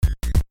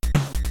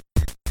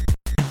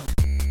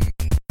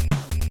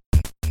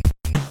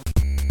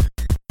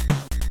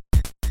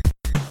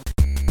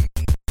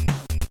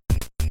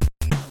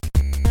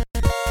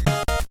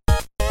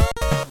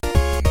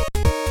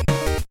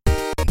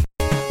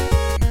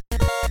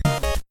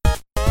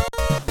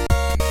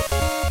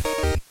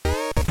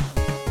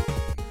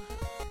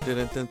Hey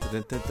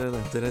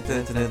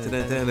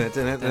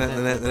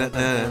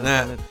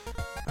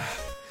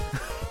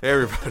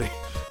everybody,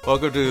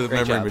 welcome to the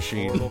Great Memory job.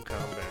 Machine. Mortal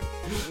Kombat.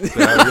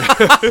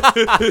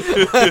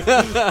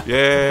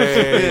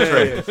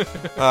 Yay!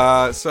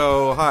 Trey.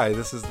 So hi,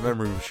 this is the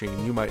Memory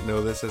Machine. You might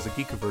know this as a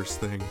Geekiverse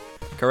thing.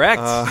 Correct.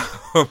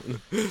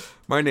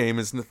 My name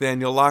is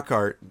Nathaniel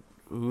Lockhart.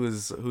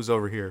 Who's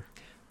over here?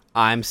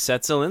 I'm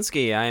Seth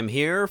Zielinski. I am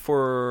here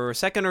for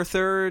second or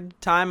third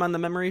time on the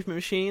Memory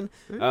Machine.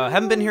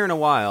 Haven't been here in a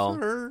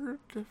while.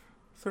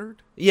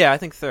 Third. Yeah, I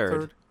think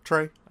third.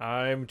 Trey.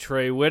 I'm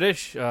Trey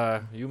Whittish.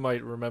 You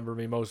might remember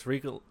me most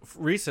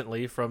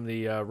recently from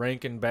the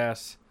Rankin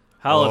Bass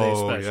holiday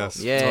special. Yes.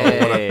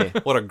 Yay.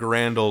 What a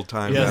grand old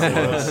time Yes, that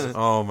it was.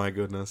 Oh my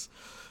goodness.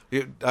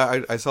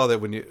 I saw that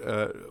when you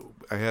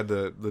I had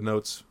the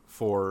notes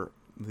for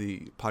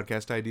the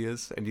podcast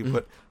ideas, and you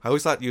put. I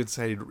always thought you'd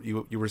say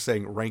you were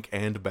saying rank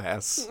and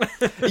bass.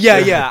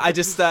 Yeah. I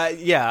just I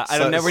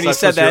don't know when you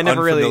said that. I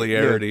never really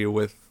familiarity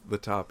with the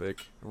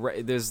topic.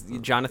 There's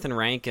Jonathan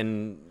Rank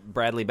and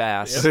Bradley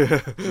Bass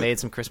made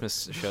some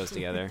Christmas shows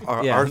together.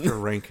 Arthur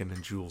Rankin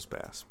and Jules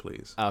Bass,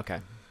 please.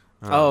 Okay.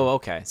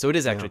 Okay. So it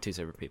is actually two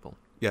separate people.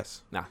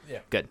 Yes. Nah.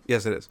 Yeah. Good.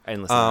 Yes, it is. I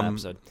didn't listen to that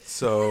episode.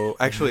 So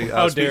actually,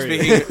 How dare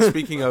you.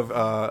 speaking of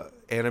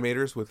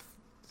animators with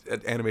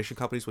animation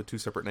companies with two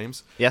separate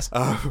names. Yes.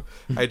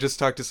 I just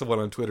talked to someone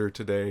on Twitter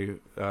today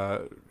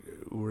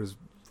who was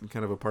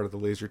kind of a part of the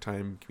Laser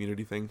Time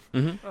community thing,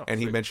 and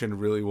he mentioned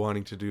really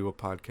wanting to do a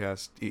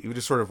podcast. He was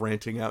just sort of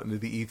ranting out into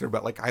the ether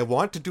about, like, I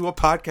want to do a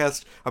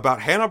podcast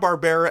about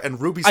Hanna-Barbera and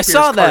Ruby Spears. I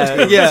saw that.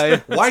 Cartoons. Yeah.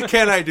 Why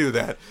can't I do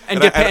that?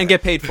 And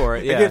get paid for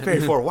it. Yeah. And get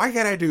paid for it. Why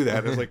can't I do that?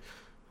 And I was like,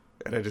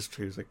 and I just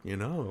he was like, yeah.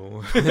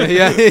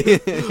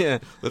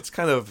 that's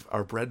kind of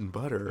our bread and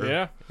butter.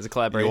 Yeah. There's a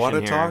collaboration You want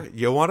to here. talk?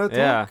 You want to talk?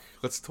 Yeah.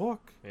 Let's talk.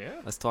 Yeah.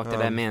 Let's talk to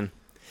that man.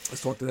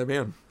 Let's talk to that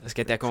man. Let's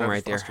get that going Travis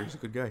right there. Foster, he's a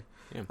good guy.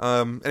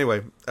 Yeah.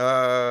 Anyway,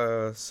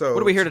 so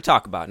What are we here to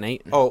talk about,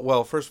 Nate? Oh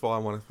well, first of all, I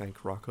want to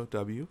thank Rocco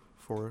W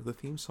for the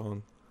theme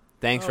song.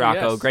 Thanks, Oh,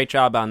 Rocco. yes. Great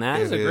job on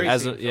that. It is a great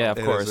As theme song. yeah, of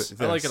It course. is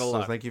I like it a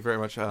lot. So thank you very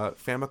much.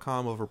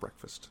 Famicom over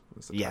breakfast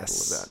is the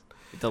Yes. title of that.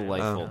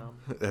 Delightful.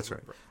 That's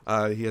right.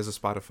 He has a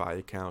Spotify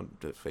account,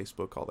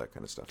 Facebook, all that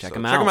kind of stuff. Check So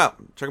him Check him out.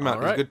 out. Check him out.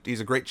 All He's right. good.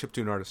 He's a great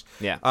chiptune artist.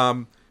 Yeah.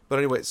 But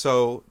anyway,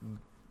 so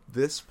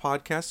this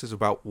podcast is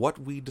about what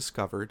we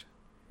discovered,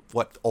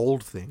 what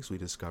old things we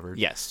discovered.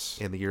 Yes.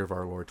 In the year of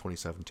our Lord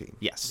 2017.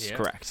 Yes, Yeah.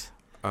 correct.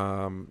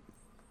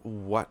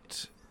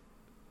 What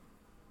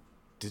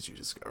did you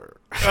discover?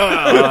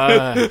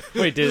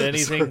 Wait, did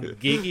anything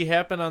geeky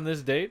happen on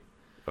this date?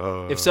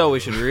 If so, we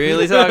should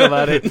really talk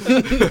about it.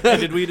 What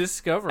did we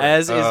discover?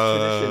 As is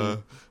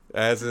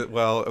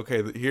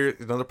tradition. Here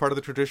another part of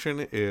the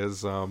tradition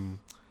is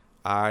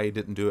I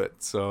didn't do it.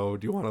 So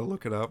do you want to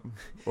look it up,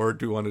 or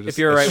do you want to just If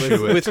you're right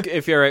eschew it?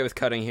 if you're right with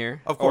cutting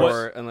here, Of course.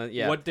 Or, unless,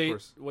 yeah. What date?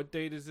 course. What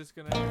date is this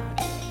gonna happen?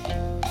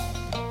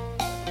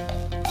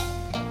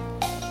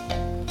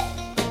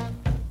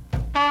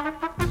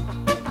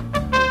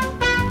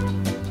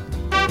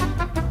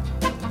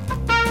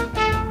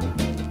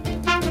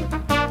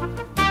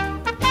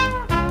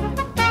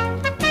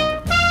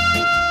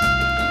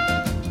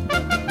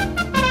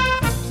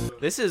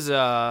 This is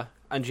on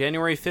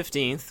January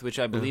 15th, which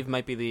I believe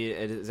might be the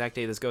exact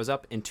day this goes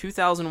up. In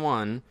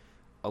 2001,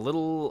 a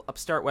little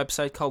upstart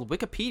website called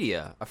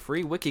Wikipedia, a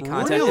free wiki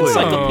content Really?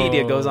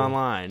 encyclopedia, goes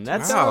online.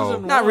 That's Wow.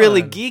 not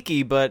really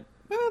geeky, but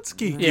That's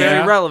geeky. Yeah.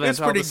 very relevant. It's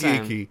all pretty the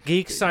same. geeky.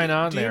 Geeks sign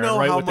on Do you there know and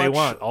write how what they much-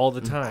 want all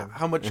the time.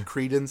 How much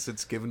credence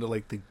it's given to,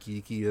 like, the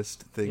geekiest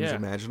things Yeah.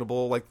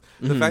 imaginable? Like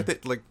the fact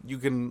that, like, you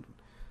can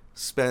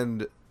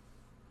spend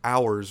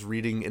hours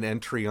reading an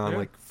entry on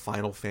like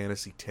Final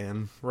Fantasy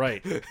X.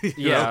 Right.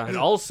 Yeah. And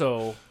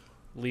also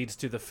leads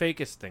to the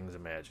fakest things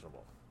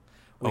imaginable.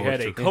 We Oh,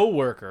 had that's a true.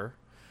 coworker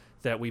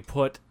that we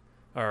put,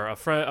 or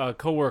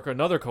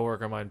another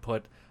coworker of mine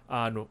put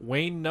on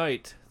Wayne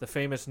Knight, the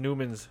famous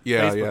Newman's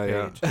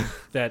Facebook page,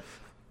 that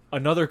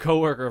another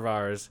coworker of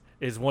ours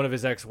is one of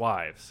his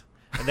ex-wives.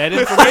 And that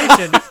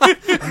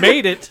information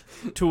made it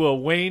to a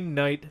Wayne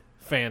Knight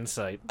fan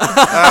site. Oh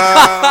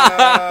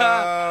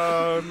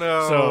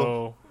no!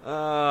 So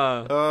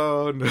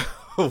Oh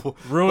no!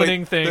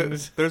 ruining Wait,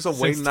 things. There's a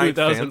since Wayne Knight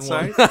fan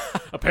 2001. site.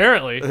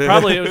 Apparently,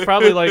 it was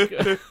probably like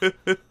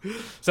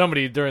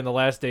somebody during the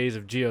last days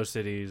of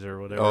GeoCities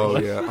or whatever. Oh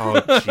yeah! Oh,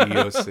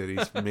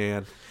 GeoCities,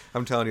 man!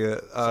 I'm telling you.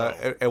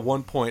 At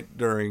one point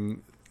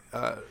during,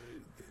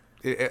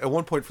 at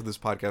one point for this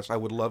podcast, I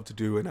would love to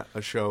do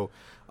a show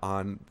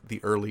on the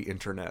early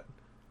internet,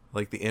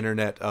 like the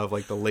internet of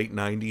like the late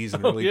 '90s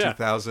and early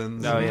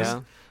 2000s. Oh, and yeah. just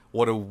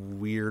what a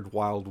weird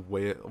wild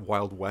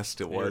west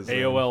it was.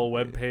 AOL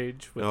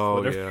webpage with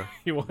whatever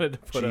you wanted to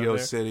put on there.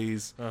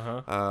 GeoCities.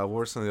 Uh-huh. What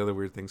were some of the other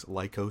weird things?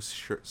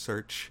 Lycos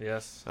search.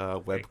 Yes.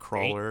 Web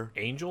crawler.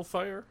 Angel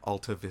Fire.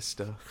 Alta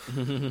Vista.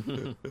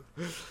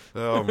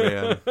 Oh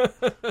man.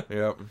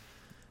 Yep.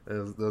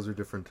 Those are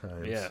different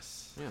times.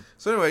 Yes. Yeah.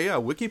 So anyway, yeah,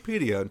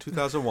 Wikipedia in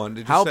 2001. Did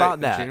you How say about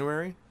in that?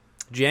 January?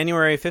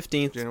 January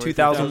 15th, January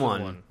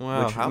 2001.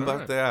 Wow, how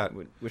about that?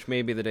 Which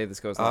may be the day this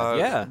goes live.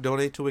 Yeah.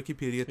 Donate to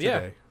Wikipedia today.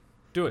 Yeah.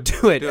 Do it.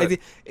 Do it.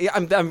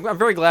 I'm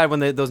very glad when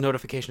those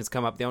notifications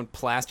come up. They don't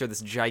plaster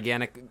this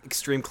gigantic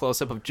extreme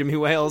close up of Jimmy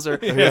Wales or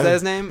is that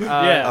his name?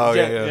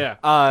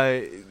 Yeah.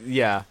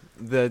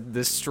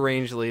 The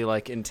strangely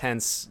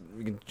intense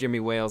Jimmy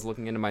Wales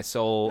looking into my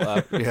soul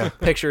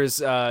pictures,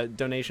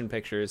 donation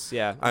pictures.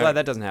 Yeah, I'm glad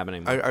that doesn't happen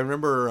anymore. I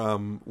remember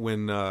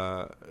when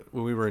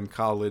we were in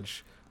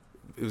college.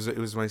 It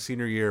was my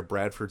senior year.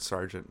 Bradford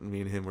Sargent and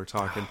me and him were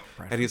talking,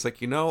 and he's like,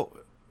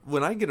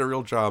 when I get a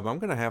real job, I'm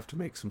going to have to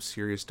make some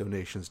serious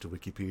donations to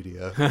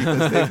Wikipedia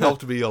because they've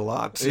helped me a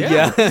lot.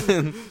 Yeah.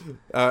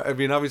 I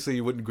mean, obviously,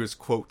 you wouldn't just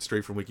quote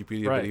straight from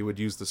Wikipedia, Right. but he would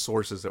use the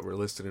sources that were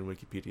listed in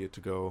Wikipedia to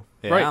go.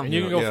 Yeah. Right, and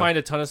you can go Yeah. find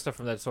a ton of stuff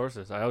from that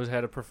sources. I always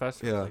had a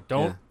professor. Yeah. Like,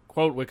 don't Yeah.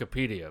 quote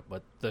Wikipedia,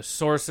 but the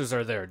sources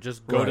are there.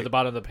 Just go to Right. the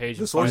bottom of the page.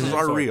 The and find sources that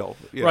are source. real.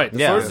 Yeah. Right, the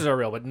Yeah. sources are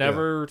real, but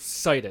never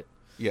cite it.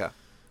 Yeah.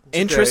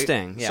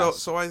 Interesting. Today- Yes.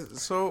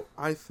 So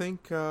I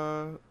think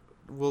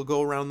we'll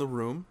go around the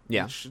room.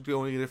 Yeah. Each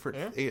doing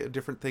a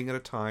different thing at a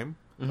time.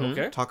 Mhm.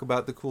 Okay. Talk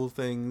about the cool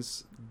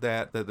things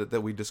that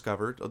we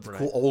discovered, the Right.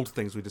 cool old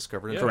things we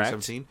discovered in Yeah.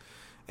 2017.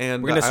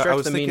 And We're going to I stretch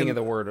was the meaning thinking- of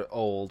the word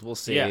 "old." We'll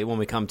see Yeah. when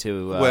we come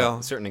to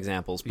certain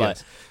examples. But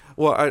Yes.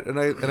 Well,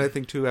 I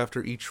think too.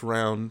 After each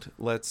round,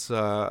 let's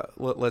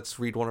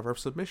read one of our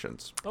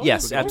submissions. Oh,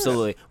 yes, good.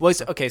 absolutely. Well,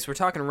 so we're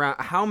talking around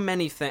how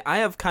many things. I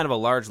have kind of a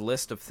large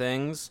list of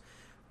things.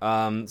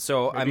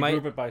 So Maybe I might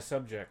group it by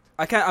subject.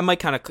 I might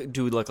kind of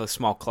do like a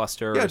small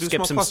cluster Yeah, or do a skip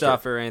small some cluster.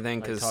 stuff or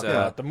anything Like because talk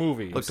about the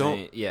movie. Look,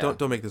 Yeah.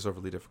 don't make this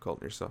overly difficult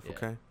on yourself. Yeah.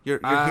 Okay, you're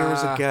here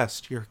as a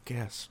guest. You're a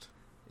guest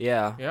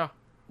yeah, Yeah.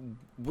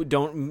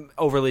 don't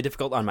overly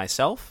difficult on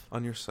myself.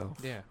 on yourself.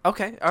 Yeah.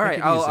 Okay, all right.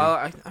 it I'll, easy.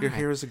 all You're right.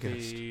 here as a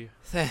guest. The-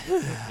 I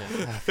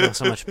feel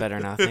so much better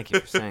now. Thank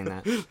you for saying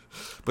that.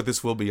 But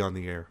this will be on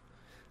the air,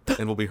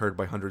 and will be heard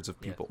by hundreds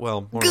of people.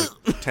 Well, more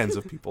like tens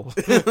of people.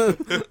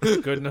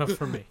 good enough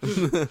for me.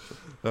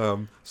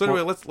 So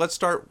anyway, let's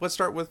start with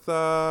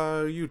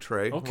you,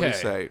 Trey. What do you Okay.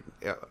 say?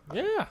 Yeah,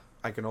 Yeah.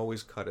 I can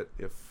always cut it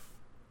if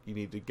you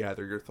need to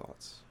gather your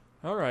thoughts.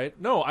 All right.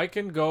 No, I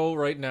can go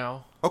right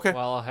now. Okay.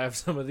 While I'll have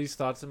some of these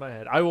thoughts in my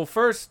head. I will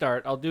first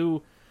start. I'll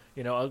do,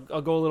 I'll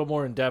go a little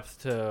more in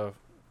depth to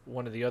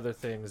one of the other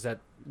things that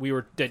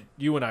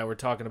you and I were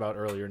talking about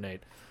earlier,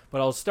 Nate. But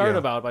I'll start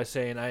Yeah. by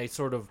saying I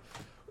sort of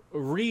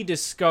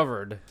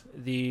rediscovered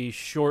the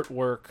short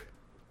work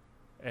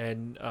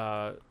and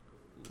the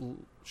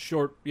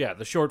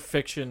short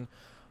fiction,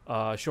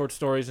 short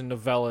stories and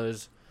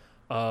novellas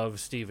of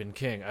Stephen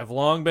King. I've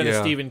long been a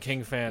Yeah. Stephen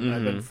King fan.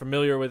 I've been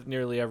familiar with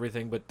nearly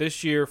everything, but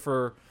this year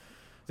for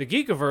the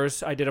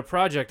Geekiverse, I did a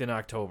project in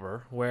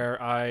October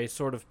where I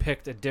sort of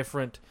picked a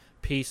different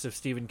piece of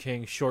Stephen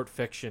King short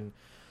fiction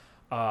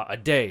a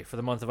day for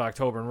the month of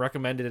October and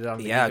recommended it on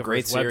the Geekiverse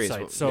great series.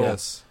 website. So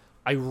yes.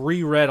 I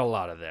reread a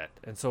lot of that,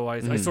 and so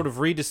I sort of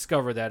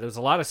rediscovered that. It was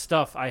a lot of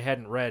stuff I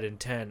hadn't read in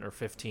 10 or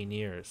 15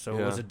 years, so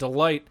it was a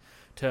delight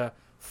to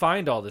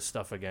find all this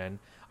stuff again,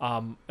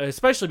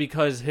 especially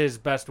because his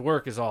best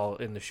work is all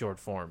in the short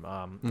form.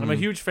 I'm a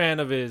huge fan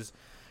of his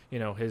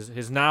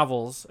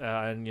novels,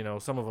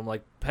 and some of them,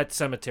 like Pet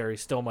Sematary,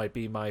 still might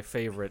be my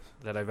favorite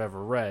that I've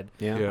ever read.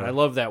 Yeah. Yeah. And I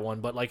love that one,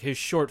 but like his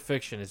short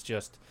fiction is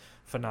just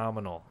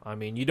phenomenal. I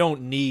mean, you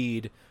don't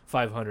need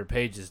 500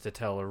 pages to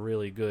tell a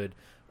really good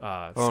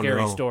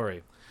scary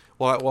story.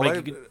 Well,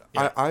 Like you could-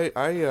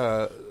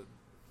 I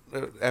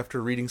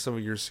after reading some of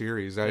your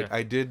series,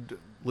 I did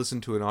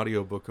listen to an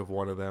audiobook of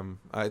one of them.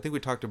 I think we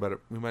talked about it.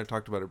 We might have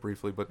talked about it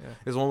briefly, but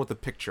it's one with the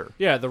picture.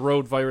 Yeah, the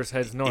road virus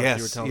heads north. Yes,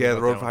 You were telling me yeah, about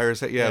the road that one. virus.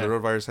 The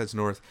road virus heads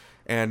north,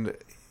 and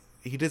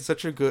he did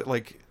such a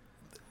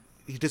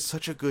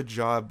good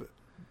job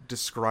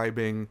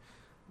describing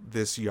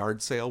this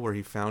yard sale where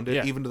he found it,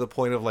 Yeah. even to the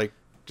point of like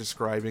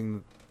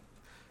describing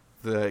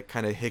the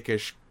kind of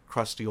hickish,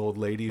 crusty old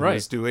lady who Right.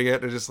 was doing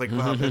it, and just like,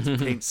 wow, that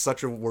paints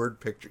such a word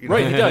picture. You know?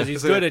 Right, he does.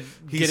 He's So good at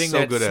he's getting so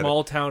that good at it.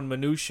 small town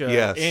minutia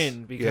Yes,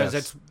 in because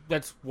yes.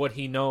 that's what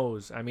he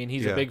knows. I mean,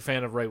 he's Yeah. a big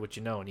fan of Write What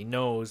You Know, and he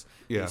knows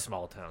Yeah. these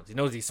small towns. He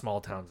knows these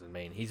small towns in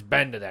Maine. He's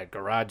been to that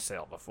garage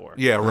sale before.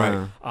 Yeah,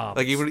 right.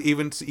 Like so-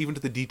 even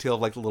to the detail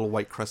of like the little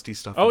white crusty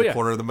stuff Oh, in the yeah.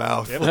 corner of the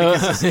mouth.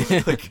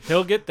 Yep. Like,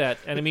 He'll get that,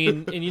 and I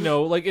mean,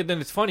 and like, and then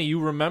it's funny you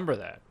remember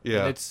that.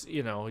 Yeah. and it's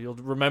you'll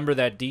remember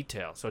that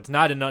detail. So it's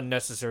not an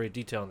unnecessary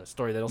detail in the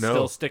story that'll No.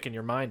 still stick in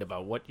your mind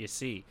about what you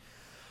see.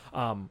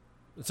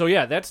 So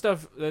yeah, that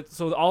stuff.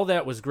 So all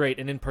that was great,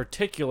 and in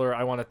particular,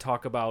 I want to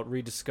talk about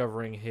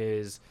rediscovering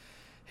his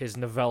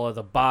novella,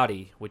 The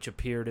Body, which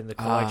appeared in the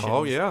collection.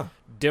 oh yeah,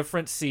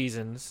 different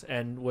seasons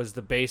and was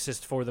the basis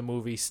for the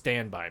movie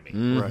Stand By Me.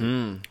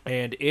 Mhm.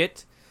 And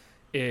it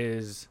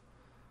is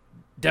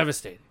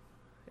devastating.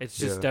 It's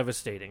just Yeah.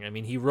 devastating. I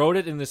mean, he wrote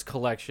it in this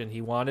collection.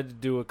 He wanted to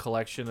do a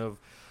collection of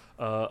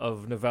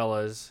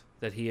novellas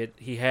that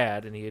he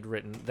had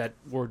written that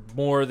were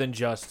more than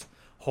just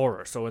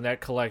horror. So in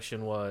that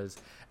collection was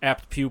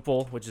Apt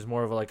Pupil, which is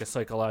more of like a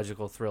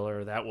psychological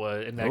thriller. That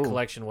was in that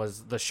collection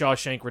was The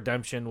Shawshank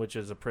Redemption, which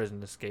is a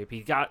prison escape.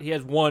 He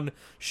has one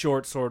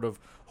short sort of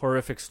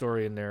horrific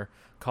story in there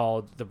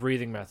called The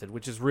Breathing Method,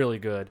 which is really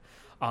good.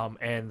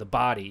 And The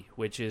Body,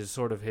 which is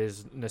sort of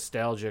his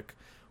nostalgic,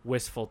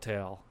 wistful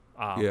tale.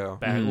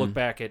 Look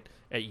back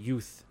at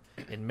youth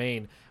in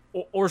Maine.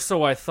 Or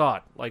so I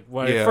thought. Like,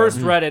 when I first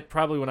read it,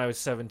 probably when I was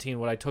 17,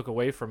 what I took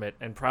away from it,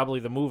 and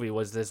probably the movie,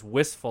 was this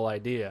wistful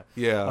idea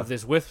of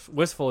this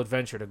wistful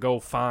adventure to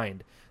go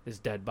find this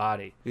dead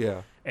body.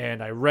 Yeah.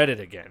 And I read it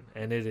again,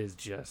 and it is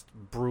just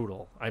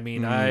brutal. I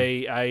mean,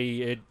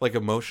 like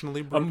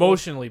emotionally brutal?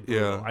 Emotionally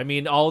brutal. Yeah. I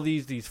mean, all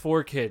these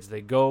 4 kids,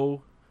 they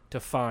go to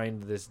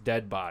find this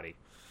dead body.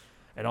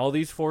 And all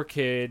these 4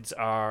 kids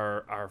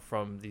are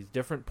from these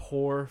different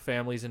poor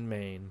families in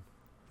Maine.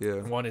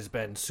 Yeah. One has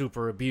been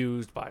super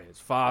abused by his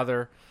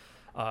father,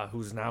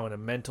 who's now in a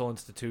mental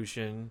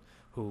institution,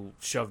 who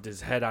shoved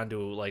his head onto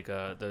like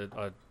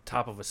a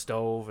top of a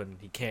stove, and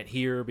he can't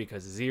hear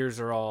because his ears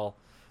are all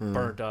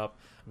burnt up.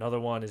 Another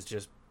one is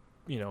just,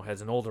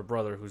 has an older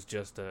brother who's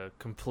just a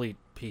complete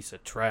piece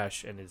of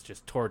trash and is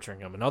just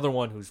torturing him. Another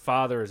one whose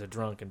father is a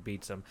drunk and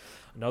beats him.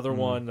 Another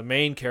one, the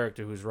main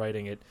character who's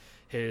writing it,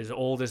 his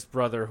oldest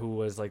brother, who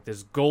was like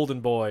this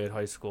golden boy at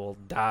high school,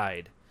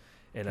 died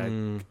in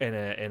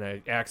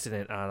a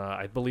accident on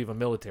I believe a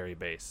military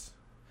base,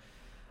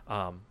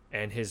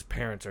 and his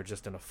parents are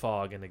just in a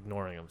fog and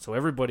ignoring him. So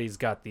everybody's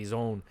got these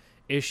own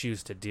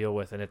issues to deal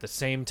with, and at the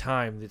same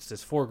time, it's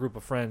this 4 group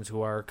of friends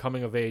who are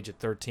coming of age at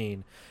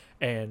 13,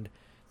 and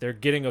they're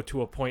getting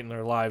to a point in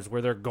their lives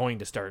where they're going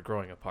to start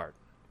growing apart,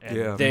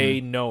 and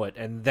they know it,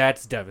 and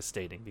that's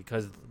devastating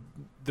because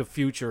the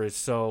future is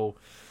so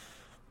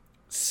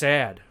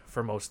sad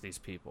for most of these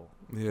people.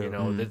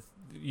 That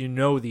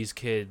these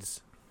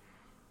kids,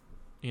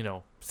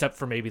 except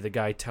for maybe the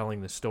guy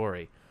telling the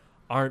story,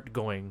 aren't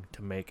going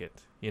to make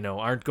it,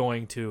 aren't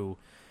going to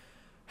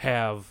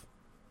have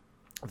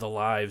the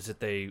lives that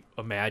they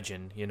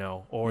imagine,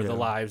 or the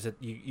lives that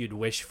you'd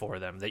wish for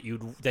them, that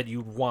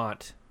you'd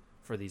want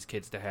for these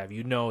kids to have.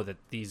 That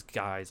these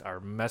guys are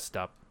messed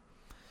up,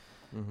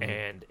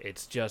 and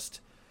it's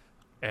just,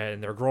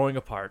 and they're growing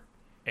apart,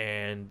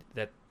 and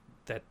that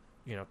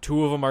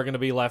 2 of them are going to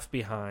be left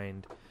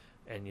behind,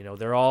 and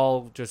they're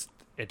all just,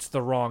 it's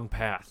the wrong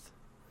path.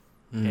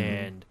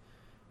 And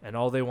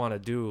all they want to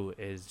do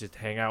is just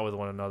hang out with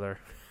one another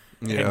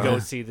and go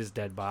see this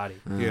dead body.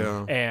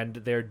 And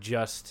they're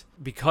just,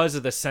 because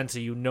of the sense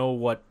of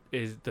what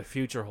is the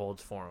future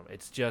holds for them,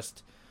 it's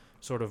just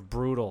sort of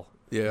brutal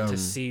to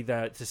see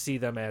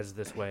them as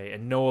this way,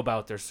 and know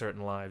about their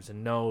certain lives,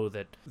 and know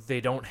that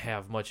they don't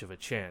have much of a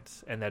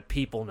chance, and that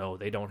people know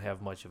they don't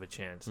have much of a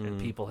chance,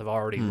 and people have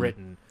already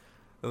written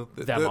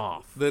them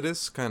off. That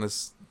is kind of...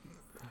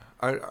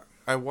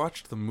 I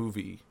watched the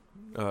movie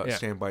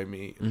Stand By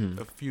Me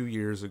a few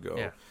years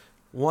ago.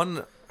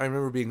 One, I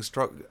remember being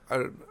struck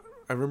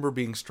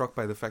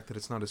by the fact that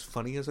it's not as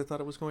funny as I thought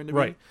it was going to be.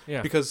 Right.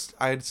 Yeah. Because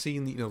I had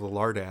seen the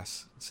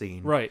Lardass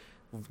scene. Right.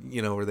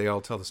 Where they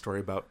all tell the story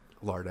about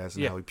Lardass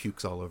and how he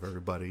pukes all over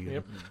everybody.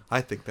 And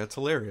I think that's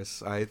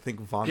hilarious. I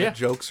think vomit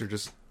jokes are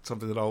just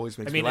something that always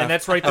makes me laugh. And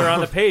that's right there on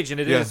the page, and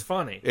it is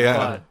funny.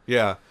 Yeah.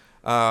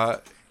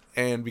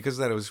 And because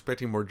of that, I was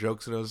expecting more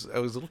jokes, and I was a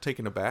little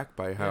taken aback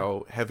by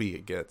how heavy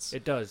it gets.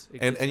 It does.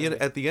 And yet,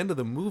 at the end of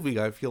the movie,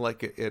 I feel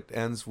like it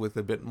ends with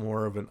a bit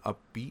more of an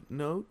upbeat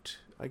note.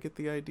 I get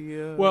the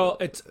idea. Well,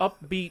 it's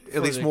upbeat.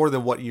 At least more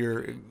than what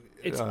you're...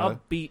 It's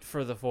upbeat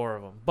for the 4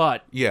 of them.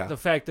 But the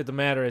fact of the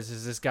matter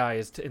is this guy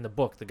is, in the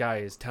book, the guy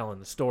is telling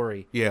the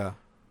story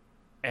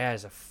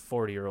as a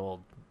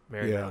 40-year-old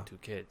married with 2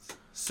 kids.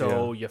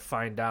 So you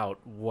find out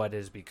what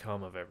has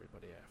become of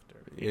everybody after.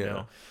 You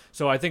know,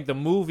 so I think the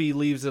movie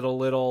leaves it a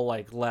little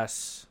like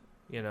less,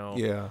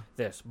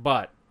 this,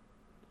 but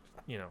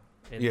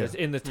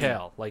in the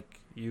tale, like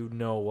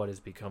what has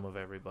become of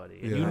everybody,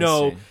 and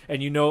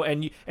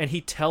and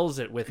he tells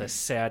it with a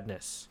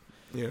sadness,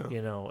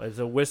 as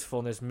a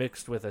wistfulness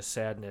mixed with a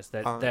sadness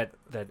that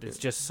it's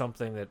just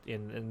something that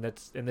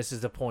and this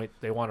is the point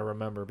they want to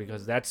remember,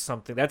 because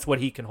that's what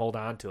he can hold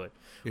on to it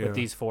with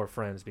these 4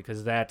 friends,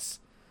 because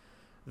that's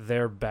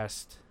their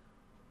best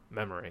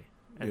memory.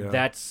 And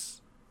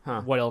that's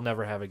what he'll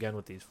never have again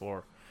with these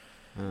 4.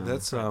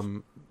 That's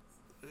I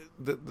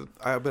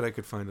bet I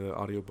could find an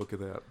audiobook of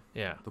that.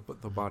 Yeah.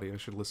 The Body. I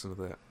should listen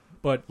to that.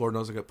 But Lord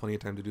knows I got plenty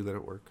of time to do that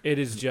at work. It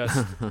is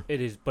just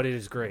it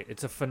is great.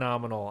 It's a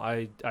phenomenal.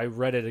 I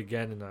read it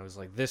again, and I was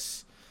like,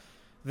 this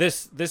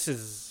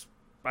is,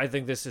 I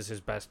think this is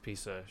his best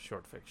piece of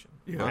short fiction.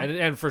 Yeah.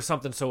 And for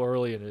something so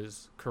early in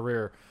his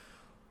career,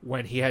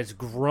 when he has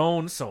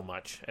grown so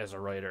much as a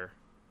writer.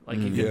 Like,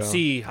 you can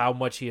see how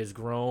much he has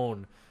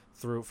grown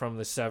from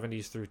the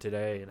 70s through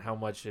today, and how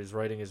much his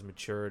writing has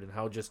matured, and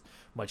how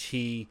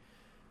he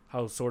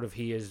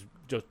is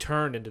just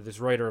turned into this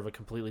writer of a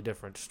completely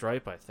different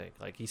stripe, I think.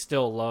 Like, he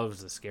still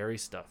loves the scary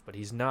stuff, but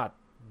he's not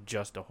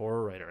just a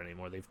horror writer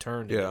anymore. They've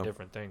turned into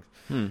different things.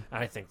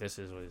 I think this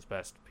is his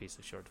best piece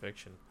of short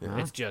fiction.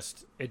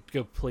 It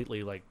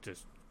completely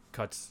just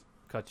cuts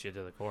you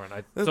to the core.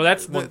 And so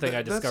that's one thing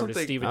I discovered is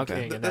Stephen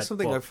King. That's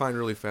something I find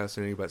really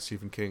fascinating about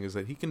Stephen King is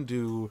that he can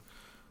do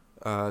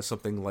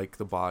something like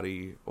The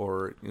Body,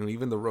 or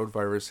even The Road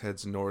Virus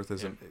Heads North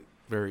isn't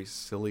very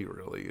silly,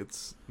 really.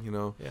 It's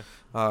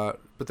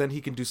but then he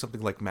can do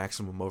something like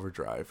Maximum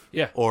Overdrive,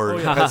 or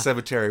Pet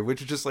Sematary,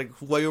 which is just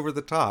way over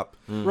the top,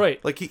 right?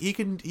 Like he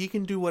can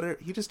do whatever,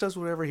 he just does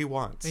whatever he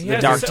wants. The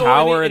Dark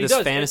Tower, this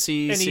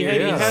fantasy and he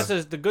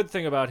has the good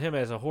thing about him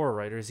as a horror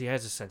writer is he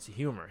has a sense of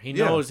humor. He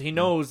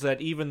knows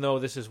that even though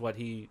this is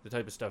the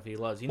type of stuff he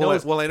loves, he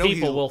knows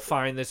people will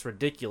find this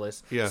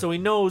ridiculous. So he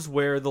knows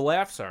where the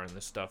laughs are in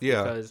this stuff.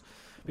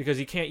 Because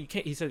you can't.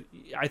 He said,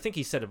 I think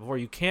he said it before.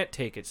 You can't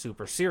take it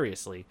super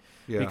seriously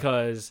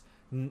because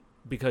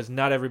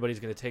not everybody's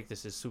going to take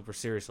this as super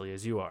seriously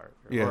as you are.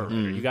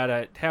 You got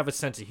to have a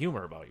sense of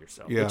humor about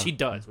yourself, which he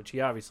does, which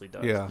he obviously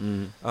does.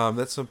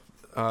 That's some.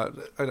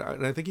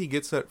 And I think he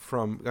gets that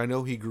from. I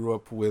know he grew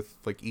up with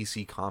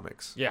EC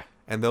Comics.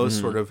 And those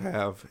sort of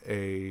have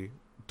a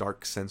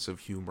dark sense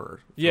of humor.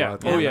 I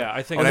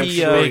think. And I'm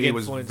sure he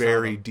was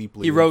very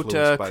deeply. He wrote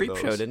by Creep those.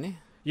 Show, didn't he?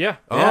 Yeah.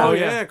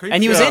 Creep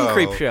and he was in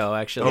Creep Show,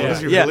 actually.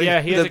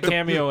 He has a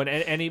cameo,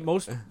 and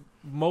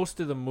most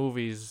of the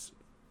movies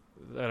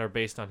that are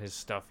based on his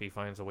stuff, he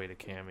finds a way to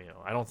cameo.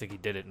 I don't think he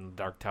did it in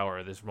Dark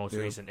Tower, this most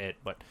recent It,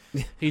 but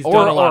he's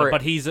done a lot.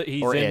 But he's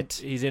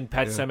in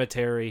Pet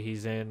Sematary.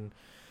 He's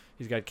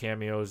got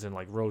cameos in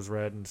Rose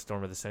Red and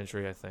Storm of the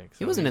Century, I think. So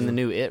he wasn't in the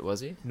new It, was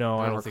he? No,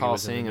 I don't recall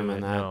seeing him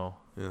in that. No.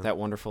 That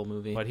wonderful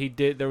movie. But he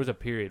did. There was a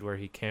period where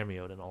he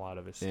cameoed in a lot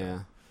of his stuff. Yeah.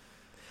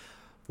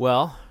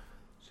 Well.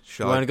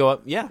 You want to go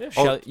up? Yeah.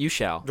 You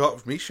shall.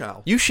 Me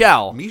shall. You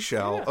shall. Me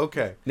shall. Yeah.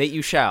 Okay. Nate,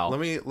 you shall.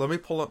 Let me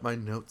pull up my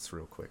notes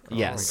real quick.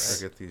 Yes.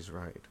 I get these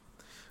right.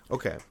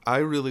 Okay. I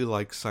really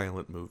like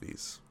silent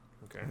movies.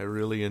 Okay. I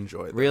really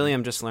enjoy them. Really,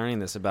 I'm just learning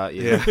this about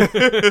you. Yeah.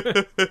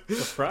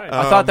 Surprise.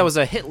 I thought that was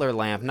a Hitler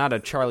lamp, not a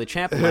Charlie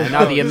Chaplin lamp.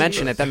 Now that you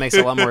mention it, that makes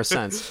a lot more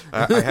sense.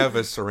 I have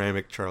a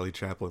ceramic Charlie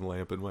Chaplin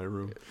lamp in my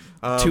room.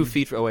 2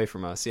 feet away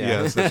from us,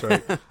 Yes, that's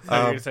right.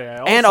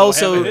 And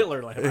also have a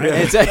Hitler lamp.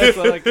 He's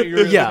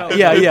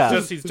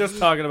just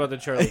talking about the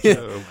Charlie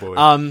Chaplin. Oh, boy.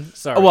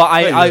 Sorry. Well,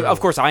 I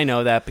of course I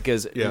know that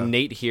because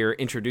Nate here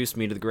introduced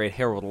me to the great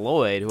Harold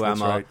Lloyd, who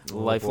I'm a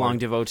lifelong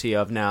devotee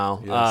of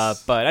now.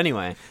 Yes. But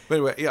anyway,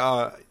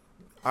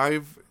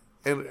 I've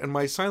and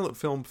my silent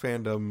film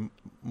fandom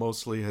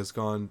mostly has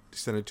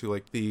extended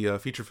to the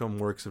feature film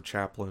works of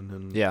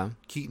Chaplin and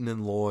Keaton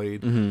and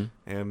Lloyd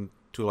and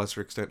to a lesser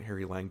extent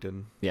Harry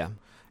Langdon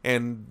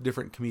and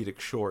different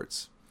comedic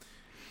shorts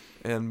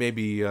and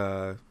maybe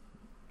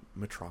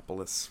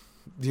Metropolis,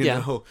 you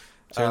know.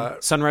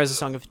 Sunrise: A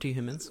Song of Two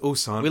Humans. Oh,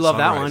 we love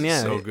that one.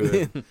 Yeah, so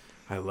good.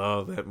 I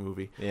love that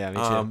movie. Yeah, me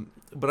too.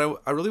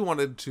 But I really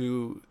wanted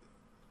to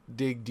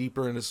dig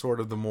deeper into sort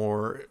of the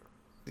more.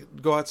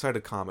 Go outside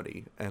of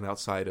comedy and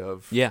outside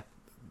of the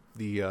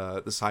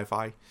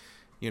sci-fi,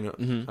 and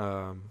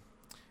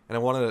I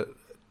wanted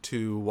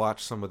to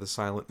watch some of the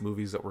silent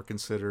movies that were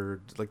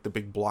considered the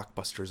big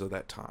blockbusters of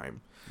that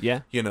time.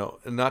 Yeah,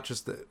 and not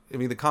just the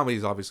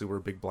comedies obviously were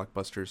big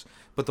blockbusters,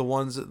 but the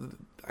ones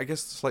I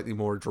guess slightly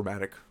more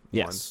dramatic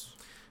ones.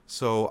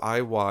 So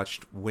I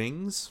watched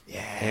Wings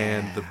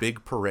and The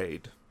Big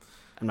Parade.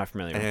 I'm not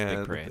familiar with the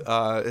Big Parade.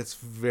 It's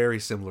very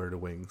similar to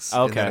Wings.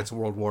 Okay. It's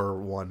World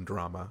War I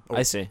drama.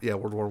 I see. Yeah,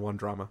 World War I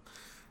drama.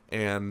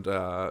 And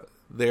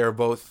they are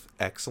both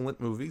excellent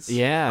movies.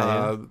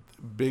 Yeah.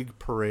 Big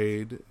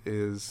Parade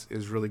is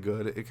really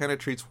good. It kind of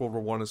treats World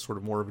War I as sort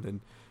of more of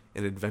an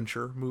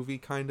adventure movie,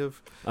 kind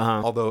of.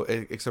 Although,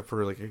 except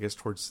for, I guess,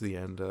 towards the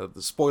end.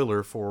 The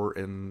spoiler for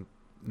an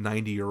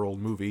 90-year-old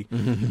movie,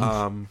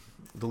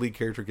 the lead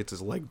character gets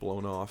his leg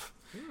blown off.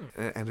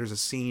 And there's a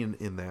scene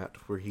in that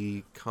where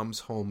he comes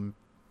home,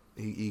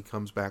 he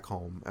comes back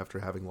home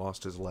after having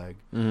lost his leg,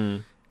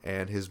 and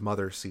his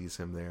mother sees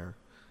him there,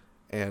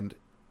 and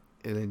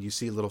then you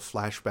see little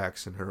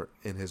flashbacks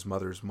in his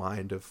mother's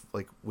mind of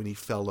when he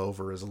fell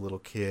over as a little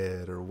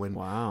kid, or when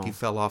he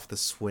fell off the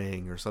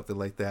swing or something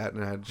like that,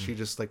 and she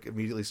just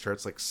immediately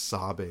starts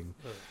sobbing.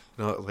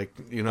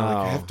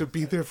 I have to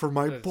be there for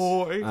my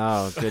boy.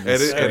 Oh,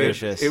 goodness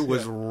gracious! It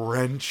was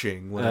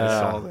wrenching when I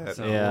saw that.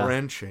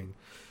 Wrenching.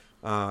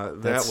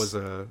 That was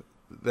a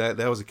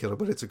killer,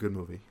 but it's a good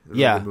movie.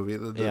 Good movie.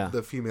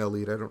 The female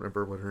lead, I don't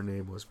remember what her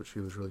name was, but she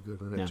was really good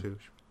in it too.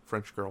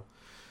 French girl.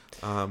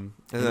 And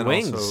then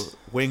Wings. Also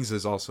Wings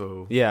is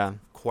also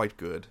quite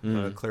good.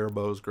 Clara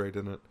Bow's great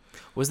in it.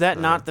 Was that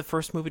not the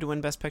first movie to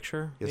win Best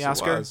Picture? Yes, the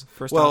Oscar? It was.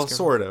 First well, Oscar?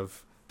 Sort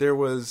of. There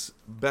was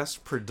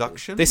Best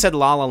Production. They said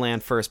La La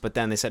Land first, but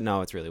then they said, no,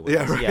 it's really Wings.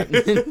 Yeah, right.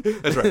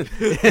 That's right.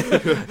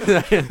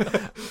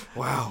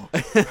 Wow.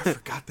 I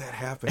forgot that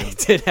happened. It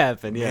did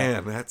happen, yeah.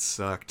 Man, that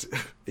sucked.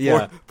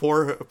 Yeah.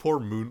 Poor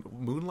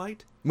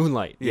Moonlight?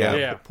 Moonlight.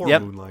 Yeah. Poor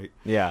Moonlight.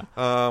 Yeah.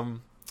 The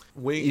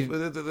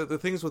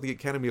things with the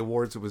Academy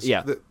Awards, it was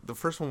the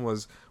first one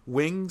was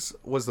Wings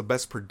was the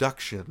Best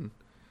Production,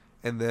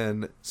 and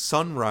then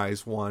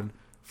Sunrise won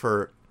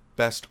for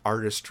best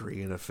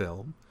artistry in a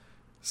film.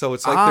 So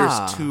it's like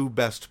there's 2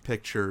 best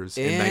pictures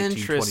in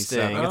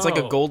 1927. It's like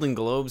a Golden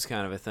Globes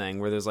kind of a thing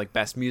where there's like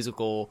best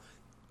musical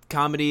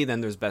comedy,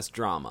 then there's best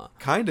drama.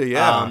 Kinda,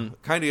 yeah.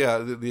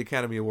 The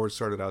Academy Awards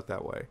started out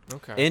that way.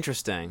 Okay.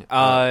 Interesting.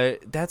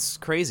 That's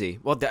crazy.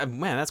 Well,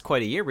 man, that's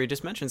quite a year. We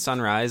just mentioned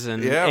Sunrise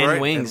and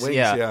Wings.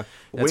 Yeah. That's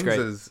Wings great.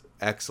 is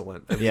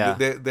excellent. I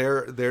mean,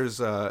 there's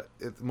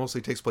it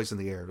mostly takes place in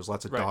the air. There's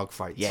lots of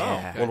dogfights.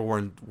 Yeah.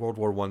 World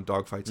War I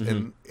dogfights,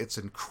 and it's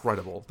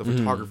incredible. The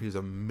photography is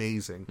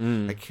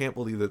amazing. I can't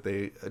believe that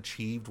they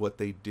achieved what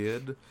they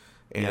did,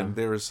 and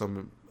there is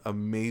some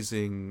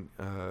amazing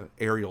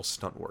aerial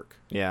stunt work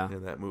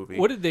in that movie.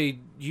 What did they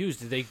use?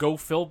 Did they go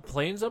fill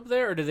planes up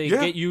there, or did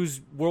they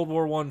use World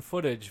War I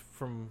footage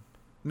from...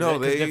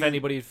 No, if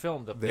anybody had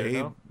filmed up there,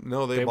 they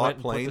bought went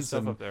planes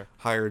and up there.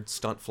 hired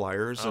stunt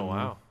flyers. Oh,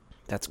 wow.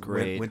 That's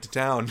great. Went to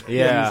town.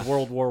 Yeah. Use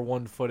World War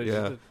I footage.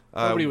 Yeah.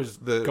 Nobody was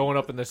going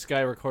up in the sky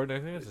recording. I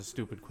think that's a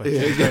stupid question.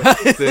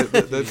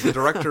 The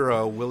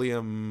director,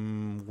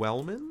 William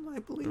Wellman, I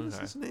believe is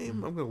his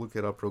name. I'm going to look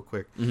it up real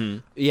quick.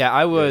 Yeah,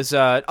 I was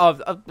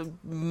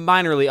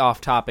minorly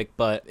off topic,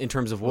 but in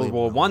terms of World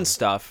War I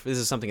stuff, this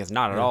is something that's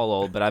not at all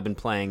old, but I've been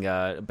playing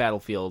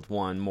Battlefield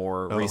 1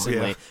 more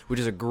recently, which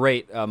is a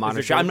great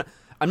modern show.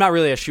 I'm not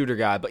really a shooter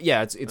guy, but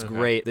yeah, it's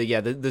great.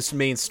 This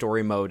main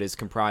story mode is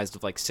comprised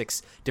of like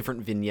 6 different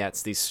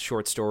vignettes, these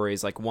short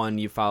stories. Like one,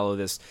 you follow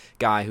this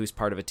guy who's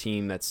part of a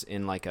team that's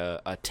in like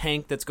a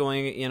tank that's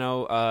going,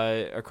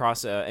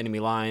 across enemy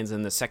lines.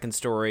 And the second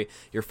story,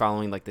 you're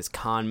following like this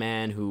con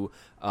man who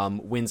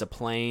wins a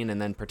plane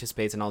and then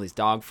participates in all these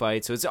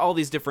dogfights. So it's all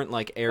these different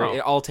like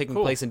areas, all taking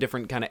place in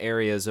different kind of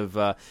areas of.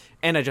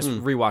 And I just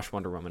rewatched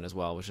Wonder Woman as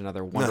well, which is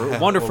another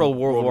wonderful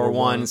World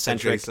War I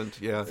centric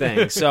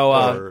thing.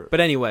 So, but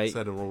anyway,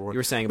 you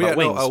were saying about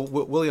Wings.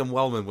 William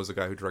Wellman was the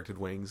guy who directed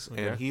Wings,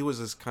 and he was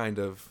this kind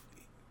of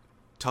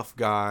tough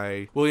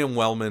guy. William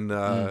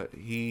Wellman,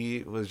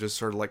 he was just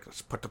sort of like,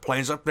 let's put the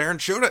planes up there and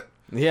shoot it.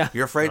 Yeah.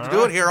 You're afraid to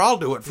do it? Here, I'll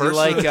do it first.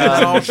 And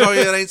I'll show you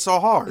it ain't so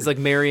hard. It's like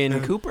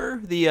Marion Cooper,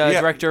 the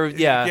director.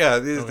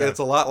 It's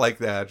a lot like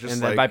that. Just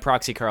and like, then by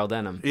proxy, Carl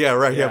Denham. Yeah,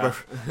 right. Yeah, but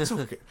it's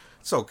okay.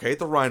 It's okay.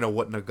 The rhino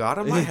wouldn't have got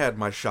him. I had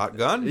my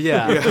shotgun.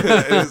 Yeah.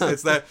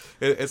 It's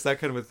that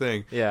kind of a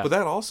thing. Yeah. But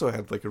that also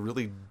had like a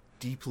really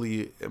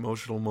deeply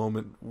emotional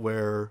moment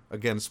where,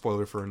 again,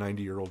 spoiler for a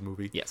 90-year-old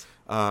movie. Yes.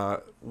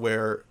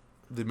 Where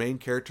the main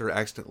character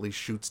accidentally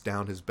shoots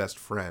down his best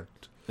friend.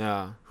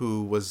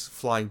 Who was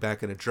flying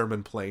back in a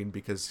German plane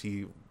because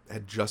he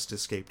had just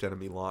escaped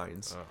enemy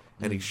lines,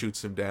 and he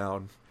shoots him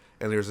down.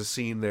 And there's a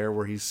scene there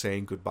where he's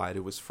saying goodbye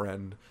to his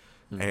friend,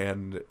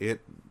 and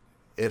it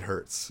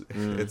hurts.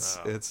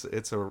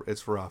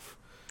 It's rough.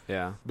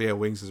 Yeah. But yeah,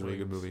 Wings is a really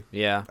good movie.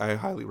 Yeah. I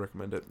highly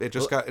recommend it. It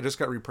just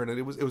got reprinted.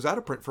 It was out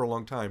of print for a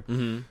long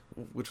time,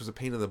 which was a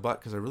pain in the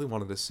butt because I really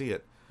wanted to see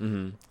it.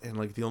 And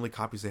like the only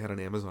copies they had on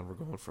Amazon were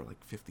going for like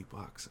 $50, and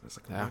I was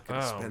like, I'm not going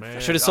to spend. I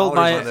should have sold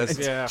mine.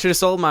 Should have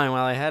sold mine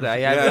while I had it.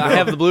 I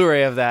have the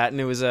Blu-ray of that,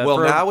 and it was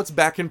now it's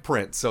back in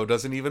print, so it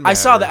doesn't even matter. I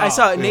saw that. I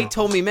saw it. Nate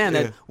told me, man,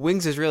 that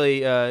Wings is really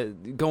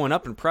going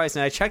up in price,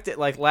 and I checked it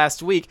like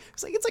last week.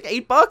 It's like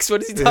 $8.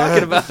 What is he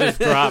talking about? It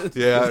dropped.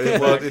 Yeah,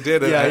 it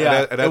did.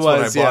 And that's when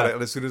I bought it.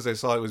 And as soon as I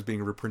saw it was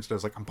being reprinted, I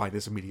was like, I'm buying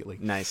this immediately.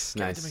 Nice.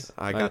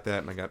 I got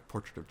that, and I got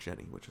Portrait of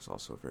Jenny, which is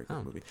also a very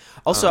good movie.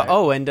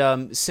 Also, and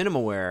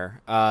Cinemaware.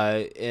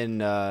 In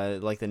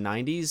like the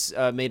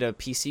 90s, made a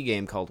PC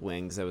game called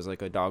Wings that was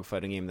like a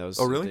dogfighting game. That was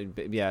really?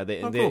 Yeah,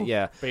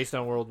 cool. Based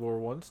on World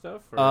War I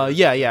stuff.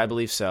 Yeah, I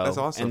believe so. That's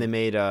awesome. And they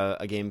made a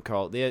game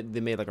called they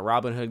made like a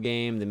Robin Hood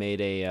game. They made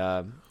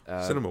a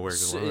Cinemaware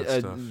did a lot of that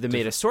stuff. They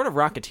made a sort of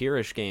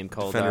Rocketeerish game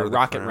called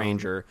Rocket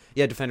Ranger.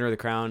 Yeah, Defender of the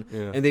Crown.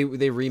 Yeah. And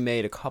they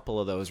remade a couple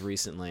of those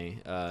recently,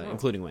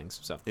 including Wings.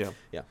 So yeah.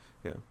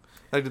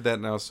 I did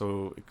that now,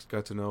 so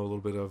got to know a little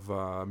bit of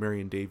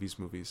Marion Davies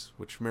movies,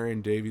 which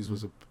Marion Davies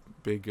was a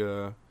big,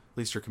 at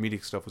least her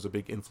comedic stuff was a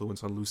big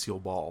influence on Lucille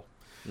Ball.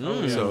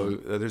 So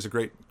there's a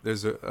great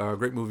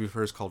movie of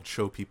hers called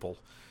Show People,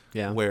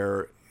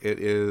 where it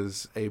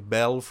is a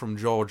belle from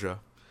Georgia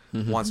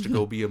wants to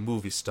go be a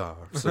movie star.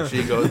 So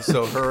she goes.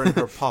 So her and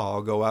her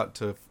pa go out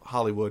to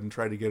Hollywood and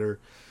try to get her,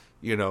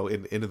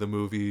 into the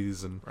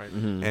movies, and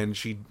and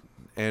she.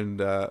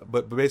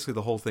 But basically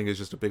the whole thing is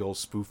just a big old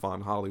spoof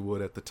on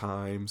Hollywood at the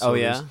time.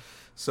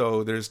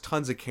 So there's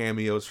tons of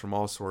cameos from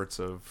all sorts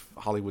of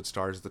Hollywood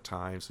stars at the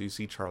time. So you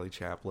see Charlie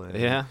Chaplin.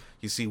 Yeah.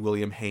 You see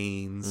William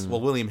Haynes.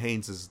 Well, William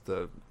Haynes is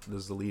the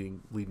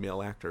lead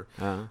male actor.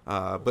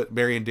 But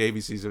Marion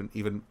Davies is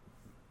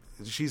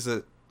she's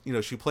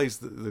she plays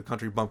the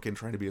country bumpkin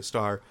trying to be a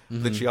star.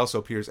 Then she also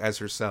appears as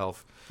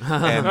herself.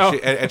 And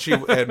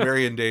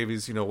Marion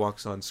Davies,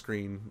 walks on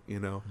screen,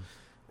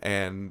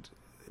 and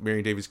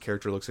Marion Davies'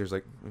 character looks at her, is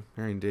like,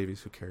 Marion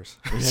Davies, who cares?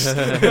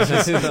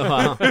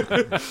 Wow.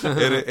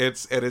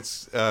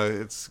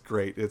 It's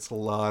great. It's a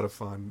lot of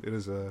fun.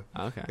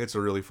 It's a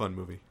really fun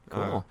movie.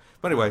 Cool.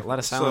 But anyway, a lot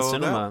of silent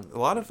cinema. A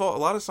lot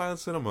of silent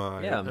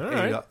cinema.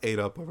 Yeah. Ate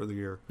up over the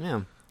year.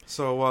 Yeah.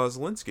 So,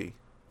 Zelensky.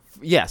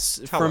 Yes,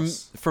 Tell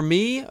us. for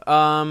me,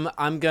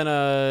 I've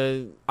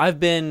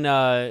been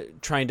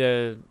trying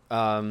to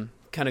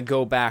kind of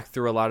go back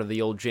through a lot of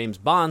the old James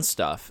Bond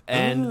stuff,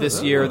 and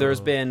this year there's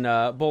been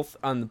both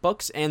on the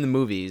books and the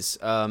movies.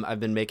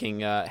 I've been making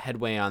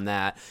headway on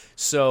that,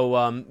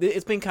 so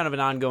it's been kind of an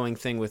ongoing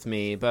thing with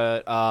me.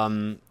 But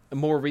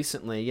more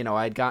recently,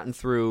 I'd gotten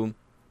through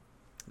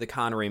the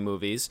Connery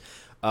movies.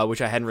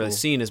 Which I hadn't really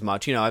seen as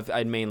much.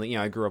 I'd mainly,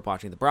 I grew up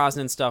watching the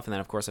Brosnan stuff, and then,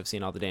 of course, I've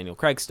seen all the Daniel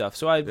Craig stuff.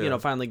 So I've,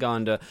 finally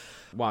gone to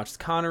watch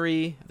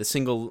Connery, the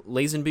single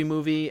Lazenby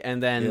movie,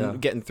 and then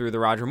getting through the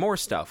Roger Moore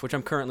stuff, which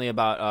I'm currently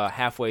about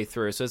halfway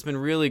through. So it's been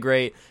really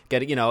great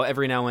getting,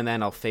 every now and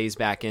then I'll phase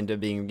back into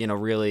being,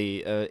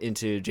 really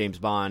into James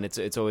Bond.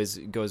 It's always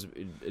goes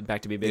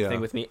back to be a big thing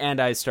with me. And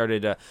I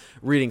started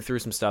reading through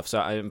some stuff, so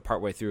I'm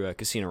partway through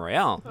Casino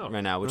Royale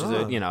right now, which is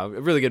a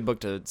really good book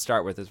to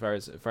start with as far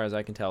as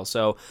I can tell.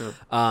 So.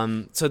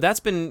 So that's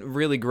been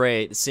really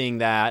great seeing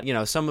that.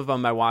 Some of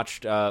them I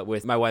watched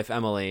with my wife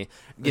Emily.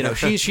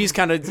 She's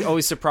kind of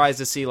always surprised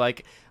to see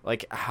like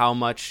how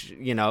much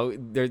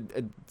there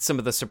some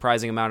of the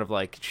surprising amount of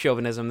like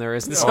chauvinism there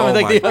is in some of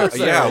the other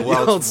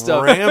it's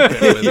stuff.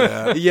 rampant with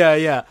that.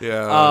 yeah.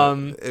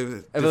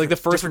 Like the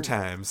first different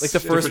times, like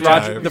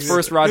the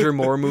first Roger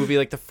Moore movie,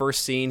 like the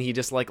first scene, he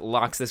just like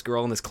locks this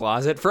girl in this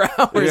closet for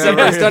hours and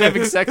he's done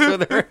having sex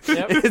with her.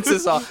 It's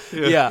just all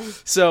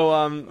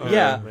So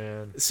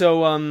man.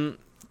 So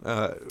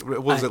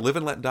was it Live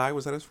and Let Die?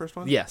 Was that his first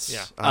one? Yes.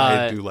 Yeah.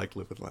 I do like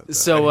Live and Let Die.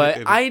 So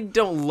I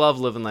don't love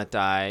Live and Let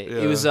Die. Yeah.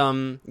 It was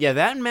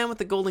that and Man with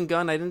the Golden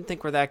Gun I didn't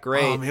think were that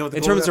great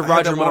in terms of I had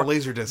Roger them on Moore. a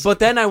Laserdisc. But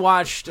then I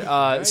watched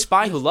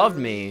Spy Who Loved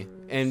Me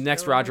and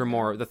next Roger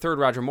Moore, the third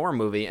Roger Moore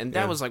movie, and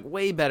that was like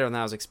way better than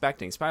I was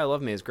expecting. Spy Who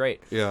Loved Me is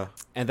great. Yeah.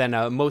 And then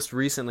most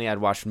recently I'd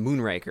watched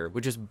Moonraker,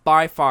 which is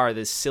by far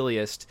the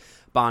silliest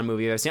Bond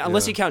movie I've seen,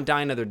 unless you count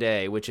Die Another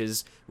Day, which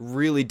is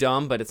really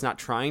dumb, but it's not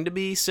trying to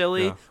be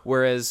silly. Yeah.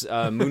 Whereas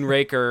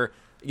Moonraker,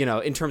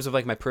 in terms of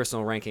like my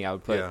personal ranking, I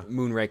would put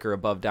Moonraker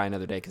above Die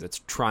Another Day because it's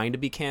trying to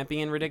be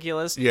campy and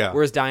ridiculous. Yeah.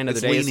 Whereas Die Another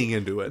Day leaning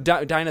into it.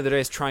 Die Another Day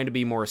is trying to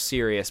be more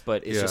serious,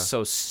 but it's just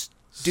so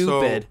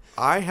stupid.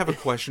 So I have a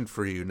question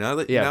for you now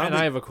that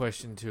I have a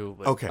question too.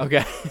 But...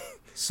 Okay.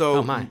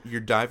 So you're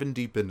diving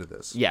deep into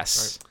this.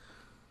 Yes. Right?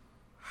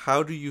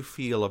 How do you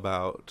feel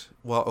about?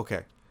 Well,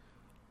 okay.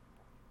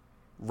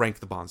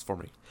 Rank the Bonds for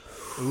me.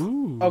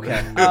 Ooh. Okay.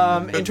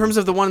 In terms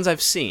of the ones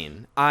I've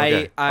seen, all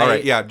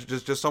right. Yeah,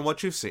 just on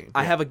what you've seen.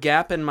 I have a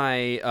gap in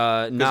my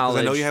knowledge. Because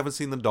I know you haven't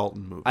seen the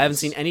Dalton movies. I haven't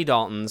seen any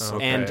Daltons,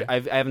 and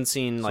I haven't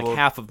seen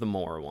half of the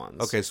Moore ones.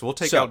 Okay, so we'll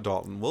take out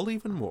Dalton. We'll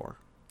leave in Moore.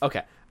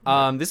 Okay.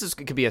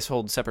 Could be a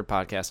whole separate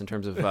podcast in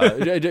terms of.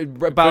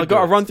 But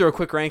I'll run through a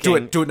quick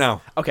ranking. Do it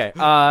now. Okay.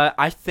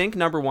 I think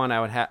number one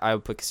I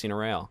would put Casino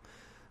Royale.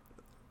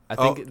 I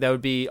think that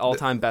would be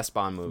all-time best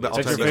Bond movie. That's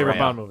your favorite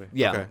Bond movie?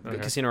 Yeah, okay.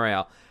 Casino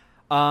Royale.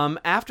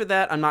 After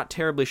that, I'm not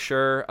terribly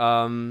sure.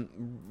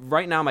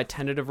 Right now, my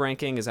tentative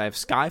ranking is I have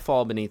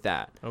Skyfall beneath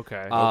that.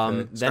 Okay.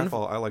 Then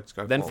Skyfall, I like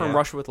Skyfall. Then From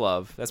Russia with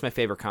Love. That's my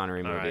favorite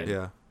Connery movie. Right.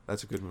 Yeah,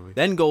 that's a good movie.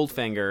 Then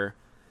Goldfinger.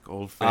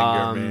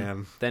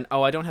 Man. Then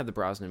I don't have the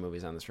Brosnan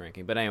movies on this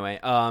ranking, but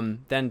anyway.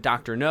 Then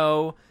Dr.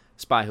 No,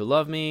 Spy Who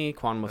Loved Me,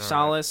 Quantum of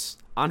Solace,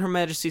 On Her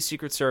Majesty's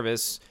Secret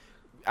Service.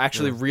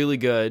 Actually, really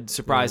good,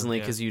 surprisingly,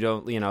 because you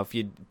don't, if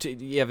you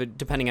have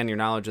depending on your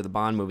knowledge of the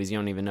Bond movies, you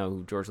don't even know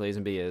who George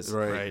Lazenby is.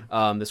 Right.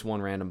 This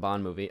one random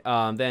Bond movie.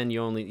 Then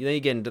you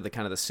get into the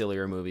kind of the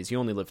sillier movies. You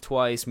Only Live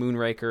Twice,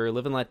 Moonraker,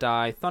 Live and Let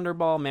Die,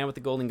 Thunderball, Man with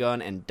the Golden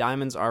Gun, and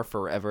Diamonds Are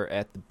Forever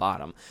at the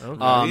bottom.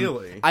 Okay.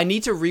 Really? I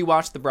need to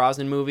rewatch the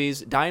Brosnan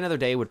movies. Die Another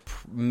Day would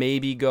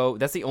maybe go.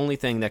 That's the only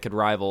thing that could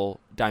rival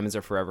Diamonds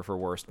Are Forever for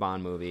worst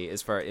Bond movie,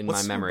 as far in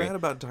my memory. What's so bad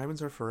about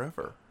Diamonds Are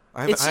Forever?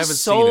 I haven't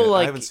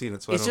seen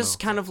it. So it's just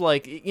kind of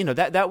like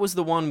that was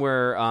the one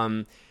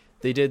where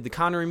they did the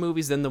Connery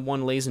movies, then the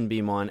one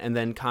Lazenby one, and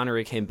then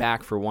Connery came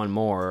back for one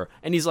more.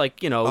 And he's like,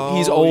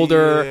 he's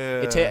older.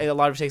 Yeah. A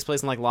lot of it takes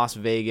place in like Las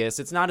Vegas.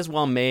 It's not as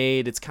well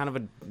made. It's kind of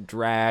a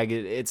drag.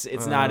 It's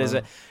not as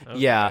It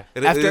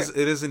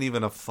isn't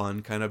even a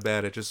fun kind of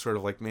bad. It's just sort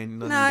of like, man,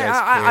 none of you guys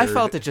cared. I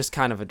felt it just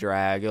kind of a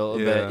drag a little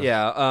bit.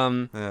 Yeah.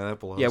 That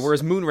blows. Yeah.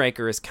 Whereas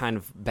Moonraker is kind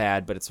of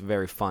bad, but it's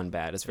very fun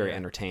bad. It's very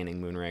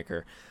entertaining.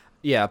 Moonraker.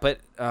 Yeah, but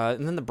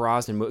and then the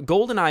Brosnan movie.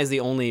 GoldenEye is the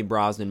only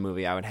Brosnan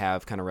movie I would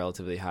have kind of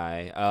relatively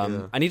high.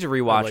 I need to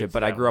rewatch it,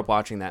 but I grew up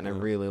watching that, and I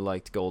really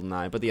liked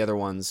GoldenEye. But the other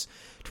ones,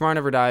 Tomorrow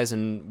Never Dies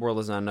and World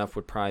Is Not Enough,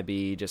 would probably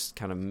be just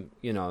kind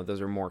of,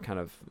 those are more kind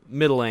of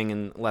middling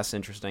and less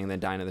interesting. Than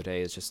Die Another Day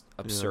is just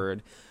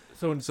absurd.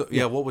 So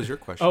what was your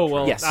question? Oh,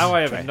 well, yes. now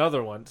I have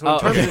another one. So in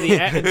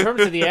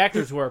terms of the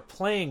actors who are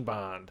playing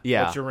Bond,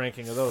 what's your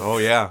ranking of those? Oh,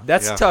 yeah.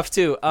 That's tough,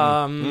 too.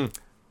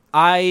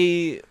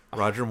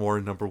 Roger Moore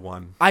number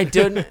one. I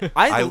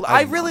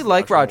really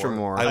like Roger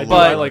Moore. I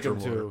like him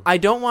too. I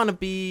don't want to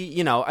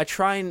be, I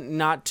try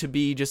not to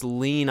be just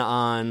lean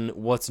on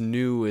what's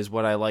new is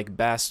what I like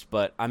best.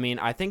 But I mean,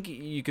 I think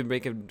you could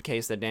make a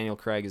case that Daniel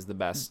Craig is the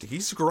best.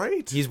 He's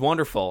great. He's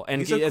wonderful,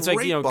 and it's like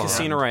Bond.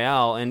 Casino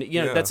Royale, and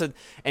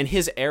and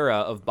his era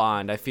of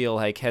Bond, I feel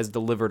like has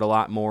delivered a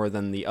lot more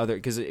than the other,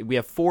 because we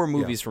have 4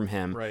 movies from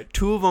him. Right.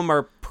 2 of them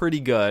are pretty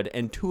good,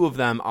 and 2 of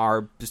them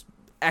are just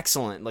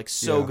excellent, like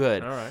so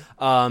good. All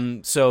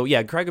right. So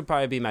yeah, Craig would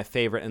probably be my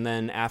favorite, and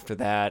then after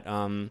that,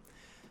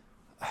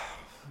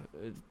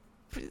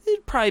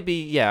 it'd probably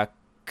be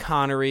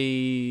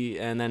Connery,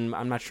 and then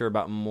I'm not sure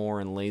about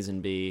Moore and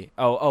Lazenby.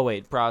 Oh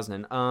wait,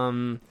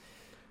 Brosnan.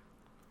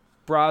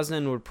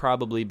 Brosnan would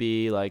probably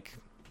be like,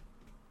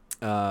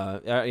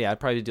 I'd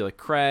probably do like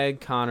Craig,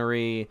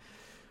 Connery,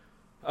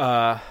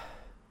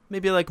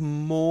 maybe like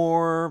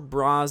Moore,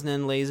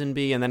 Brosnan,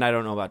 Lazenby, and then I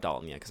don't know about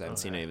Dalton yet because I haven't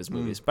seen any of his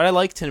movies. But I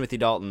like Timothy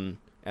Dalton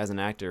as an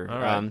actor.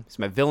 Right. He's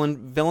my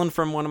villain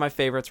from one of my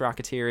favorites,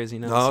 Rocketeers.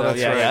 Oh,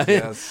 that's right.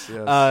 Yes.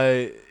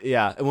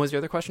 Yeah. And what was your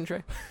other question,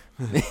 Trey?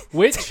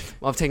 Which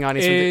well, I'm taking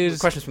audience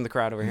questions from the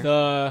crowd over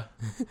here.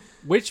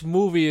 Which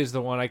movie is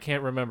the one, I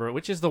can't remember,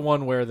 which is the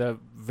one where the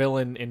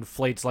villain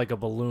inflates like a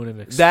balloon and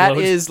explodes? That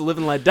is Live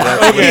and Let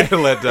Die. Okay.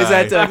 Let Die.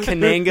 Is that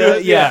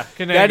Kananga? Yeah.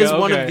 Kananga, that is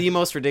one of the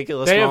most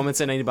ridiculous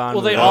moments in any Bond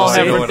movie.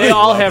 They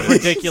all have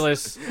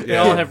ridiculous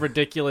villain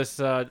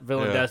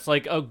deaths,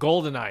 like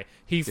GoldenEye.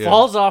 He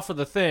falls off of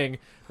the thing,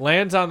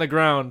 lands on the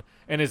ground,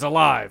 and is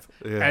alive,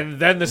 and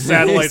then the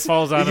satellite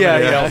falls on him.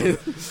 Yeah.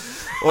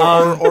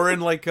 Or in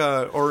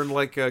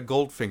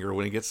Goldfinger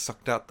when he gets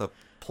sucked out the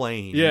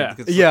plane. Yeah.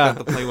 Out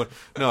the plane.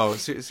 No,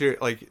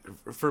 like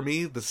for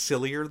me, the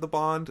sillier the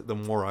Bond, the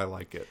more I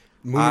like it.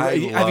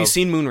 Have you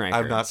seen Moonraker?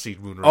 I've not seen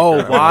Moonraker.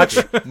 Oh, watch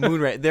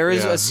Moonraker. There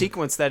is a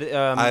sequence that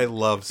I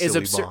love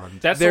silly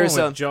Bond. That's the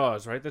one with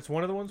Jaws, right? That's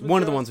one of the ones with Jaws?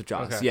 One of the ones with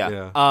Jaws, okay.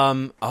 yeah.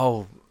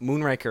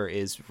 Moonraker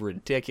is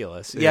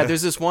ridiculous. Yeah,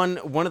 there's this one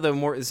of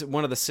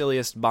the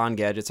silliest Bond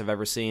gadgets I've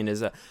ever seen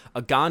is a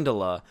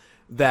gondola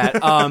that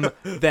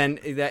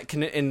that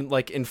can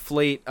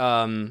inflate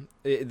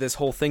this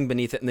whole thing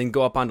beneath it and then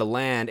go up onto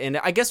land. And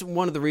I guess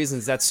one of the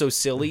reasons that's so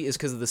silly is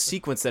because of the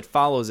sequence that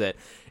follows it.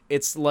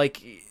 It's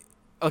like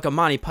a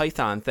Monty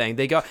Python thing.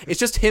 It's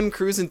just him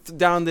cruising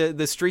down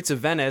the streets of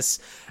Venice,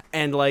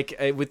 and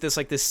with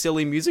this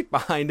silly music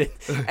behind it,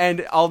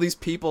 and all these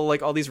people,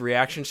 like all these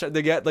reaction shots.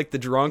 They get like the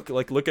drunk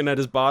looking at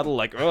his bottle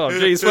like, oh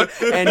jeez, what?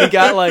 And you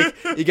got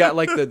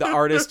the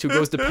artist who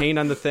goes to paint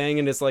on the thing,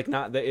 and it's like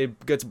not that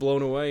it gets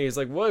blown away. He's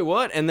like, wait,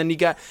 what? And then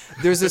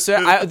there's this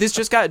this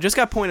just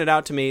got pointed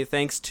out to me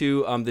thanks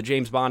to the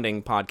James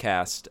Bonding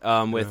podcast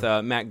with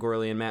Matt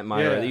Gorley and Matt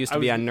Meyer. They used to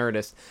be on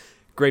Nerdist.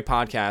 Great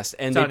podcast,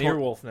 and it's on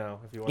Earwolf now.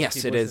 If you want yes, to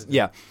keep it is. listening.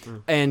 Yeah,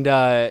 and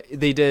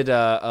they did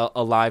a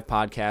live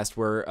podcast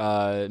where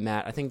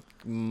Matt, I think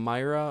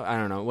Myra, I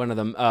don't know, one of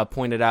them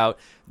pointed out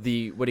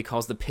what he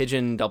calls the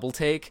pigeon double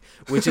take,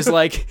 which is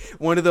like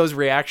one of those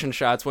reaction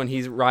shots when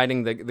he's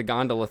riding the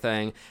gondola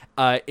thing.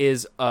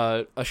 Is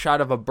a shot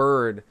of a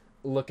bird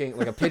looking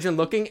like a pigeon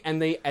looking,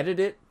 and they edit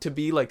it to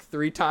be like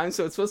 3 times,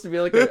 so it's supposed to be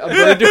like a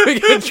bird doing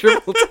a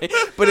triple take,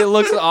 but it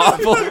looks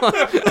awful.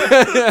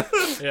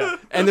 Yeah.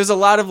 And there's a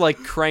lot of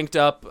cranked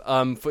up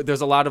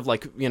there's a lot of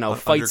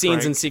fight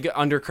scenes and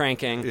under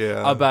cranking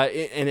about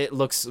it, and it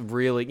looks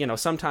really,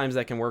 sometimes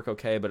that can work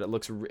okay, but it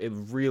looks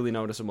really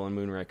noticeable in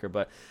Moonraker.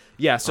 But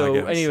yeah, so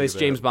anyways,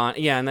 James Bond,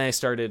 and then I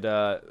started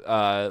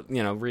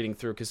reading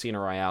through Casino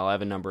Royale. I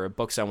have a number of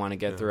books I want to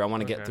get through. I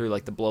want to get through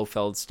the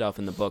Blofeld stuff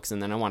in the books, and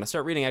then I want to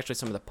start reading actually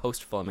some of the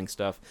post-Fleming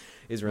stuff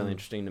is really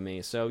interesting to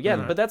me. So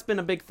but that's been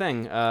a big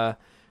thing. I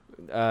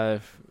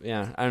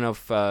don't know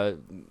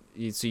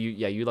if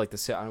you like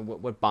the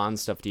what Bond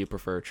stuff do you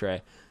prefer,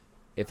 Trey?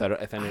 If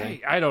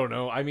anything, I don't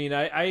know. I mean,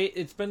 I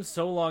it's been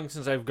so long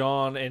since I've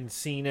gone and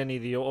seen any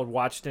of the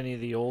watched any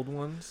of the old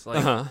ones.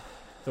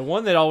 The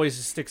one that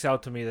always sticks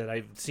out to me that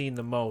I've seen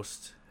the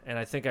most, and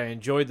I think I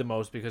enjoyed the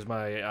most because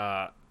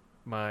my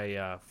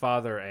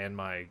father and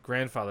my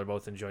grandfather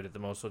both enjoyed it the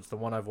most. So it's the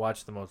one I've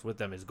watched the most with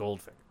them is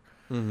Goldfinger.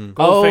 Mm-hmm.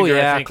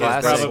 Goldfinger, I think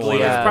classic. is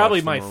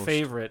probably my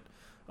favorite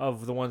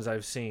of the ones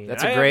I've seen.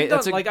 That's a great.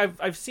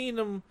 I've seen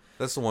them.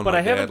 That's the one, but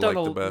I haven't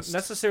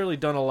necessarily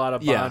done a lot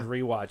of Bond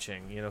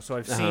rewatching. So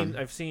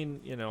I've seen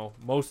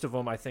most of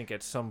them. I think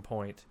at some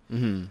point.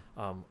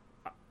 Mm-hmm.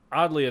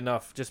 Oddly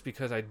enough, just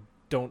because I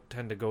don't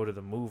tend to go to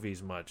the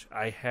movies much,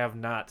 I have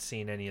not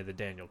seen any of the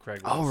Daniel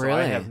Craig ones. Oh, really? So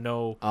I have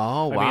no.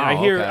 Oh, wow. I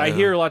mean, I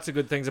hear lots of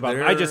good things about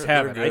them. I just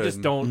haven't. I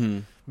just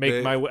don't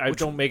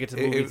don't make it to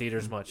the movie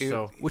theaters much.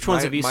 So which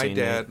ones have you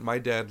seen? My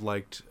dad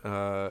liked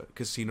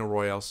Casino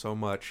Royale so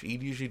much. He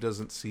usually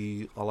doesn't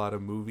see a lot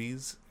of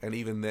movies, and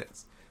even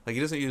this, he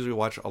doesn't usually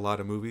watch a lot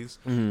of movies.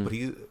 Mm-hmm. But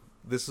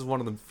this is one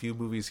of the few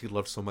movies he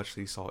loved so much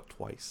that he saw it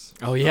twice.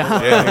 Oh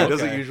yeah, yeah. He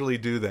doesn't usually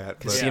do that.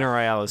 Casino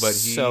Royale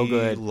is so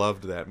good. He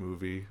loved that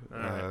movie.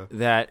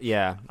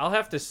 I'll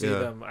have to see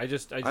them. I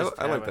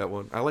like that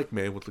one. I like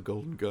Man with the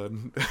Golden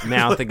Gun.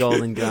 Man with the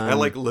Golden Gun. I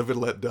like Live and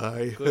Let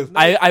Die.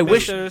 I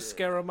wish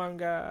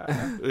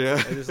Scaramanga.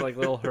 Yeah, I just like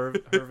little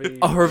Hervey.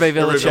 Oh, Hervé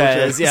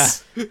Villachez. Yeah.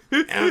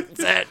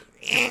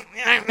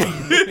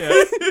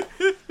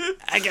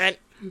 I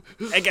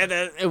got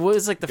that. It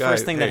was like the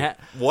first thing that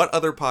what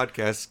other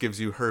podcast gives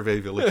you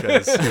Hervé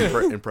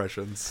Villachez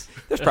impressions?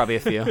 There's probably a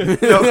few.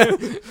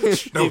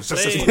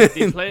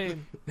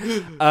 Plane.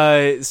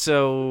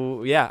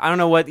 So yeah, I don't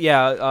know what.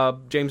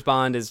 James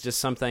Bond is just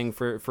something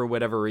for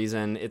whatever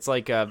reason. It's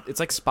like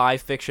spy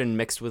fiction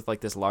mixed with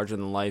like this larger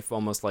than life,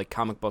 almost like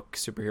comic book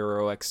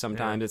superheroic.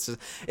 Sometimes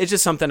it's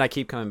just something I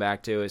keep coming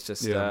back to. It's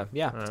just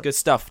it's good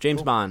stuff.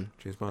 James Bond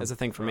is a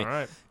thing for me. All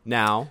right.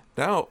 Now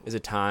is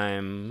it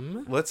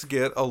time? Let's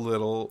get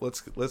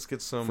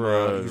some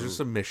user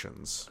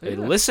submissions. A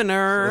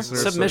listener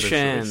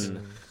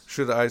submission.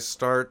 Should I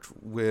start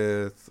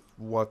with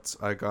what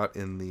I got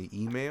in the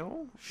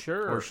email?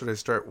 Sure. Or should I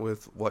start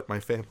with what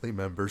my family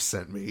members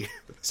sent me?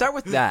 Start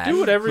with that. Do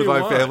whatever you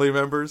want. My family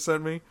members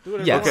sent me? Do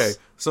whatever you want. Okay,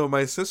 so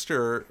my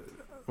sister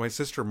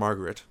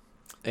Margaret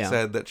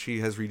said that she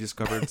has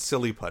rediscovered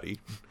Silly Putty.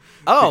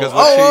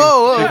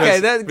 Okay.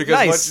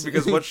 Nice.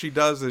 Because what she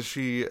does is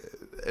she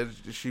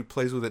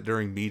plays with it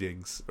during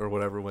meetings or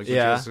whatever. Like,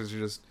 it's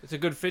a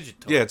good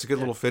fidget toy. Yeah, it's a good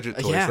little fidget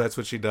toy. So that's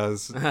what she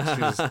does. She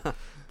just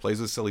plays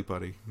with Silly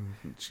Putty.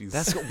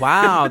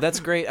 That's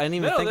great. I didn't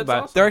even think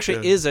about it. There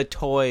actually is a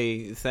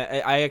toy.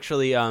 I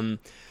actually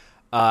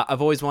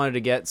I've always wanted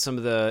to get some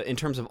of in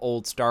terms of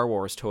old Star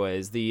Wars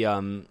toys, the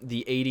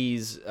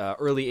 80s,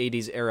 early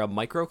 80s era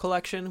Micro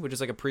Collection, which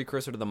is like a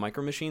precursor to the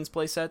Micro Machines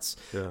playsets.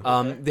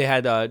 Yeah. They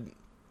had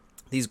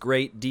these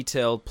great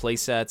detailed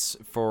playsets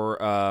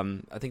for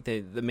I think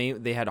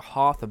they had a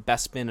Hoth, a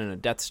Bespin, and a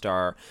Death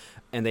Star,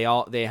 and they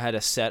had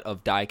a set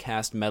of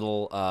die-cast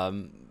metal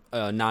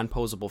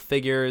non-posable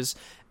figures.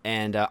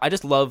 And I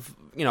just love,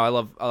 I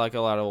like a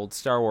lot of old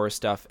Star Wars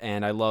stuff,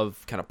 and I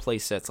love kind of play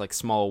sets like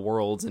small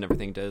worlds and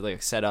everything to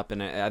like set up,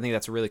 and I think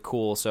that's really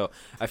cool. So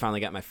I finally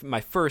got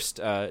my first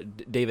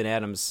David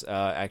Adams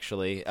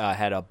actually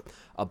had a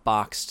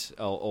boxed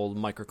old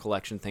Micro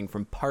Collection thing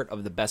from part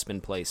of the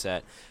Bespin play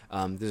set.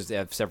 They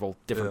have several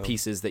different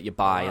pieces that you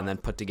buy and then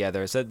put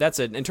together. So that's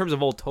in terms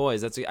of old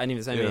toys. I didn't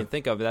even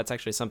think of, but that's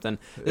actually something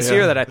this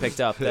year that I picked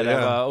up that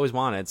I've always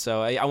wanted.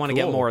 So I want to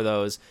get more of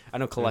those. I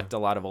don't collect a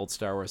lot of old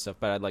Star Wars stuff,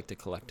 but I'd like to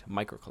collect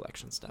Micro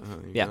Collection stuff.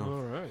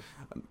 All right.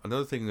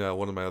 Another thing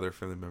one of my other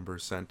family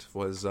members sent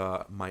was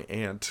my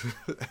aunt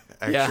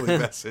actually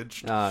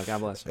messaged. God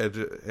bless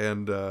her.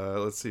 And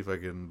let's see if I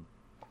can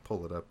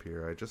pull it up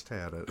here. I just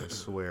had it, I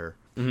swear.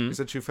 Mm-hmm. He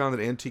said she found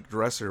an antique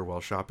dresser while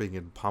shopping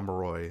in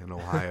Pomeroy in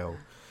Ohio.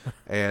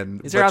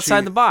 And these are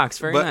outside the box.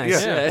 Very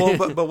nice. Yeah.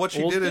 Well, but what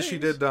she did is she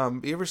did.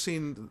 You ever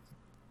seen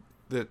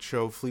that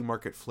show Flea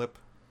Market Flip?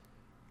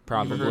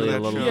 Probably a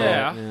little bit.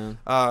 Yeah.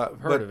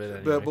 Heard of it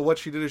anyway. But what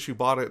she did is she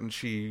bought it and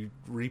she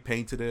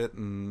repainted it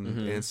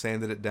and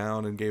sanded it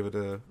down and gave it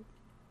a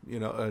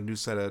new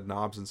set of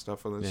knobs and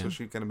stuff on it. So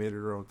she kind of made it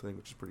her own thing,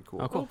 which is pretty cool.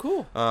 Oh,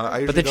 cool.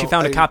 But then she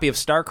found a copy of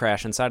Star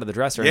Crash inside of the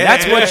dresser. Yeah,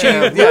 and that's what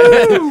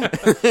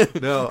she...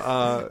 No,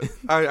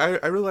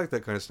 I really like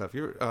that kind of stuff.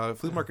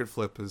 Flea Market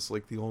Flip is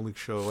like the only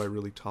show I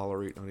really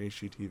tolerate on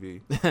HGTV.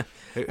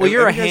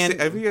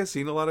 Have you guys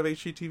seen a lot of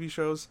HGTV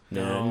shows?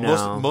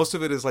 No. Most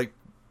of it is like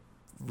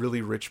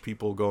really rich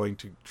people going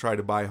to try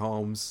to buy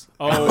homes.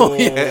 Oh,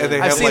 yeah.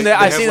 And I've seen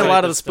that. I've seen a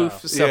lot of the spoof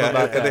stuff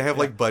about that. And they have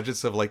like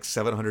budgets of like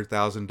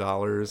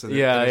 $700,000. And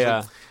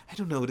I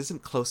don't know. It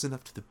isn't close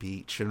enough to the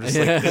beach. And I'm just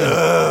like,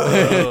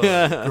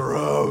 ugh,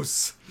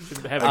 gross.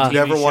 I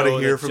never want to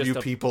hear from you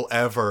people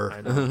ever. I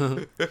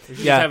know. You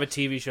should have a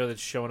TV show that's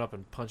showing up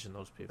and punching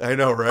those people. I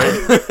know,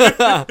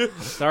 right?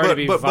 Sorry to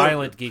be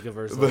violent,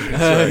 Geekiverse.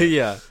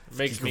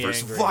 Makes me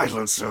angry.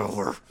 Violence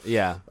over.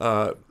 Yeah.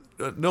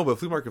 No, but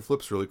Flea Market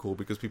Flip's really cool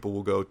because people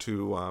will go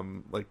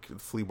to like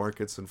flea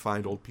markets and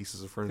find old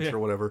pieces of furniture or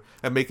whatever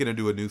and make it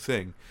into a new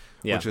thing.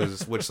 Yeah. Which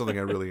is something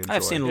I really enjoy.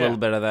 I've seen a little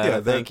bit of that.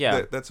 I think.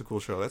 That's a cool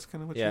show. That's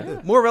kind of what you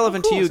did. More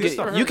relevant to you.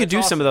 You could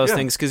do some of those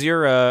things because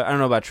you're. I don't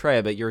know about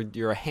Trey, but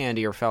you're a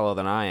handier fellow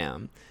than I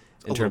am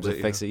in terms of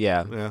fixing.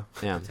 Yeah.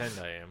 Pretend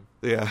I am.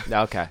 Yeah.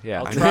 Okay.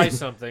 Yeah. I'll try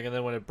something, and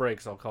then when it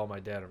breaks, I'll call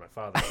my dad or my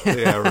father.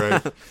 Yeah.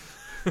 Right.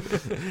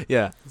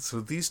 Yeah.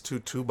 So these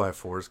two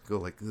 2x4s go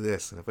like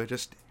this, and if I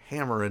just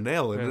hammer a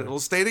nail in it,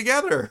 it'll stay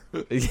together.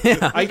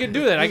 Yeah. I can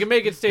do that. I can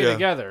make it stay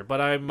together, but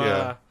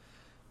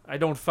I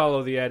don't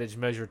follow the adage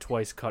measure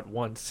twice, cut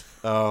once.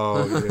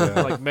 Oh,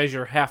 yeah. Like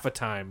measure half a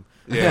time,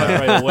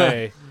 cut right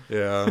away.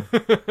 Yeah.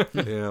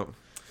 Yeah.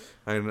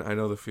 I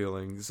know the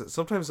feeling.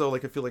 Sometimes, though,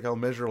 like I feel like I'll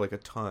measure like a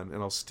ton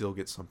and I'll still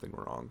get something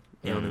wrong.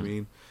 You know what I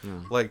mean? Yeah.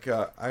 Like,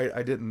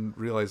 I didn't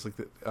realize like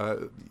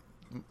that...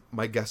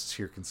 my guests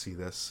here can see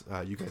this.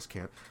 You guys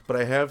can't. But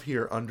I have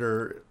here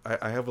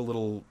I have a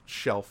little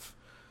shelf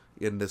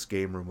in this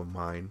game room of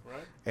mine.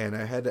 Right. And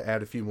I had to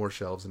add a few more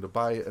shelves, and to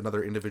buy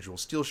another individual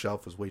steel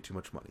shelf was way too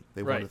much money.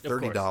 They wanted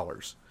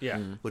 $30,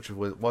 which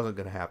wasn't going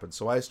to happen.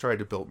 So I tried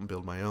to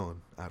build my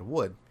own out of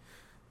wood.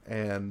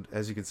 And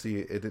as you can see,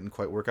 it didn't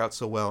quite work out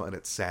so well, and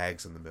it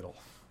sags in the middle.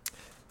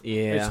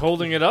 Yeah. It's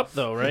holding it up,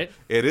 though, right?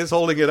 It is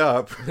holding it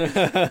up.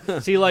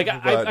 See, like,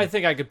 I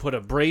think I could put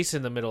a brace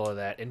in the middle of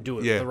that and do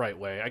it the right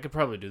way. I could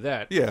probably do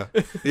that. Yeah.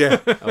 I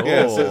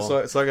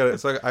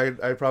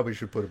probably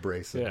should put a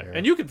brace in there.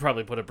 And you could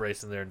probably put a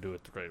brace in there and do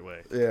it the right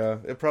way. Yeah,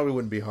 it probably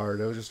wouldn't be hard.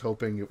 I was just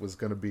hoping it was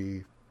going to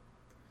be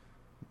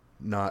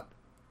not...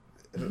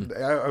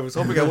 I was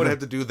hoping I wouldn't have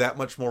to do that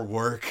much more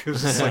work. It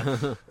was just like,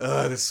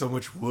 there's so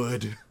much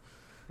wood.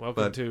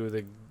 Welcome to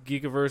the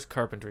Geekiverse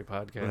Carpentry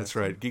Podcast. That's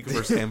right,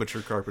 Geekiverse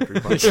Amateur Carpentry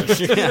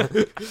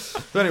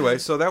Podcast. But anyway,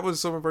 so that was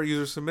some of our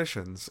user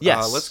submissions.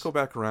 Yes. Let's go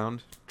back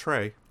around.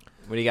 Trey.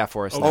 What do you got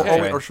for us?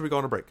 Or should we go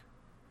on a break?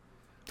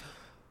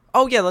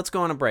 Oh, yeah, let's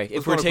go on a break.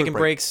 If we're taking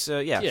breaks,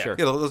 sure. Yeah,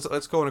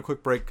 let's go on a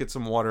quick break, get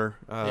some water,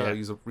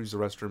 use the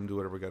restroom, do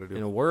whatever we got to do.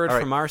 And a word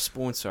from our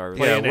sponsor.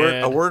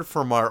 A word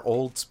from our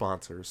old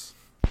sponsors.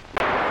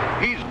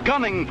 He's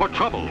gunning for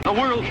trouble. The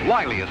world's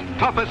wiliest,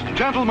 toughest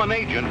gentleman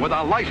agent with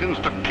a license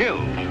to kill.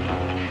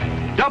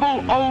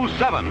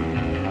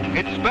 007.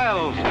 It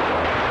spells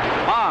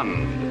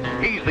Bond.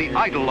 He's the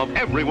idol of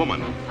every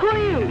woman. Who are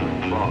you?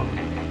 Bond.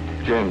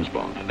 James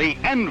Bond. The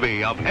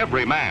envy of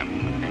every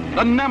man.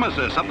 The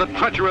nemesis of the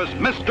treacherous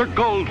Mr.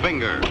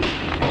 Goldfinger.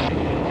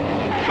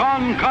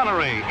 Sean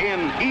Connery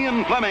in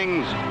Ian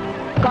Fleming's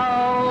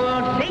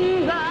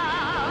Goldfinger.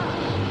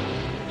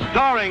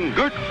 Starring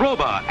Gert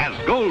Froba as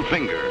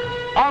Goldfinger.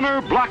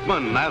 Honor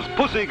Blackman as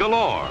Pussy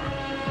Galore.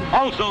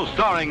 Also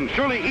starring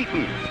Shirley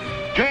Eaton.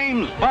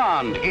 James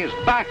Bond is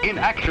back in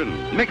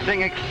action,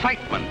 mixing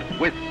excitement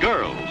with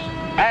girls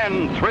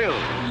and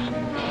thrills.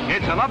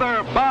 It's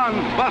another Bond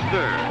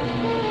buster.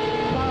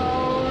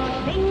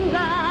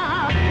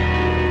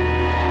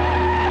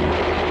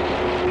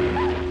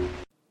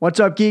 What's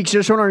up, geeks?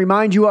 Just want to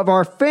remind you of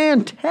our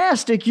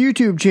fantastic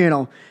YouTube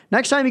channel.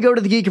 Next time you go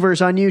to the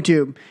Geekiverse on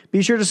YouTube,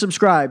 be sure to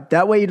subscribe.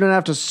 That way you don't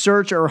have to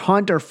search or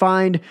hunt or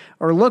find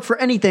or look for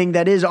anything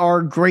that is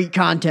our great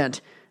content.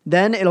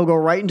 Then it'll go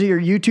right into your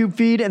YouTube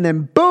feed, and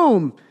then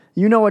boom,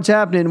 you know what's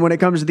happening when it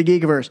comes to the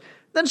Geekiverse.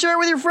 Then share it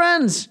with your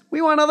friends.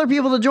 We want other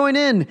people to join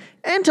in.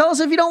 And tell us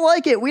if you don't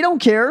like it. We don't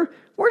care.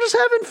 We're just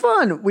having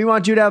fun. We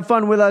want you to have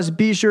fun with us.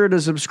 Be sure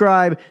to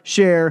subscribe,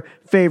 share,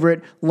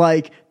 favorite,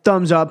 like,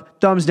 thumbs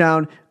up, thumbs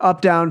down, up,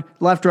 down,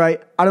 left,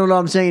 right. I don't know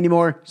what I'm saying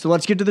anymore. So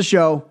let's get to the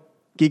show.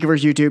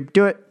 Geekiverse YouTube.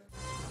 Do it.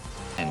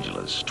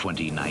 Angeles,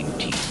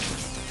 2019.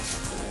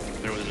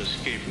 There was an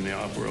escape from the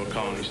off-world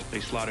colonies. They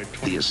slaughtered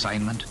 20. The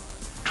assignment?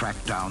 Track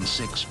down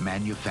 6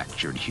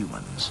 manufactured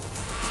humans.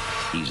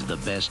 He's the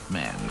best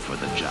man for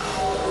the job.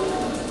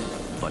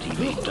 But he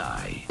may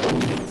die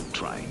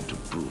trying to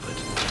prove it.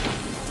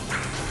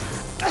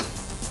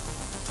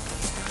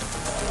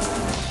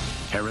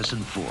 Harrison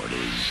Ford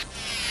is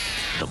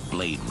the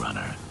Blade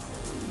Runner.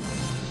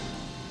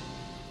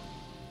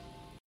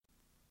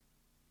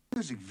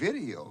 Music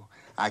video,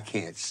 I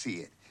can't see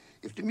it.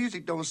 If the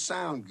music don't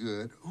sound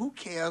good, who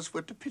cares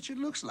what the picture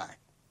looks like?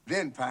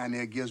 Then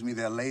Pioneer gives me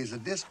their laser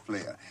disc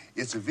player.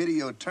 It's a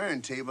video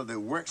turntable that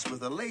works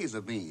with a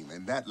laser beam,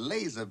 and that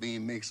laser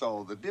beam makes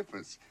all the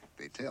difference,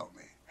 they tell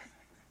me.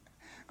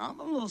 I'm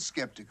a little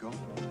skeptical,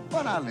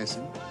 but I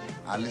listen.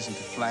 I listen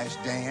to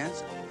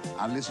Flashdance.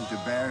 I listen to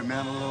Barry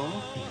Manilow.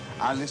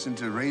 I listen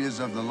to Raiders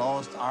of the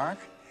Lost Ark.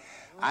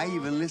 I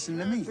even listen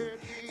to me,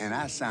 and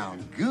I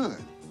sound good.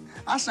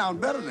 I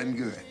sound better than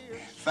good.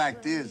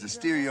 Fact is, the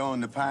stereo on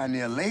the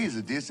Pioneer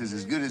Laserdisc is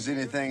as good as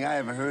anything I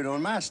ever heard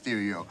on my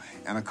stereo.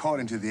 And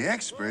according to the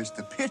experts,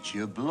 the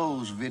picture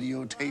blows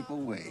videotape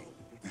away.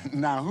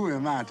 Now, who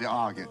am I to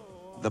argue?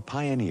 The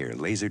Pioneer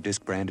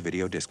Laserdisc brand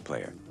video disc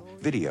player.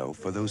 Video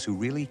for those who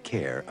really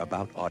care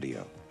about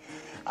audio.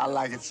 I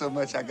like it so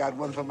much, I got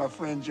one for my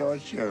friend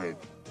George Sherry.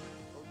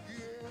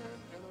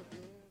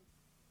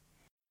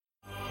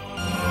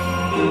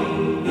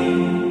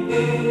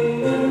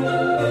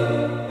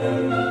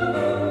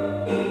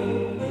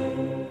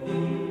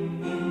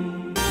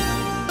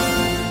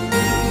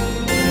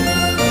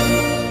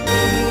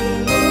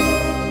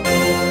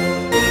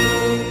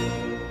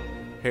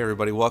 Hey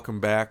everybody, welcome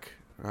back.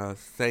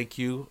 Thank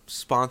you,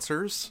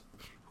 sponsors.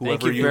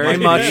 Thank you very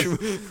much.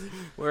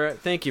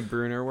 Thank you,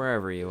 Bruner,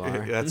 wherever you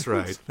are. That's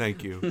right.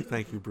 Thank you,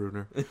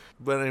 Bruner.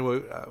 But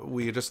anyway,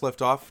 we just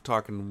left off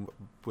talking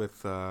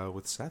with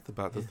Seth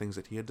about the things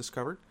that he had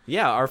discovered.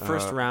 Yeah, our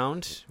first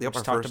round.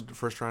 Yep, our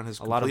first round has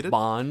completed. A lot of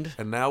Bond.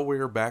 And now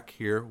we're back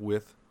here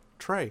with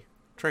Trey.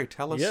 Trey,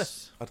 tell us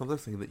Yes. another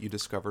thing that you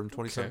discovered in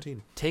 2017.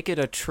 Okay. Take it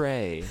a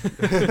Trey.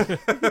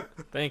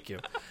 Thank you.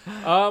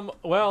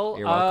 Well,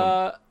 You're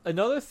welcome.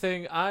 Another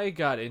thing I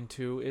got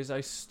into is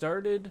I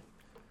started...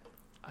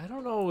 I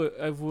don't know if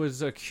it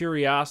was a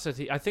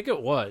curiosity. I think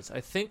it was. I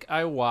think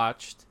I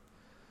watched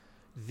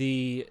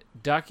the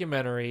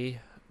documentary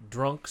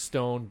Drunk,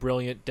 Stone,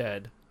 Brilliant,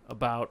 Dead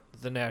about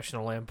the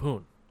National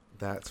Lampoon.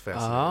 That's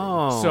fascinating.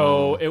 Oh,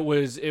 So it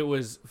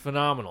was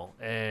phenomenal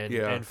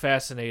and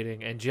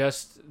fascinating, and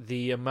just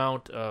the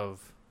amount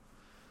of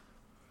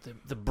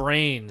the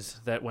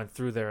brains that went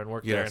through there and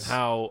worked there, and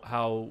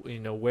how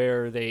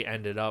where they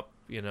ended up.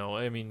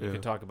 I mean, you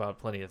can talk about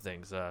plenty of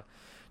things.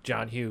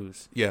 John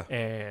Hughes,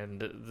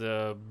 and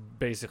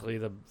basically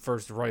the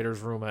first writers'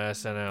 room at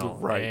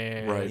SNL, right,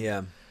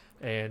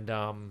 and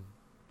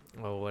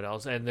what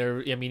else? And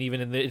even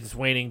in its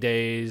waning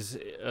days,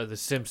 The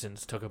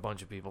Simpsons took a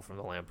bunch of people from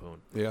the Lampoon.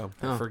 Yeah,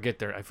 I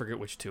forget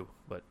which two,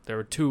 but there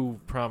were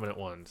two prominent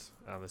ones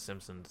on The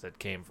Simpsons that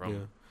came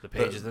from the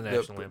pages of the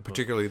National Lampoon.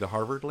 Particularly the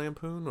Harvard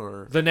Lampoon,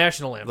 or the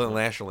National Lampoon. The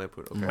National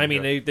Lampoon. Okay. I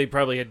mean, they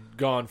probably had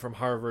gone from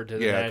Harvard to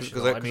the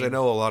National. Because I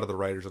know a lot of the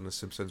writers on The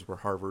Simpsons were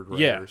Harvard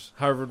writers. Yeah,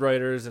 Harvard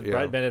writers, and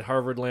Brad Bennett,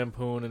 Harvard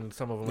Lampoon, and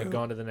some of them had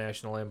gone to the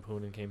National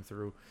Lampoon and came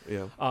through.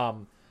 Yeah.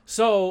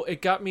 So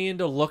it got me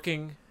into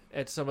looking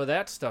at some of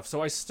that stuff.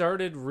 So I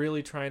started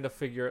really trying to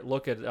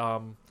look at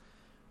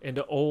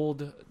into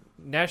old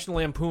National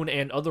Lampoon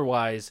and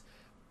otherwise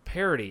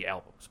parody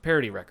albums,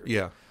 parody records.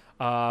 Yeah.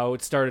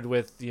 It started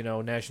with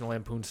National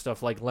Lampoon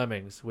stuff like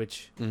Lemmings,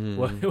 which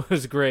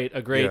was great,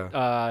 a great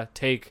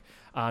take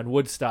on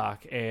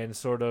Woodstock and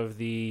sort of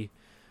the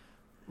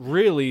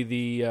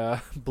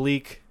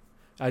bleak,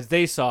 as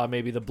they saw,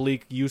 maybe the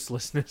bleak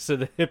uselessness of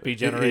the hippie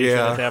generation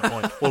at that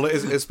point. Well,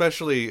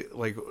 especially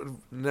like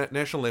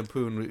National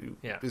Lampoon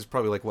is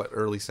probably like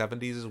early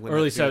 70s is when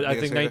I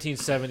think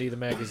 1970 the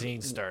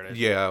magazine started.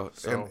 Yeah,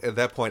 so. And at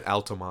that point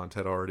Altamont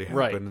had already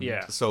happened. Right,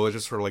 yeah. So it's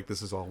just sort of like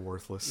this is all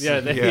worthless. The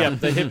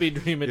hippie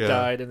dream had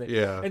died,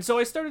 and so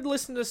I started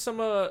listening to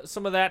some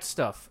of that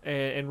stuff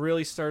and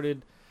really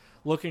started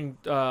looking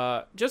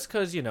just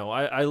because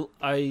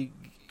I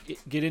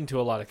get into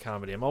a lot of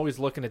comedy. I'm always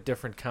looking at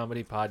different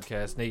comedy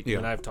podcasts. Nate, you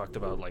and I have talked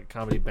about like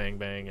Comedy Bang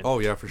Bang and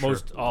for sure.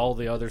 all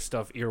the other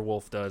stuff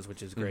Earwolf does,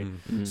 which is great.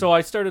 So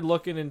I started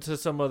looking into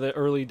some of the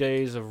early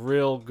days of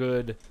real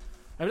good,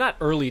 not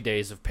early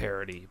days of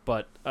parody,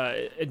 but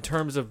in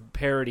terms of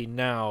parody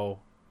now,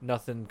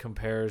 nothing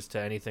compares to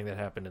anything that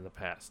happened in the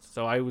past.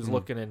 So I was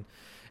looking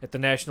at the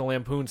National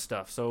Lampoon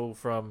stuff. So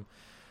from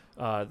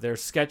their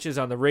sketches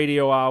on the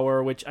Radio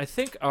Hour, which I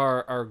think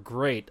are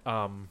great.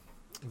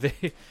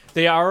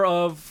 They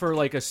are for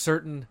like a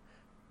certain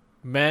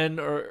men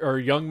or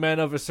young men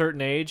of a certain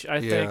age.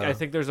 I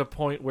think there's a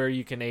point where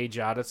you can age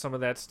out of some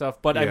of that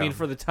stuff. But I mean,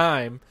 for the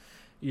time,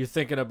 you're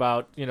thinking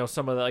about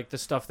some of the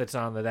stuff that's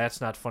on That's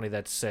Not Funny,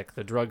 That's Sick,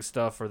 the drug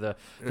stuff, or the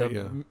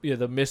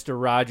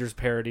Mr. Rogers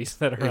parodies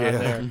that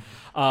are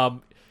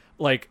on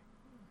there.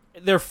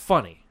 They're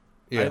funny.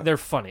 Yeah. They're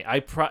funny.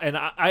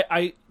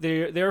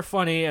 They're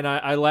funny, and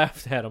I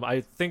laughed at them.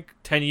 I think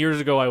 10 years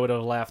ago I would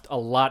have laughed a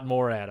lot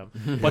more at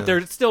them, but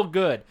they're still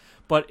good.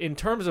 But in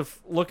terms of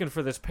looking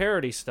for this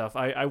parody stuff,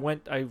 I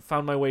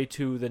found my way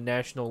to the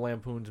National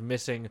Lampoon's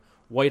Missing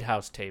White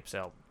House Tapes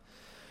album.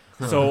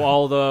 So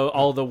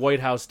all the White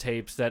House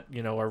tapes that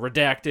are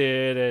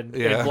redacted and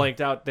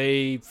blanked out,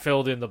 they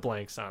filled in the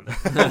blanks on them.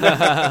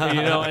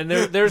 And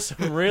there's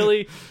some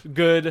really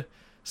good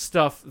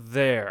stuff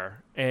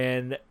there,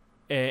 and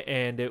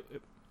it,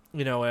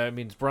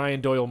 it's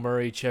Brian Doyle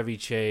Murray, Chevy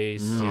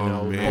Chase,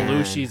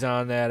 Belushi's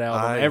on that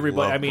album.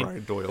 Everybody,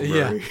 Brian Doyle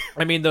Murray.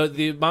 I mean,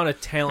 the amount of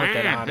talent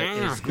that on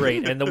it is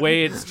great, and the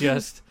way it's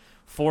just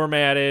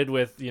formatted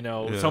with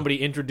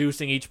somebody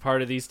introducing each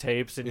part of these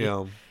tapes, and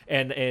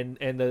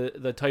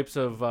the types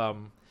of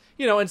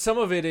and some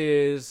of it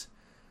is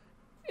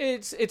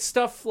it's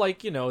stuff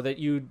like that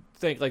you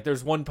think like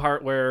there's one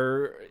part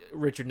where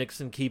Richard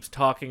Nixon keeps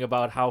talking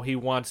about how he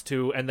wants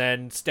to, and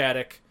then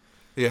static.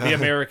 The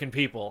American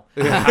people,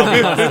 how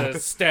he wants to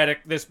static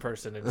this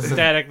person and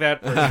static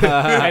that person,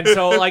 and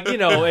so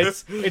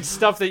it's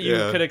stuff that you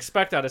could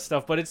expect out of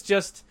stuff, but it's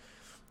just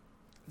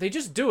they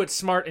just do it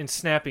smart and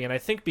snappy, and I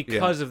think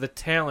because of the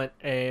talent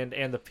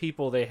and the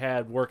people they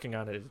had working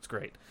on it, it's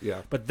great.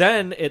 Yeah. But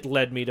then it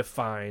led me to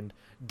find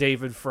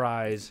David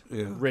Fry's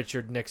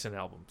Richard Nixon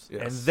albums,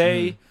 and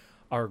they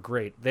are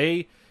great.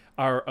 They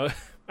are,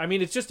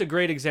 it's just a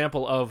great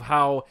example of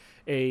how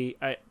a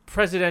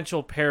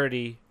presidential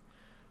parody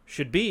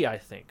should be, I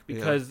think,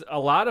 because a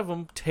lot of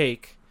them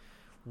take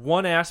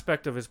one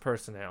aspect of his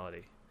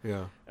personality.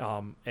 Yeah.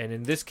 And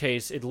in this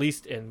case, at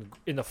least in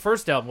the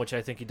first album, which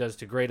I think he does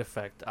to great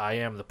effect, I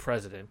Am the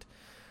President,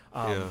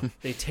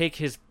 they take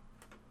his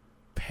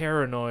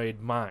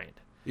paranoid mind.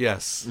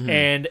 Yes.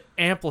 And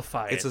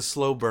amplify it. It's a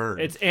slow burn.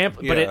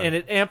 But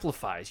it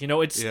amplifies.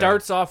 It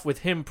starts off with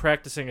him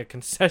practicing a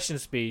concession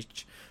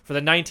speech for the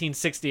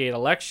 1968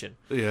 election.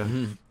 Yeah.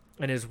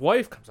 And his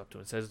wife comes up to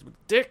him and says,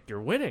 "Dick,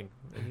 you're winning."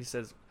 And he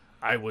says,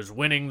 "I was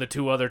winning the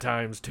two other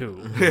times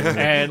too."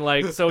 And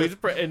so he's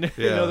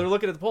they're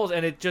looking at the polls,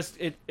 and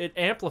it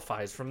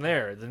amplifies from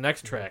there. The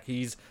next track,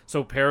 he's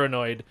so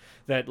paranoid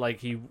that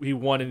he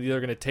won, and they're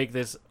going to take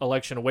this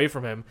election away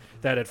from him,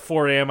 that at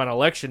 4 a.m. on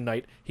election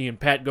night, he and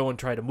Pat go and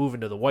try to move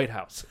into the White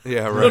House.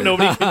 Yeah, right. So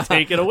nobody can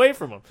take it away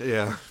from him.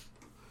 Yeah.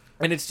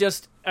 And it's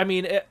just, I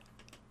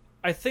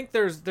think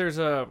there's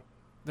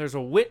there's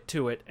a wit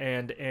to it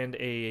and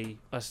a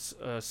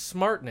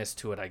smartness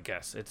to it, I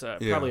guess. It's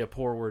probably a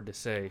poor word to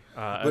say.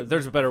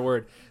 There's a better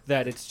word.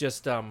 That it's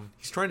just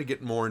he's trying to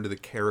get more into the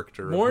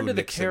character. More of who into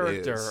the Nixon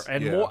character is.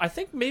 and more. I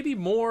think maybe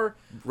more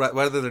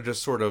rather than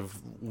just sort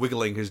of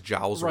wiggling his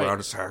jowls around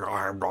and saying,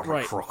 "I'm not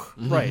a crook."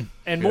 Right,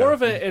 and more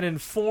of an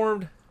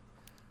informed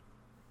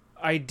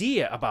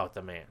idea about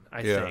the man.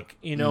 I think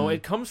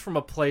it comes from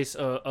a place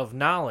of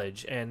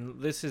knowledge,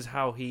 and this is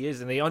how he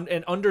is, and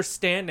and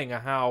understanding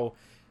of how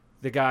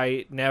the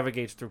guy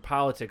navigates through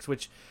politics.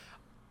 Which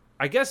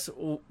I guess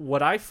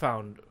what I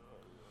found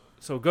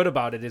so good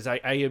about it is I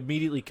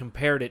immediately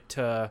compared it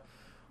to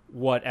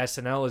what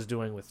SNL is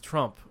doing with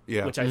Trump,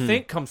 which I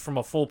think comes from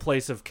a full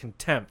place of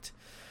contempt.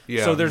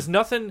 Yeah. So there's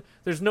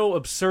no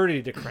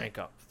absurdity to crank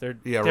up. They're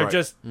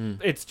just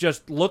it's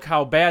just look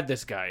how bad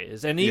this guy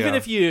is. And even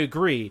if you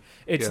agree,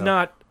 it's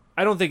not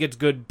I don't think it's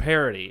good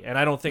parody, and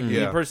I don't think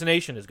the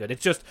impersonation is good.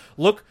 It's just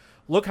look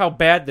how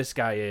bad this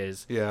guy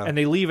is. Yeah. And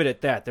they leave it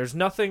at that. There's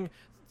nothing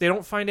they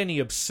don't find any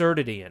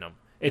absurdity in him.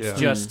 It's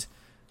just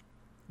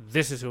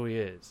this is who he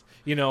is.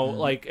 And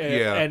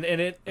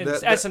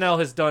SNL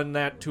has done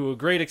that to a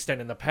great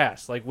extent in the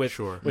past, like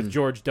with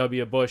George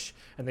W. Bush,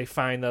 and they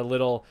find the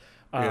little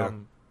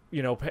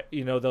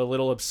the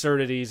little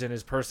absurdities in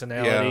his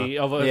personality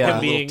of him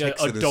being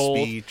a dolt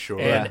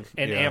and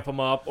amp him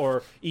up,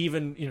 or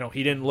even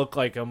he didn't look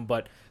like him,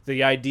 but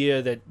the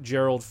idea that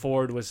Gerald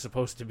Ford was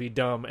supposed to be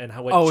dumb, and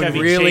how what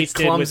Chevy really Chase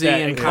did with that,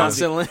 and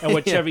constantly, and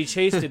what Chevy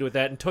Chase did with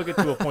that, and took it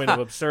to a point of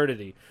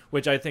absurdity,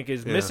 which I think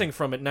is missing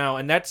from it now,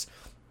 and that's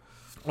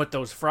what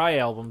those Fry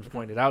albums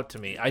pointed out to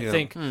me. I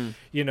think,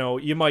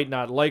 you might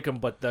not like them,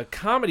 but the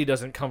comedy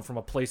doesn't come from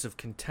a place of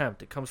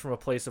contempt. It comes from a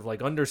place of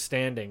like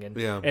understanding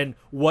and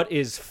what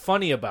is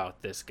funny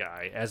about this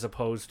guy, as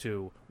opposed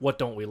to what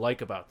don't we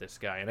like about this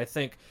guy. And I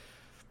think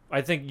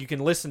you can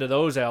listen to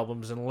those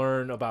albums and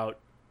learn about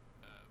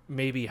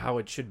maybe how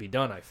it should be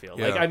done. I feel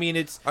like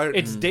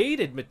it's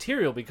dated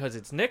material because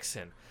it's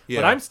Nixon,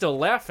 but I'm still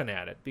laughing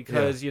at it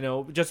because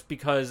just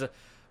because.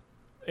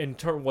 In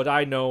what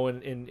I know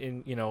in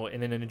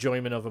an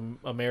enjoyment of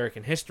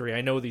American history,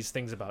 I know these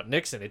things about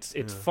Nixon.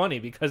 It's funny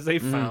because they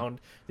found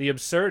the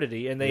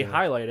absurdity and they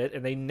highlight it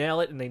and they nail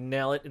it and they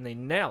nail it and they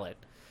nail it.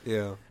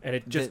 Yeah, and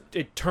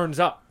it turns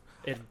up,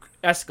 it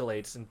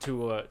escalates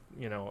into a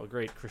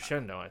great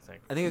crescendo. I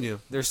think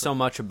there's so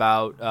much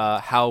about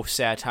how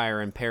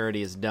satire and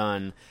parody is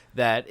done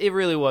that it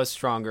really was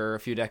stronger a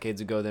few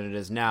decades ago than it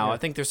is now. Yeah. I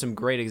think there's some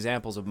great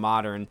examples of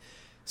modern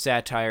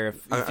satire.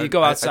 If you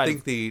go outside, I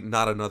think the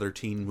Not Another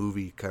Teen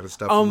Movie kind of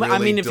stuff. Really I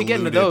mean, if you get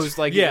into those,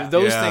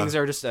 those things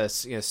are just a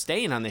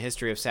stain on the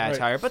history of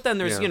satire. Right. But then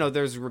there's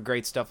there's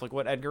great stuff like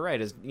what Edgar Wright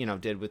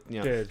did with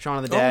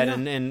Shaun of the Dead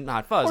and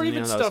Hot Fuzz, or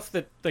even stuff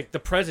that like the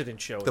President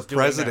Show. The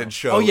President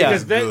Show. Oh yeah,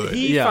 because then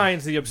he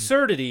finds the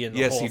absurdity in the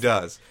whole Yes, he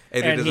does,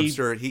 and it is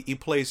absurd. He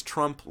plays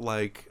Trump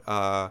like.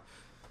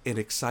 An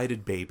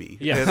excited baby,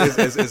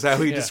 is how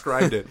he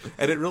described it,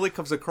 and it really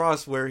comes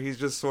across where he's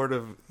just sort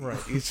of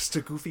he's just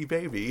a goofy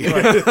baby.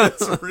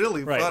 It's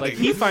really funny. Like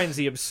he finds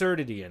the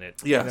absurdity in it.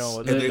 Yes,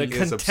 the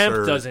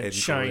contempt doesn't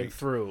shine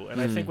through,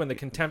 and I think when the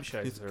contempt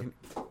shines through,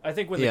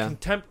 the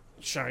contempt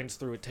shines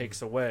through, it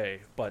takes away.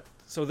 But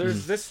so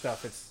there's this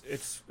stuff.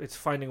 It's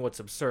finding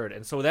what's absurd,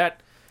 and so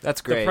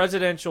that's great. The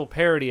presidential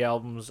parody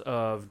albums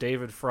of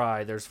David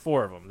Fry. There's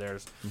 4 of them.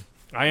 There's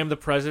I Am the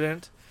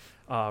President,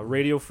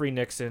 Radio Free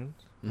Nixon.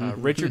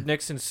 Richard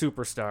Nixon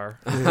Superstar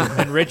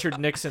and Richard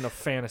Nixon of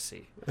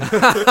Fantasy, and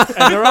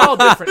they're all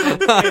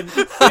different.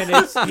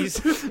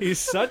 And he's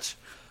such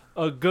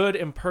a good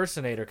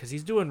impersonator because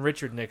he's doing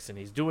Richard Nixon,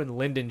 he's doing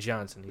Lyndon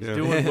Johnson, he's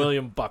doing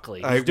William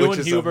Buckley, he's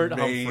doing Hubert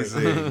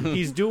Humphrey,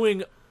 he's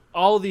doing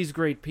all these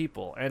great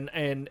people,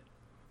 and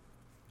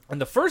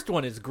the first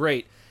one is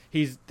great.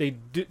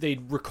 They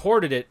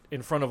recorded it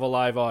in front of a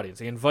live audience.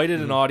 They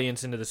invited an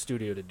audience into the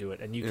studio to do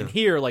it, and you can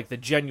hear like the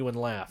genuine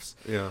laughs.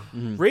 Yeah,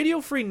 Radio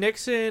Free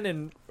Nixon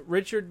and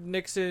Richard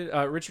Nixon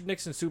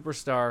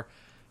Superstar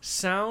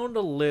sound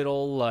a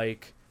little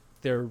like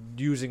they're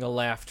using a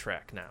laugh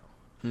track now.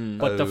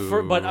 But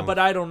but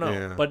I don't know.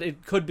 Yeah. But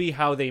it could be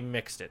how they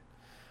mixed it.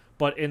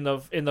 But in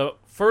the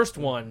first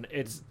one,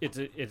 it's it's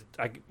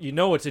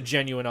a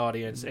genuine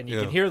audience, and you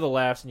can hear the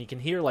laughs, and you can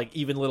hear like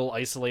even little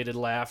isolated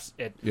laughs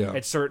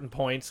at certain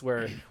points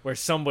where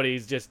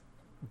somebody's just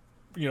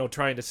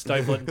trying to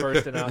stifle it and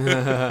bursting out,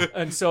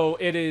 and so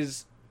it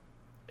is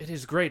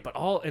great. But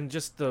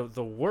just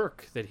the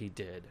work that he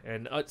did,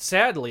 and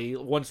sadly,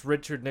 once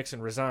Richard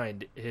Nixon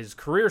resigned, his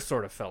career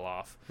sort of fell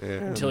off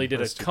until he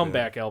did a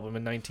comeback album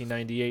in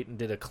 1998 and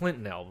did a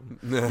Clinton album.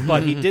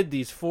 But he did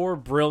these 4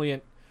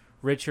 brilliant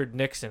Richard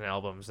Nixon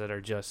albums that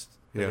are just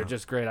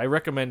great. I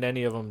recommend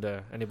any of them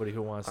to anybody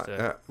who wants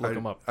to look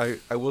them up.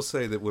 I will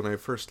say that when I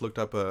first looked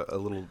up a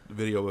little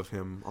video of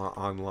him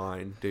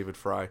online, David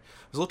Fry, I was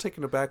a little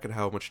taken aback at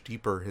how much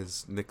deeper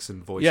his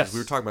Nixon voice is. We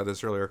were talking about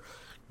this earlier,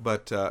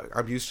 but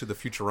I'm used to the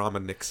Futurama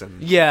Nixon.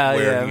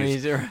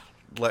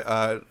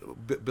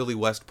 Billy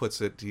West puts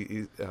it,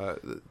 the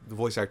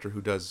voice actor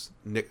who does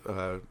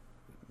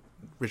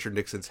Richard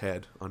Nixon's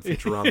head on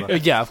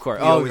Futurama. Yeah, of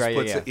course.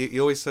 He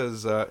always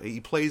says he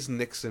plays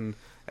Nixon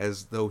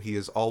as though he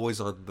is always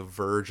on the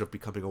verge of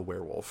becoming a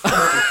werewolf.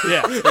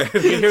 Yeah, you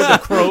can hear the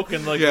croak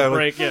and the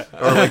break. Yeah,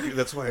 or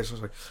that's why it's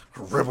like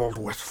riddled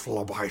with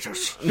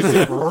phlebitis.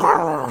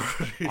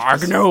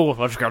 Agnew,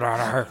 let's get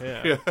out of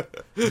here.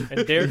 Yeah.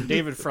 And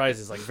David Fries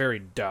is like very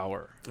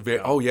dour.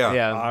 Oh yeah,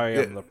 yeah. I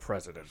am the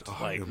president.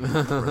 I am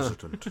the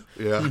president.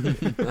 Yeah,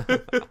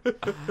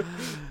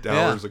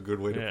 dour is a good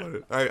way to put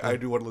it. I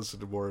do want to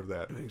listen to more of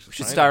that. We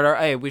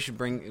should we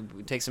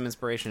should take some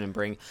inspiration and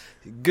bring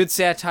good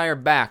satire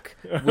back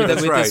with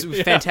this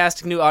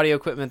fantastic new audio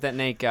equipment that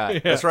Nate got. Yeah.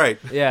 That's right.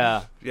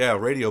 Yeah. Yeah,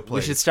 radio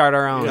plays. We should start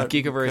our own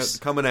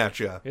Geekiverse. Coming at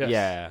you. Yes.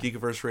 Yeah.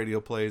 Geekiverse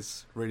radio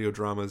plays, radio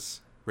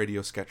dramas,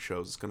 radio sketch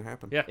shows. It's going to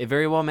happen. Yeah. It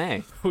very well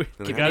may. You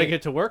got to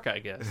get to work, I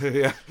guess.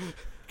 Yeah.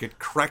 Get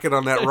cracking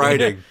on that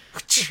writing.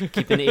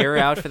 Keep an ear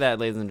out for that,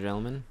 ladies and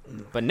gentlemen.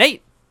 But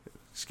Nate.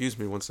 Excuse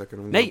me 1 second.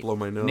 I'm going to blow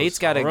my nose. Nate's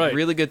got a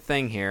really good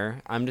thing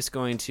here. I'm just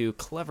going to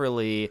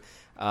cleverly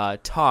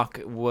talk,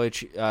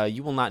 which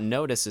you will not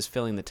notice is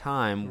filling the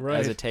time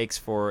as it takes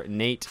for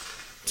Nate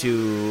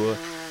to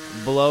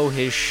blow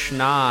his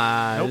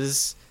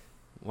schnoz.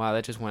 Nope. Wow,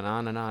 that just went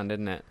on and on,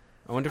 didn't it?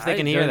 I wonder if they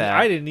can hear that.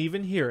 I didn't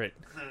even hear it.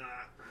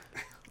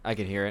 I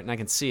can hear it, and I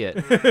can see it.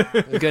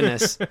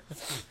 Goodness.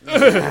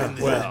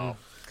 Well,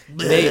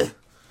 Nate,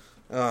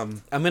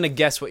 I'm going to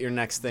guess what your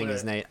next thing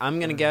is, Nate. I'm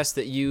going to guess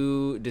that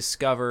you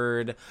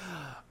discovered...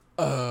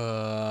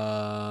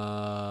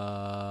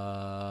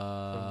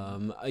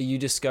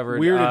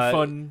 weird and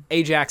fun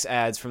Ajax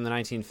ads from the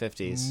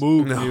 1950s.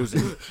 Moog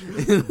music.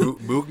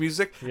 Moog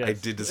music? Yes. I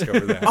did discover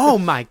that. Oh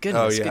my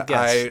goodness! Oh, yeah. Good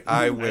guess.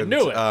 I went,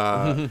 knew it.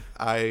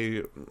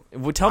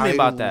 Well, tell me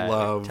about that.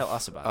 Love, tell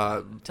us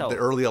about it. The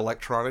early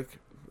electronic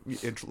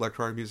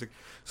music.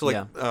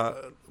 So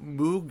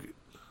Moog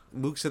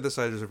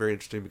synthesizers are very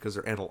interesting because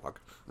they're analog,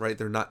 right?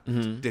 They're not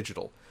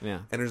digital. Yeah.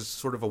 And there's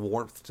sort of a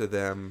warmth to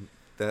them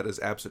that is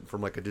absent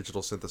from like a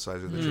digital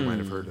synthesizer that you might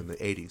have heard in the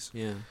 80s.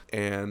 Yeah.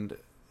 And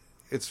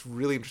it's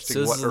really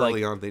interesting what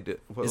early on they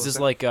did. Is this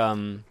like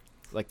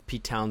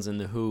Pete Townsend,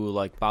 The Who,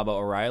 like Baba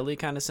O'Reilly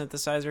kind of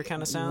synthesizer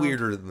kind of sound?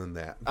 Weirder than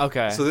that.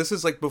 Okay. So this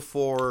is like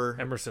before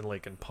Emerson,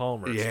 Lake and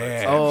Palmer.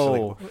 Yeah.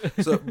 Oh.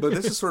 But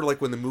this is sort of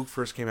like when the Moog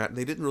first came out, and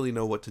they didn't really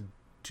know what to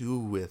do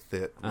with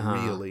it.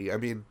 Really, I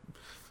mean,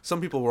 some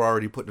people were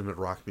already putting it in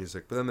rock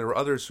music, but then there were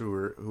others who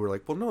were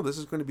like, well, no, this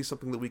is going to be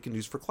something that we can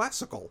use for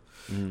classical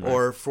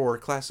or for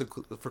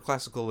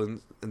classical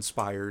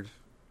inspired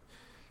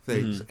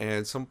things.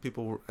 And some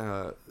people,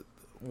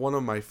 one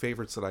of my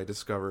favorites that I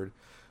discovered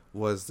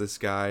was this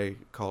guy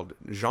called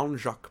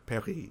Jean-Jacques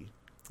Perry.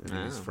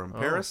 And he's from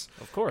Paris,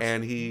 of course.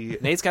 And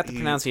Nate's got the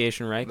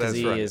pronunciation right because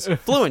he is right.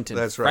 fluent in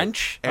That's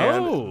French. Right.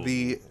 And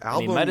the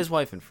album, and he met his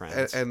wife in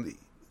France. And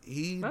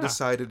he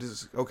decided,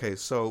 okay,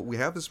 so we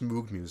have this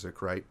Moog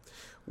music, right?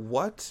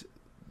 What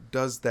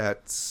does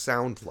that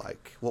sound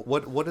like?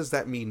 What does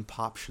that mean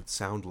pop should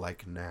sound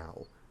like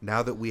now?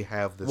 Now that we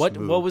have this What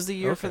Moog? was the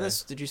year for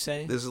this, did you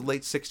say? This is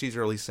late 60s,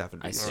 early 70s.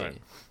 I see.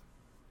 Right.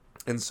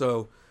 And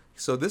so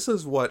this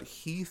is what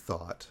he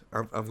thought.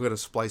 I'm going to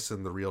splice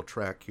in the real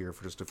track here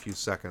for just a few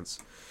seconds.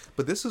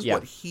 But this is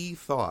what he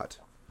thought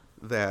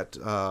that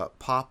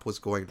pop was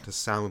going to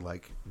sound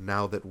like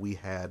now that we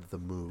had the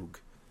Moog.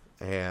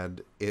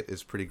 And it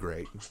is pretty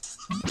great.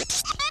 It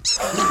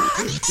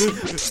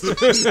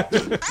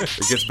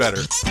gets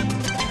better.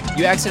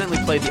 You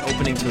accidentally played the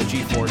opening to a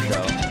G4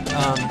 show.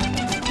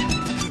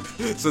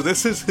 So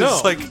this is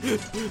his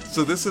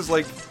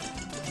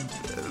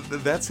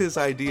that's his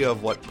idea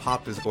of what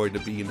pop is going to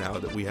be now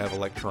that we have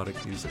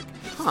electronic music.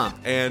 Huh.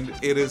 And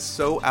it is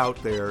so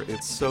out there.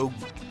 It's so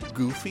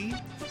goofy.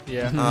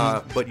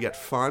 Yeah. But yet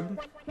fun.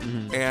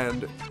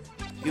 And,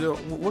 you know,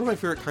 one of my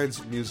favorite kinds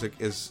of music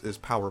is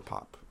power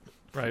pop.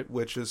 Right.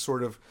 Which is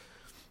sort of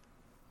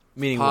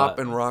meaning pop what?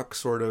 And rock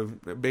sort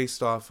of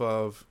based off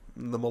of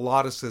the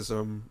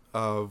melodicism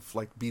of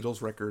like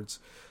Beatles records,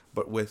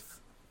 but with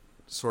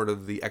sort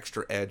of the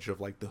extra edge of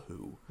like the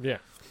Who. Yeah.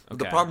 Okay.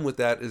 The problem with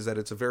that is that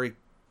it's a very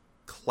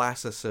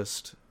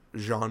classicist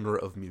genre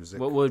of music.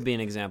 What would be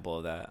an example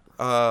of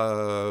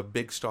that?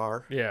 Big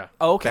Star. Yeah.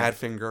 Oh, okay.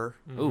 Badfinger.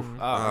 Oof. Oh,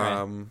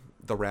 right.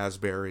 The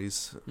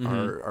Raspberries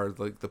are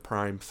like the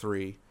prime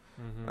three.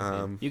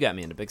 You got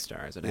me into Big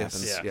Star as it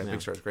happens. Yeah,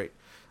 Big Star's great.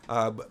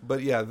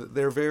 But yeah,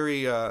 they're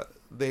very.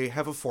 They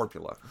have a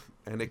formula,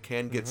 and it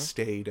can get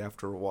stayed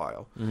after a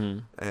while.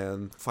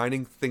 And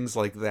finding things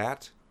like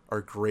that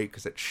are great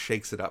because it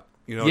shakes it up.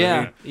 You know what I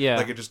mean? Yeah.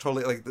 Like it just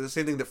totally like the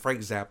same thing that Frank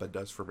Zappa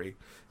does for me.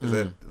 Is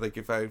that like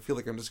if I feel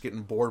like I'm just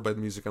getting bored by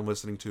the music I'm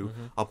listening to,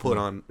 I'll put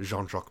on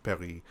Jean-Jacques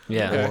Perry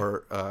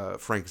or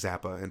Frank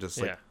Zappa and just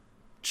like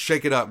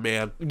shake it up,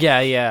 man.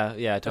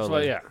 Yeah,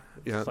 totally. That's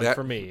why, Yeah, like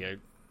for me, I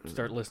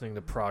start listening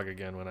to prog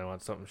again when I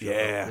want something.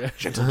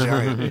 Gentle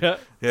Giant.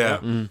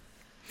 Yeah.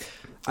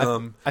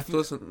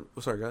 Listen.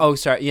 Sorry, go ahead. Oh,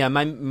 sorry. Yeah,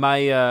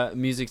 my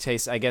music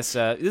taste. I guess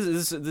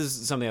this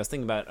is something I was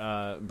thinking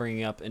about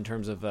bringing up in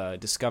terms of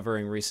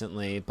discovering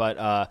recently.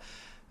 But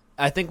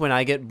I think when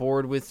I get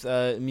bored with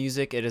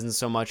music, it isn't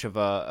so much of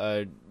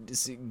a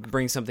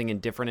bring something in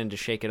different and to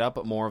shake it up,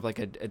 but more of like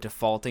a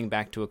defaulting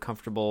back to a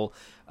comfortable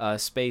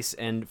space.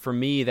 And for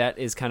me, that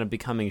is kind of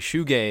becoming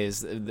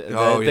shoegaze,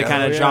 the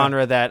kind of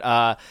genre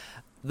that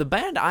the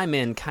band I'm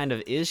in kind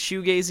of is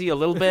shoegazy a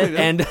little bit,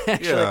 and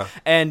actually,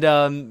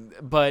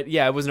 but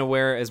yeah, I wasn't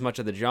aware as much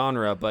of the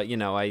genre, but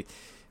I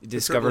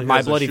discovered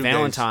My Bloody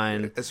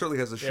Valentine. It certainly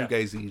has a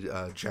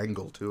shoegazy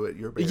jangle to it.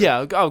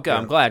 Yeah, God,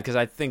 I'm glad, because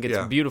I think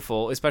it's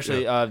beautiful,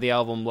 especially the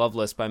album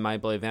Loveless by My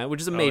Bloody Valentine, which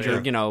is a major,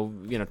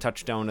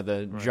 touchstone of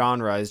the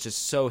genre, is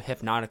just so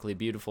hypnotically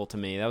beautiful to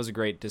me. That was a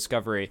great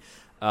discovery.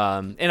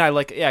 And I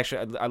like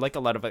a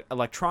lot of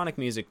electronic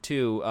music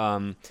too.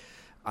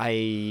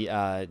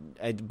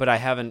 But I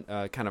haven't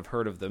kind of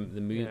heard of the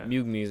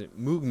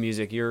Moog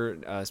music you're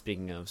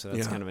speaking of, so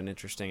that's kind of an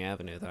interesting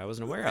avenue that I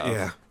wasn't aware of.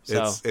 Yeah,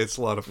 so, it's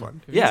a lot of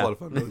fun. Yeah, it's a lot of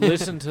fun.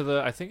 Listen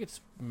to I think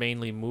it's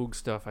mainly Moog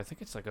stuff. I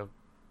think it's like a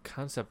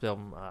concept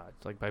album,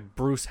 like by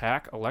Bruce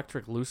Hack,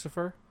 Electric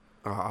Lucifer.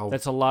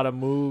 That's a lot of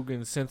Moog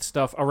and synth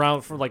stuff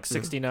around from like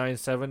 69,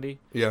 70.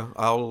 Yeah,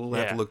 I'll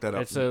have to look that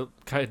up. It's a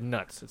kind of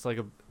nuts. It's like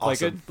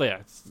awesome.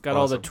 It's got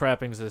all the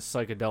trappings of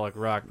psychedelic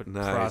rock, but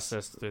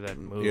processed through that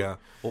Moog. Yeah.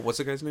 Well, what's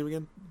the guy's name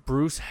again?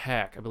 Bruce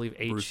Hack, I believe.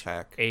 Bruce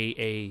Hack.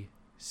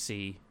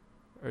 HAAC.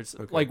 Or it's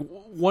like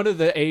one of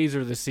the A's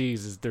or the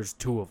C's is there's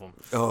two of them.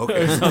 Oh,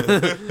 okay.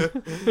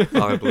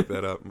 I'll have to look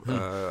that up.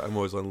 I'm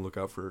always on the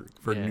lookout for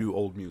new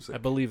old music. I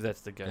believe that's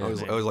the guy. I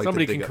always like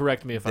somebody can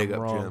correct me if I'm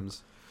wrong.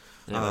 Gems.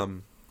 But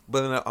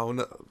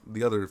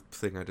the other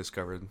thing I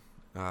discovered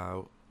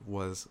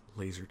was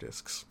laser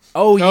discs.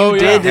 Oh, you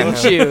did,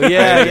 didn't you?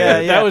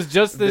 Yeah. That was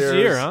just this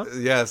year, huh?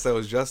 Yes, that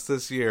was just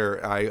this year.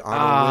 On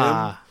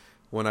a whim,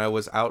 when I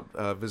was out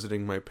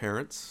visiting my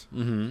parents,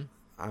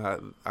 I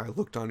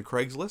looked on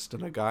Craigslist,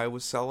 and a guy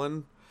was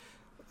selling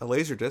a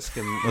Laserdisc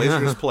and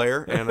Laserdisc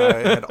player, and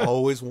I had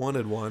always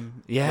wanted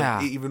one. Yeah.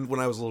 Like, even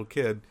when I was a little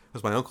kid,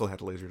 because my uncle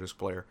had a Laserdisc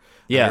player.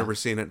 Yeah. I remember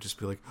seeing it and just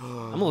be like, I'm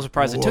a little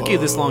surprised it took you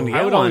this long to get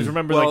one. I would always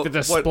remember like the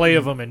display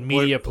of them in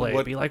Media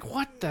Play. Be like,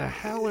 what the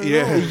hell are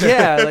those?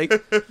 Yeah,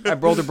 like my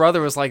older brother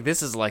was like,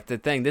 this is like the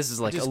thing. This is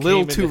like a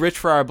little too rich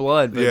for our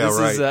blood. But this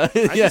is, I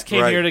just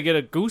came here to get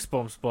a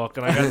Goosebumps book,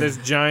 and I got this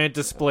giant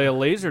display of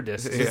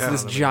Laserdiscs. It's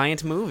this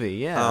giant movie,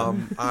 yeah.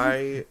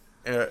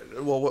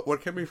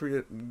 What kept me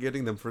from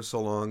getting them for so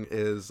long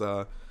is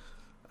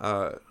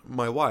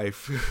my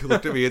wife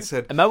looked at me and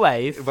said, My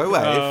wife.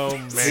 Oh,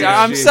 man.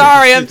 I'm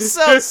sorry. I'm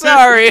so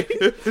sorry.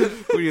 Who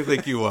do you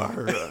think you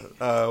are?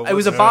 It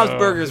was a Bob's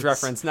Burgers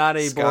reference, not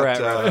a Borat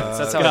reference.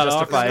 That's how I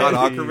justify it.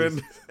 Scott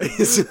Aukerman.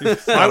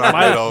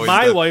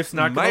 My wife's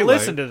not going to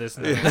listen to this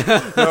now.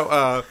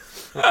 Yeah.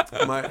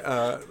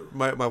 No,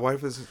 my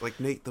wife is like,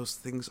 Nate, those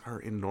things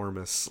are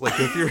enormous. Like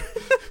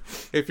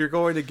if you're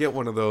going to get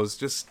one of those,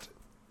 just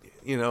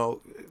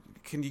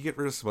can you get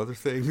rid of some other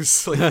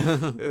things? Like,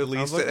 at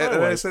least.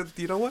 And I said,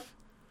 you know what?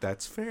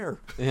 That's fair.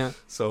 Yeah.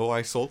 So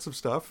I sold some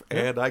stuff,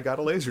 and I got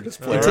a Laserdisc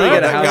player. Until you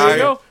get a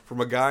house. From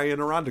a guy in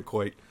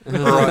Irondequoit.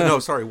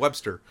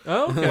 Webster.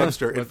 Oh, okay.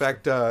 Webster. In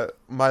fact,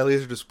 my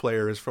Laserdisc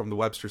player is from the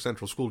Webster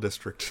Central School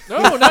District.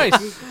 Oh,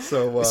 nice.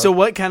 So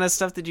what kind of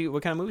stuff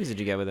what kind of movies did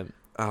you get with him?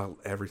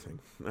 Everything.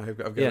 I've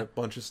got a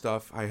bunch of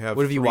stuff. I have.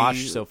 What have you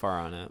watched so far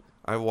on it?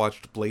 I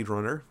watched Blade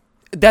Runner.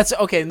 That's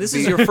okay. And this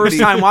is your first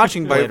time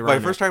watching Blade Runner. My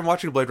first time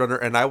watching Blade Runner,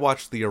 and I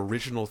watched the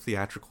original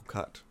theatrical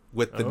cut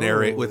with the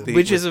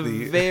which is a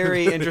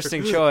very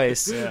interesting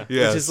choice. Yeah.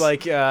 Yes. Which is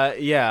like,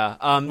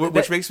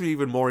 which makes me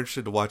even more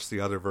interested to watch the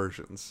other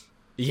versions.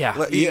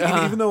 Yeah.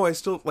 Even though I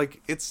still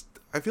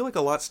I feel like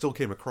a lot still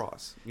came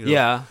across.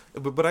 Yeah.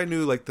 But I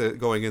knew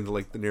going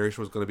into the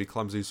narration was going to be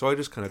clumsy, so I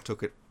just kind of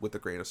took it with a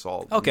grain of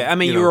salt. Okay, I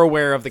mean you were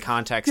aware of the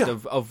context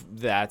of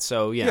that,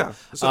 so yeah.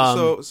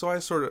 So I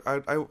sort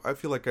of I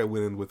feel like I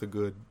went in with a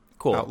good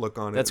outlook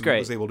on it. That's great. I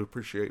was able to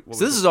appreciate what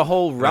this is a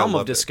whole realm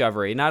of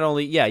discovery. Not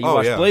only you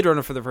watched Blade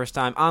Runner for the first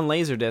time on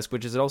Laserdisc,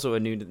 which is also a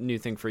new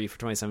thing for you for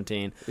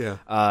 2017.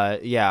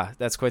 Yeah.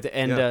 That's quite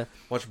the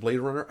watched Blade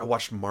Runner. I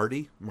watched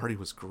Marty. Marty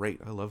was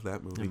great. I love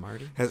that movie.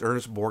 Marty has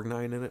Ernest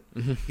Borgnine in it.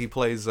 He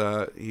plays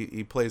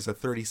he plays a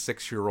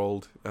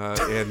 36-year-old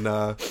and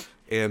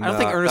I don't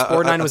think Ernest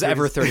Borgnine was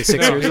ever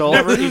 36 years old.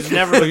 He's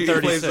never been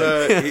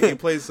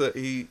 36.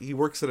 He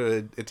works at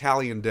an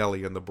Italian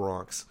deli in the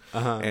Bronx,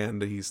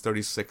 and he's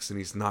 36 and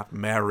he's not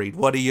married.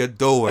 What are you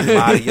doing,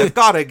 Marty? You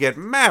gotta get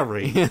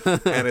married.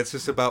 And it's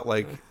just about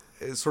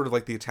it's sort of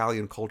like the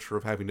Italian culture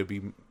of having to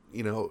be,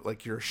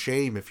 like you're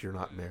ashamed if you're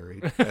not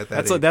married. At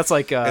that age. That's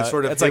like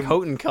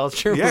Houghton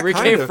culture. Yeah, where we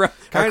came from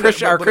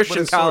our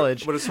Christian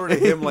college. But it's sort of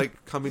him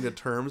coming to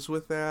terms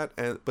with that,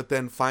 but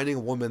then finding a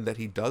woman that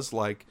he does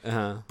like,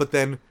 but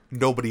then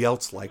nobody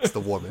else likes the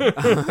woman.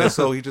 And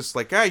so he just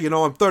like, hey, you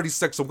know, I'm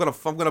 36. I'm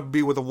gonna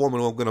be with a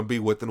woman who I'm gonna be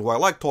with and who I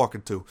like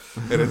talking to.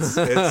 And it's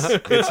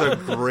a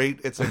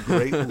great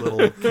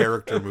little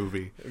character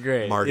movie.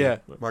 Great. Marty. Yeah.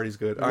 Marty's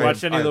good. You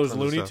watch any of those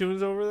Looney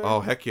Tunes over there? Oh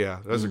heck yeah,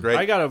 those are great.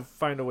 I gotta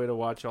find a way to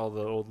watch all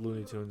the old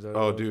Looney Tunes.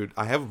 Oh dude,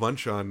 I have a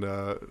bunch on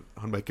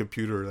my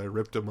computer. I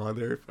ripped them on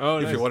there. Oh,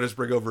 if nice. you want to just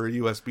bring over a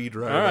USB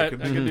drive, All right, I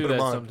can do put 'em that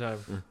on.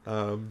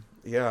 sometime.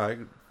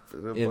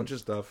 A bunch of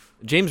stuff.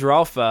 James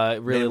Rolfe really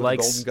with the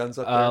likes golden guns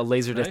up there?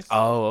 Laserdisc. Nice.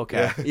 Oh,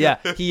 okay.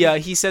 Yeah.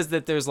 He says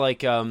that there's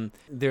like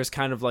there's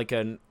kind of like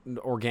an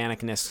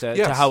organicness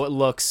to how it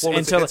looks. Well,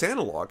 and it's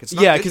analog. It's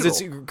not because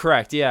digital. it's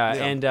correct. Yeah,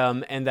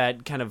 and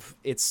that kind of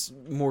it's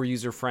more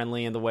user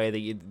friendly in the way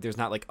that there's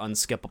not like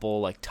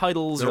unskippable like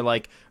titles or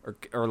like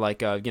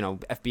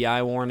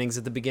FBI warnings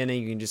at the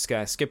beginning. You can just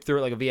kind of skip through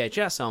it like a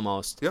VHS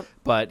almost. Yep.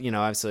 But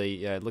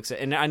obviously it looks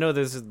and I know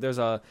there's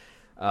a.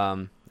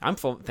 I'm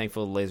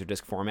thankful to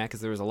Laserdisc format because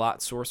there was a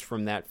lot sourced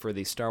from that for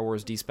the Star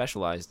Wars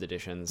despecialized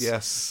editions.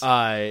 Yes.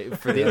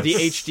 For the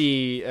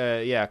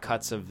HD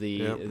cuts of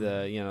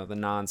the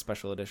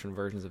non-special edition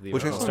versions of the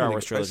original Star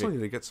Wars trilogy. I still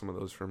need to get some of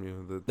those from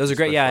you. Those are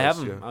great. Yeah, I have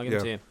them. I'll give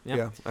them to you.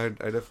 Yeah, I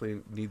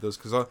definitely need those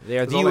because all They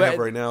are I have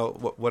right now.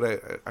 What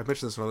I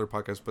mentioned this in another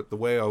podcast, but the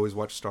way I always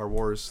watch Star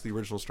Wars, the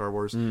original Star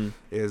Wars,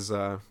 is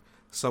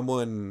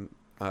someone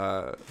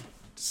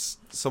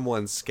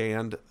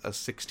scanned a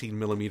 16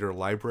 millimeter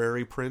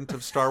library print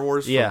of Star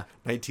Wars from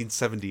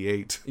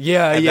 1978.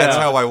 And that's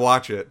how I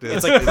watch it.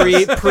 It's like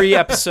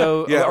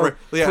pre-episode,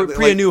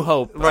 pre A New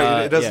Hope.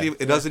 Right.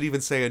 It doesn't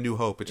even say A New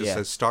Hope. It just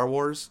says Star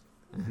Wars,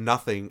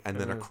 nothing, and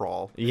then a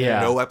crawl.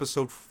 Yeah. No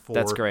episode 4.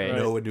 That's great.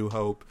 No A New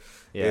Hope.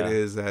 Yeah. It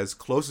is as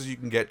close as you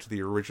can get to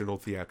the original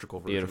theatrical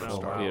version of Star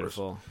Wars.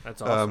 Beautiful.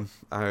 That's awesome.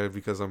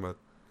 Because I'm a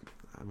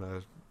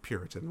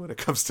Puritan when it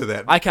comes to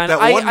that.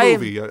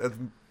 Movie.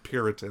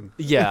 Puritan.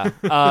 Yeah,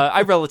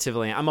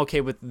 I'm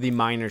okay with the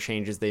minor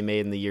changes they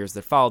made in the years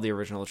that followed the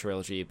original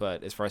trilogy,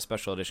 but as far as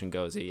special edition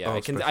goes,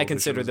 I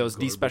consider those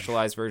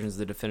despecialized versions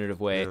the definitive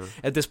way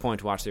at this point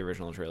to watch the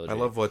original trilogy. I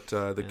love what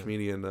the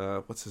comedian,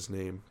 what's his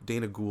name,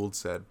 Dana Gould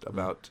said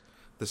about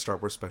the Star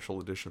Wars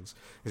special editions.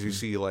 As you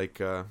see, like,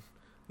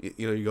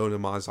 you go to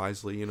Mos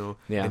Eisley, and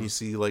you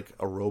see like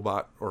a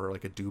robot or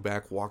like a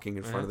dewback walking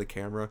in front of the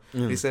camera.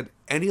 And he said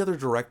any other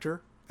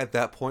director at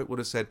that point would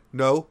have said,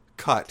 no,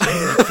 cut.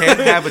 You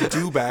can't have a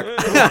dewback in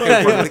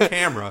front of the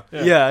camera.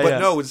 But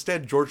no,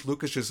 instead George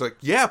Lucas just like,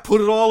 put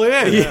it all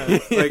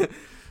in. Like,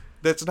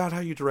 that's not how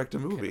you direct a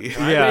movie.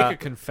 Can I make a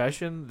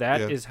confession?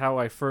 That is how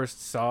I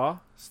first saw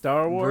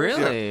Star Wars.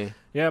 Really?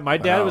 Yeah, my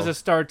dad was a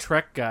Star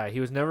Trek guy. He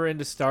was never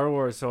into Star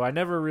Wars, so I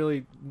never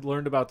really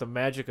learned about the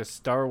magic of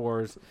Star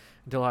Wars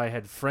until I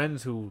had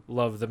friends who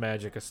loved the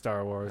magic of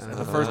Star Wars. And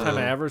the first time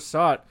I ever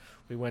saw it,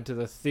 we went to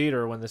the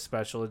theater when the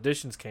special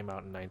editions came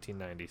out in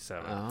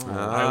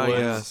 1997.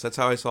 Yes. That's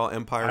how I saw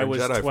Empire and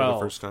Jedi 12. for the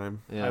first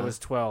time. I was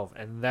 12,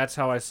 and that's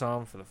how I saw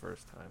them for the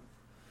first time.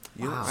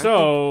 Wow.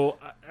 So,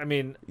 I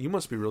mean... You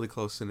must be really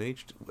close in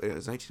age. It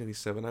was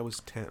 1987. I was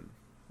 10.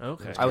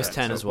 Okay. I was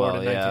 10 as well,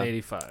 born in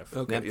 1985.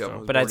 Okay,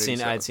 so, but I'd seen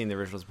the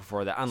originals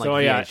before that.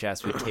 Unlike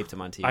VHS, we taped them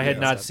on TV. I had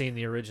not seen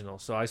the original,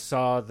 so I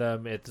saw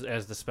them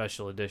as the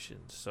special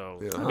editions. So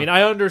I mean,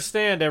 I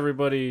understand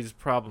everybody's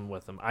problem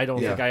with them. I don't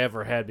think I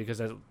ever had because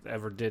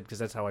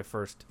that's how I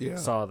first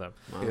saw them.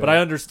 But I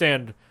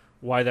understand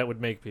why that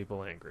would make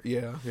people angry.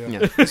 Yeah.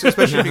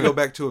 Especially if you go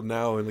back to them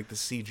now and like the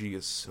CG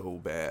is so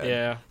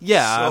bad.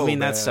 Yeah. So I mean,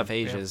 that bad. stuff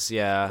ages. It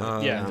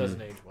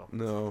doesn't age well.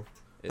 No.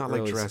 Not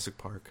like Jurassic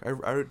Park.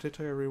 Did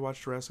I ever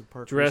watch Jurassic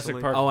Park? Jurassic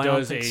recently? Park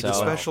does age The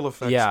special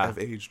effects have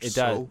aged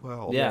so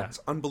well. Yeah. It's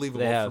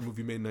unbelievable for a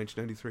movie made in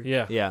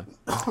 1993. Yeah.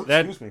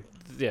 Excuse me.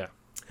 Yeah.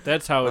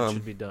 That's how it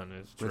should be done.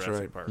 Is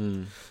Jurassic Park.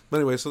 But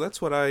anyway, so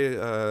that's what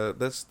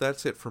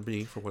that's it for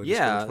me for what I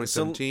just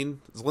did in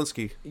 2017.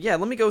 Zelensky. Yeah,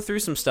 let me go through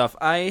some stuff.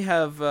 I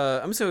have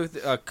I'm just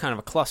with kind of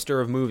a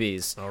cluster of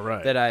movies. All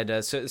right. That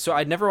I'd so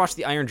I'd never watched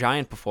The Iron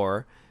Giant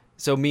before,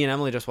 so me and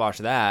Emily just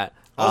watched that.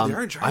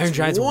 The Iron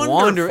Giant's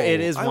wonderful. It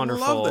is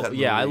wonderful. I love that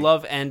movie. I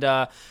love and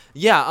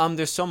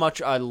there's so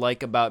much I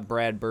like about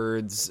Brad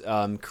Bird's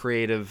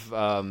creative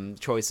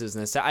choices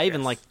and this. I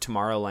even like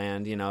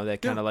Tomorrowland.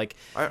 That kind of like.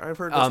 I've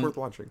heard that's worth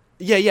watching.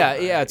 Yeah.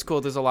 It's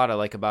cool. There's a lot I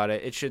like about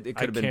it. It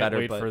could have been better.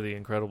 I can't wait for The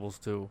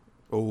Incredibles too.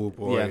 Oh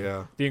boy,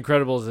 yeah. The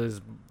Incredibles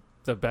is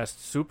the best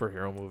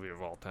superhero movie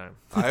of all time.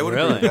 I would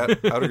agree with that.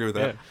 I would agree with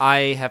that.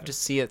 I have to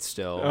see it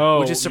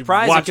still, which is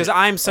surprising because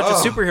I'm such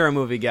a superhero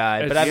movie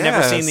guy, but I've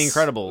never seen The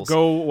Incredibles.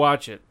 Go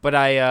watch it. But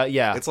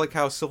It's like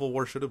how Civil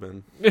War should have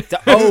been.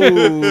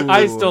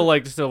 I still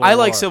like Civil War. I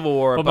like Civil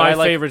War, but my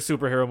favorite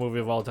superhero movie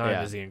of all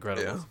time is The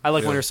Incredibles. Yeah. I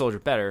like Winter Soldier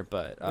better,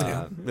 but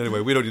anyway,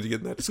 we don't need to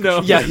get in that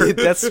discussion.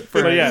 That's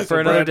for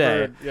another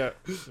day.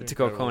 To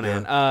quote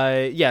Conan.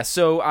 Yeah.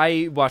 So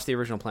I watched the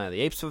original Planet of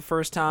the Apes for the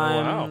first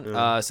time. Oh,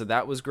 wow. So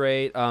that was great.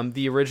 great.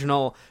 The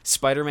original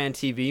Spider-Man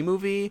TV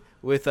movie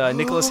with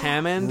Nicholas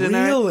Hammond in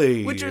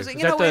Really? it, which was Is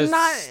you know that the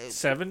not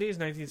 70s,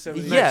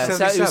 1970s? yeah,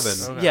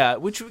 77. Okay. yeah,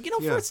 which you know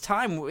Yeah. for its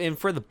time and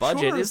for the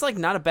budget Sure. is like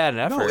not a bad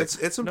effort. No,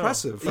 it's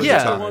impressive. For Yeah.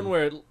 the The time. one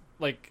where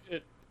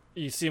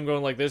you see him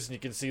going like this, and you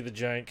can see the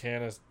giant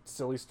can of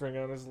silly string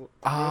on his.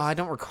 I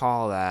don't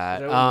recall that.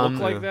 Does that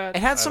look like that? It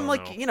had I some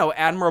don't know.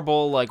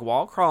 admirable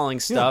wall crawling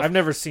stuff. I've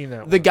never seen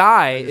that. The one.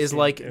 guy I've just is seen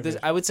like the this,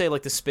 image. I would say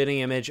like the spitting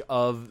image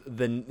of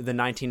the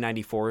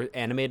 1994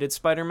 animated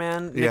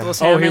Spider-Man. Yeah.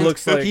 Nicholas Oh, he Hammond.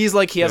 looks like- he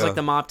has Yeah. like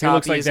the mop He top.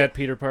 looks like He's- that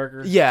Peter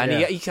Parker. Yeah,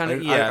 and he kind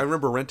of I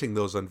remember renting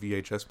those on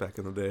VHS back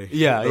in the day.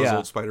 Yeah, those yeah.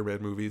 old Spider-Man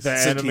movies, The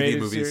TV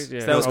animated movies. series?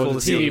 Yeah. That was Oh, cool the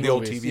to see. The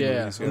old movies. TV Yeah.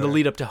 movies. in the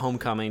lead up to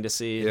Homecoming to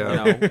see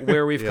Yeah.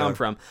 where we've Yeah. come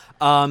from.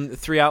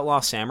 3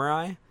 Outlaw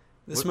Samurai.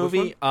 This Which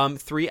movie,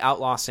 3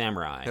 Outlaw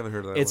Samurai. Haven't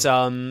heard of that It's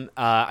one.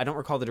 I don't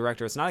recall the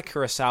director. It's not a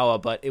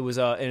Kurosawa, but it was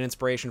an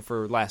inspiration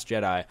for Last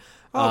Jedi.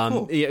 Oh,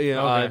 cool.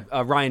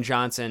 Okay. Ryan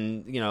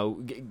Johnson,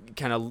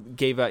 kind of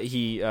gave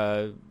he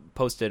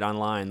posted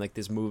online like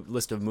this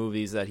list of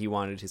movies that he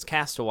wanted his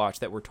cast to watch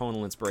that were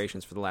tonal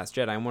inspirations for The Last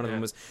Jedi, and one of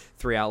them was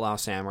 3 Outlaw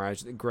Samurai,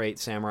 which is a great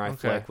samurai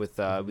flick with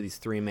these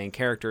 3 main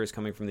characters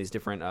coming from these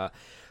different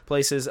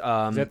places.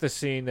 Is that the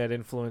scene that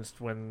influenced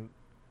when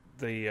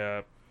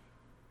the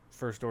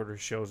First Order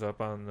shows up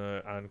on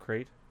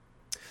Crate?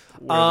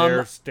 Where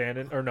they're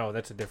standing, or no?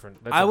 That's a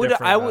different. That's I a would,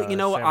 different,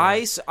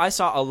 samurai. I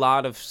saw a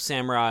lot of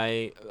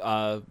samurai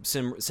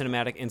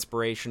cinematic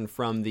inspiration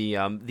from the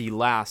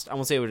last. I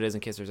won't say what it is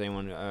in case there's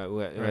anyone who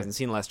hasn't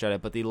seen The Last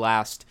Jedi, but the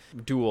last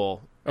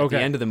duel at the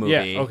end of the movie.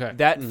 Yeah, okay.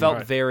 That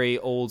felt very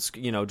old,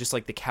 just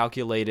like the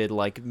calculated,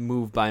 like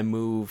move by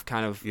move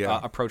kind of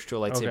approach to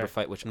a lightsaber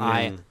fight, which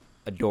I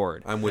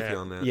adored. I'm with you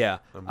on that. Yeah.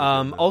 I'm with you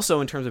on that.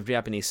 Also, in terms of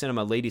Japanese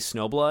cinema, Lady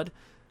Snowblood.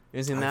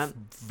 You seen that? I've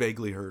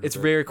vaguely heard. It's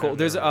of it. very cool.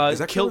 There's Is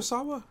that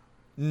Kurosawa?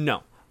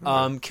 No.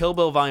 Kill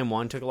Bill Volume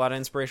 1 took a lot of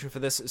inspiration for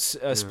this,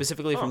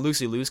 specifically from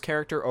Lucy Liu's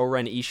character.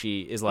 Oren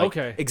Ishii is like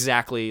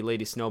exactly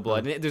Lady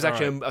Snowblood. And there's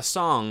actually a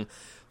song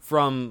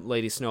from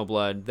Lady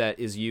Snowblood that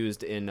is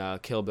used in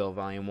Kill Bill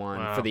Volume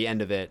 1 for the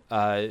end of it.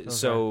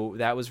 So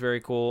that was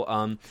very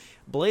cool.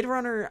 Blade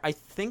Runner, I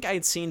think I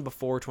had seen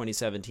before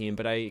 2017,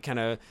 but I kind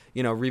of,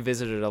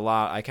 revisited it a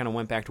lot. I kind of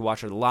went back to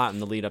watch it a lot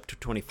in the lead up to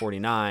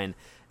 2049.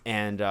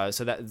 And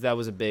so that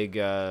was a big,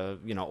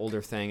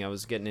 older thing I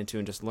was getting into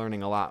and just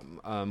learning a lot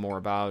more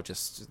about.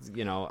 Just,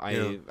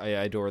 I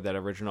adore that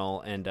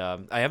original, and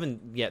I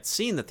haven't yet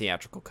seen the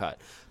theatrical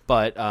cut,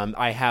 but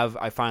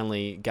I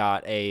finally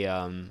got a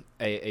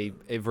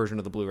version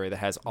of the Blu-ray that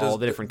has all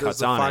the different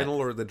cuts on it. Does the final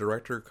or the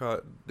director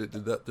cut, did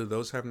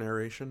those have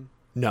narration?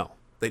 No.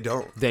 They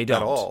don't. They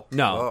don't. At all?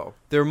 No. Oh.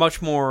 They're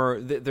much more,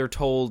 they're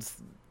told,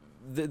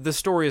 the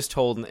story is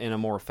told in a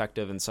more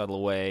effective and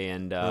subtle way,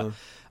 and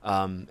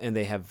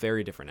they have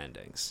very different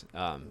endings.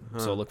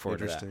 So look forward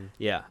to that.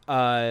 Yeah.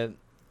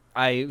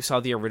 I saw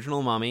the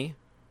original Mummy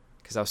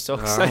because I was so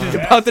excited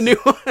about the new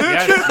one.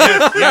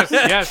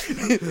 yes.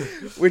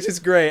 Which is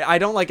great. I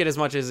don't like it as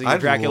much as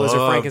Dracula's or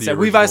love Frankenstein. the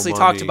We've original actually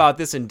talked Mummy. about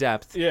this in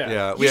depth.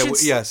 Yeah.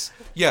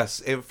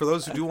 Yes. And for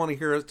those who do want to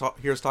hear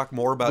us talk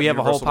more about, We have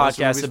a whole Universal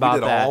Monster podcast movies, about we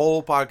did that. a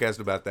whole podcast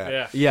about that.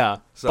 Yeah. Yeah.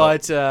 So-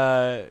 But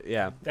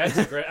yeah, That's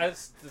a great.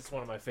 That's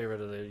one of my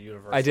favorite of the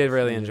universe. I did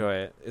really enjoy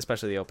it,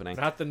 especially the opening.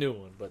 Not the new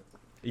one, but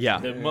Yeah.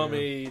 the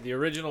Mummy, the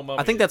original Mummy.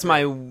 I think that's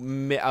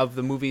of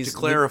the movies. To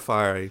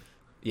clarify,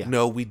 Yeah.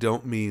 no, we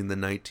don't mean the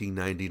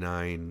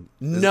 1999.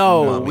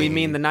 No, Mummy. we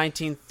mean the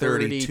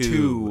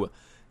 1932.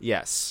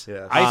 Yes.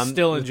 Yes. I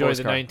still with enjoy Boris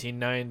the Karloff.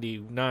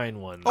 1999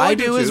 one. I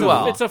do as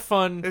well. It's a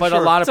fun, But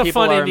Sure. a lot it's of a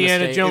people fun are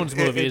Indiana mistake- Jones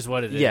movie, is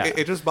what it is. Yeah.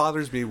 It just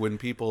bothers me when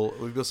people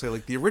say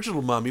like the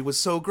original Mummy was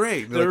so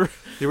great. The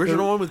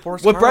original one with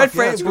Boris What Karloff,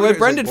 Brad it's what great.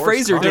 Brendan It's like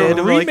Boris Fraser Karloff. did.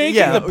 They're I'm like, remaking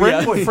yeah, the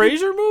Brendan yeah.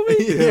 Fraser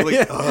movie. Yeah,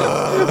 like,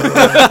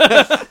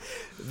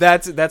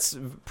 That's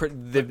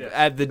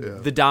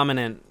the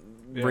dominant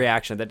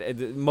reaction that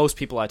most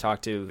people I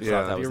talked to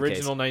thought that The was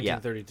original the case.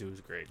 1932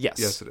 is great. Yes.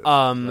 Yes, it is.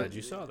 Glad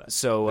you saw that.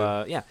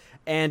 So yeah,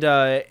 and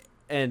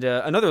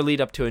another lead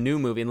up to a new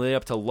movie, and lead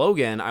up to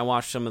Logan. I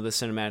watched some of the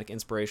cinematic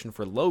inspiration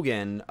for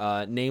Logan,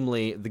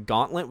 namely The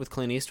Gauntlet with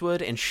Clint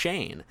Eastwood and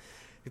Shane,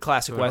 the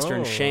classic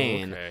western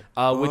Shane, okay.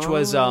 which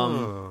was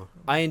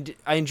I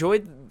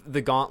enjoyed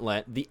The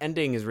Gauntlet. The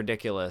ending is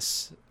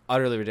ridiculous,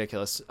 utterly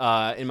ridiculous,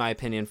 in my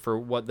opinion, for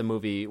what the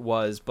movie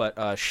was.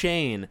 But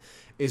Shane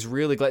is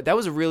really glad. That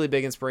was a really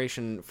big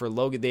inspiration for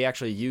Logan. They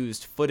actually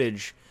used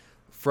footage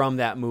from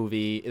that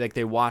movie, like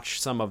they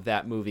watched some of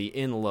that movie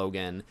in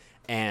Logan,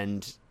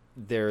 and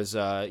there's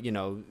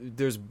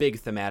there's big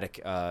thematic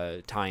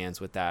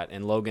tie-ins with that.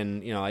 And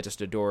Logan, I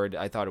just adored.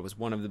 I thought it was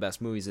one of the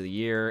best movies of the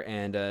year,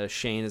 and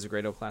Shane is a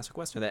great old classic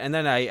western. And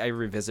then I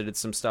revisited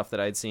some stuff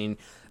that I'd seen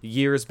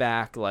years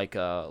back, like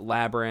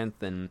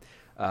Labyrinth and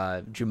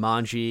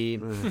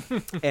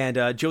Jumanji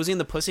and Josie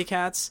and the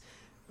Pussycats.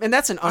 And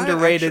that's an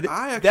underrated.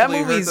 I that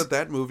actually movie's, heard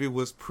that movie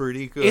was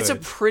pretty good. It's a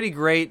pretty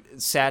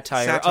great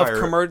satire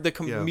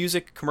of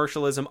music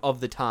commercialism of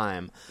the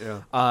time.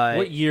 Yeah.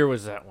 What year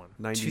was that one?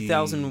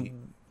 2000.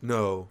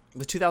 No.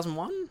 The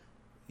 2001.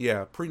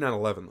 Yeah, pre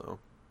 9/11 though.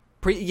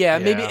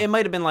 Maybe it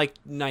might have been like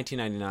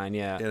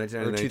 1999,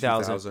 or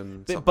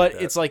 2000. But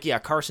like it's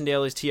like Carson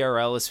Daly's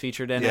TRL is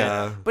featured in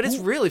it. But it's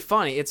really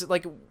funny. It's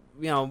like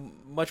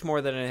much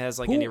more than it has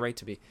any right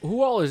to be.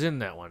 Who all is in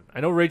that one?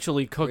 I know Rachel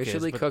Lee Cook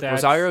is. Lee Cook,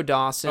 Rosario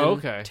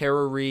Dawson,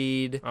 Tara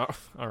Reid. Oh,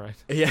 all right.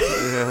 Yeah.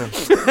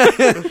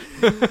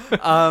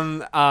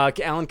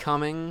 Alan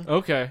Cumming.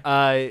 Okay.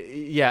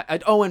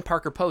 And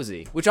Parker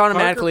Posey, which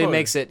automatically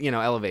makes it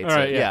elevates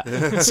right, it.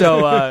 Yeah.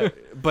 So,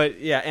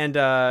 and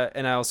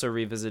I also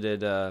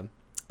revisited.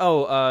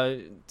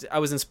 I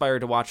was inspired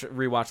to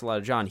rewatch a lot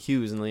of John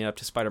Hughes in the lead up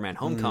to Spider-Man: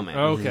 Homecoming.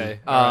 Okay.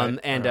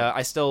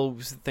 I still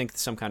think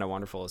Some Kind of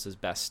Wonderful is his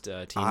best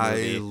teen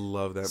movie. I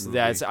love that movie.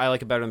 I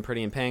like it better than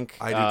Pretty in Pink.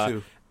 I do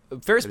too.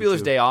 Ferris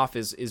Bueller's Day Off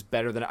is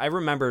better than I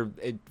remember.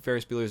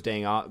 Ferris Bueller's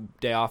Day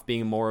Off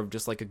being more of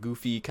just like a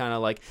goofy kind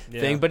of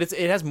thing, but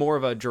it has more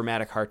of a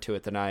dramatic heart to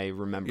it than I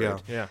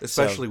remembered. Yeah.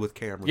 Especially with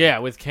Cameron. Yeah,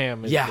 with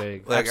Cam. It's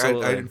big.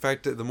 Absolutely. In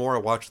fact, the more I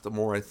watch it, the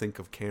more I think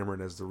of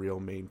Cameron as the real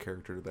main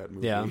character of that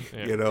movie. Yeah.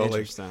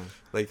 Interesting.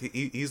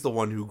 He's the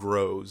one who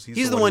grows.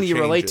 He's the one you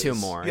relate to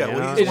more.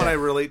 Yeah, he's the one I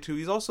relate to.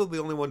 He's also the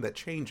only one that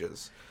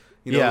changes.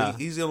 He's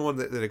the only one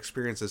that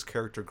experiences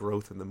character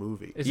growth in the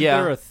movie. Isn't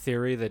there a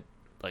theory that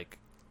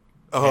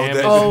Cam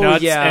is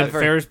nuts and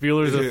Ferris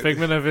Bueller's a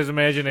figment of his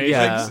imagination?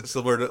 Yeah.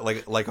 Similar to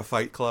like a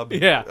Fight Club.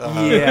 Yeah.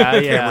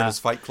 Cameron is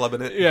Fight Club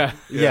in it. Yeah.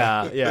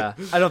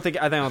 I don't think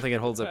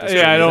it holds up. It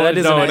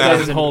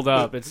doesn't hold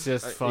up. It's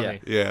just funny.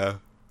 Yeah.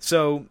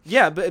 So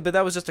but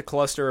that was just a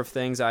cluster of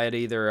things I had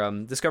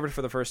either discovered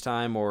for the first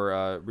time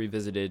or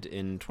revisited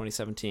in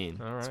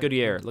 2017. All right. It's a good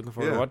year. Looking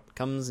forward to what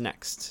comes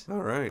next.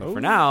 All right. But for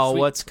now,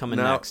 what's coming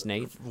next,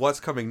 Nate? What's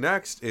coming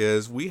next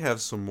is we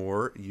have some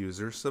more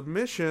user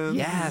submissions.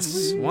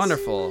 Yes,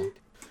 wonderful.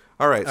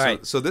 All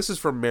right. So this is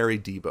from Mary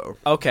Debo.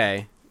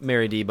 Okay.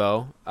 Mary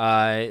Debo.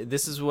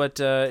 This is what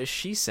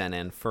she sent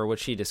in for what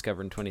she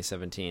discovered in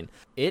 2017.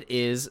 It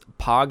is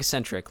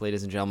Pog-centric,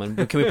 ladies and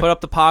gentlemen. Can we put up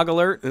the Pog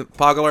alert?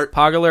 Pog alert.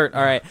 Pog alert.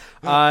 All right.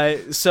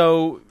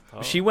 So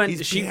she went...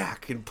 He's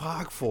back in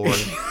Pog form.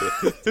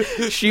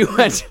 She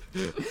went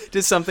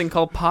to something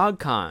called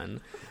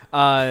PogCon.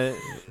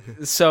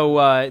 So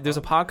there's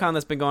a PogCon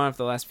that's been going on for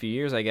the last few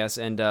years, I guess,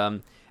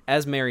 and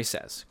as Mary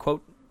says,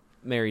 quote,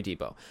 Mary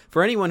Debo.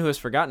 For anyone who has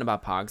forgotten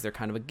about Pogs, they're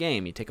kind of a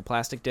game. You take a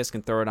plastic disc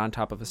and throw it on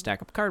top of a stack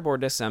of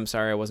cardboard discs. I'm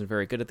sorry, I wasn't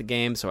very good at the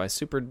game, so I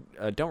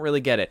don't really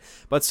get it.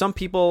 But some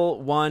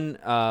people won.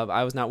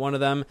 I was not one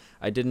of them.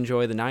 I did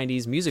enjoy the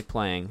 90s music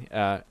playing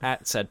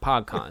at said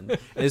PogCon.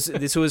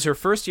 This was her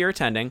first year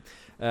attending.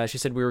 She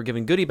said we were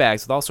given goodie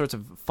bags with all sorts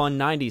of fun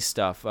 90s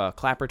stuff.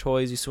 Clapper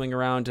toys you swing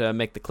around to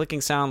make the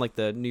clicking sound like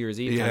the New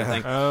Year's Eve kind of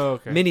thing. Oh,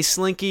 okay. Mini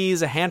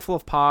slinkies, a handful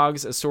of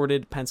Pogs,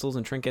 assorted pencils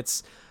and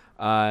trinkets.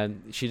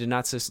 She did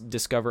not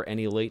discover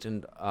any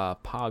latent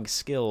Pog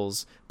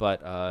skills,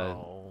 but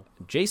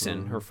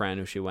Jason, her friend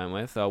who she went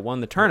with,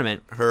 won the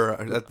tournament.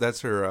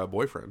 That's her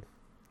boyfriend.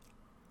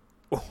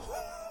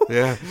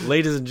 Yeah,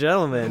 ladies and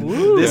gentlemen,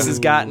 this has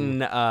gotten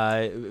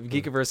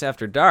Geekiverse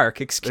After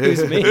Dark.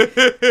 Excuse me,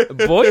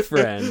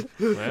 boyfriend.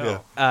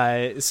 Wow.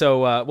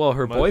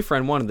 Her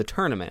boyfriend won the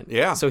tournament.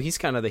 Yeah, so he's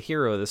kind of the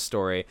hero of this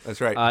story.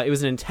 That's right. It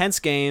was an intense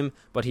game,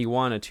 but he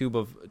won a tube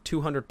of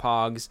 200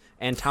 Pogs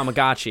and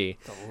Tamagotchi.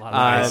 That's a lot of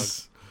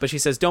nice. But she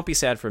says, don't be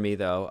sad for me,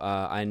 though.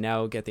 I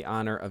now get the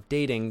honor of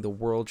dating the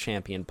world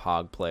champion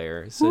Pog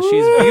player. So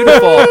she's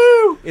beautiful.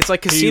 It's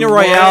like Casino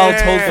Royale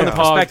told from the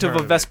perspective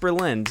of Vesper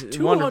Lind.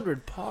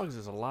 200 Pogs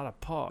is a lot of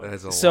Pogs. That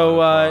is a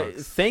lot of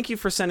Pogs. Thank you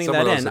for sending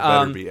Someone that else in.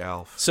 Better be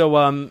Alf.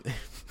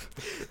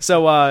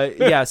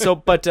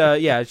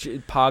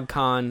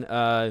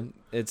 PogCon,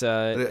 it's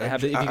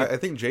I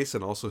think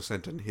Jason also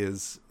sent in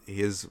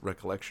his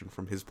recollection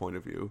from his point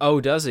of view. Oh,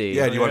 does he?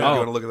 Yeah, do you want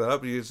to look that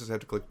up? You just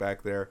have to click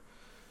back there.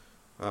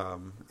 I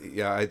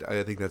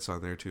think that's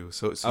on there too.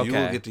 So okay. You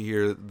will get to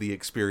hear the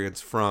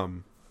experience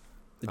from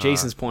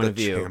Jason's point of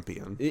view.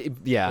 Champion.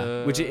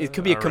 Which it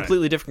could be a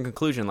completely different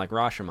conclusion, like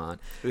Rashomon.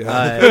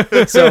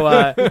 Yeah.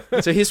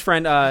 So his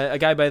friend, a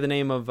guy by the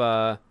name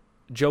of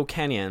Joe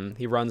Kenyon,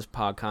 he runs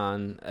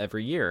PogCon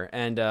every year,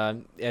 and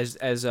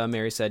as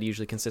Mary said,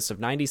 usually consists of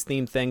 90s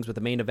themed things, with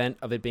the main event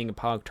of it being a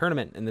Pog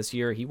tournament. And this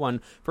year he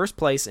won first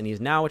place, and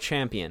he's now a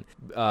champion.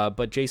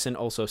 But Jason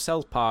also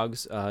sells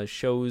Pogs,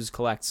 shows,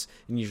 collects,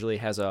 and usually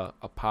has a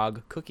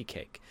Pog cookie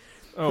cake.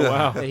 Oh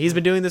wow! He's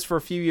been doing this for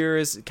a few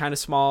years, kind of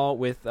small,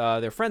 with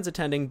their friends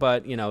attending,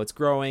 but it's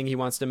growing. He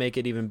wants to make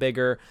it even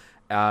bigger.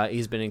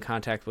 He's been in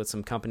contact with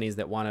some companies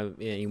that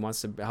he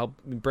wants to help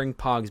bring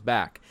Pogs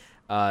back.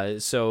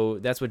 So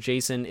that's what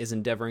Jason is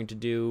endeavoring to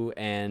do.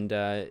 And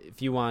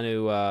if you want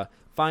to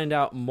find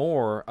out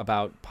more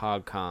about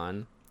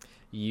PogCon,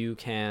 you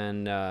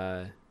can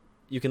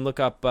look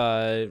up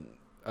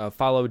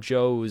follow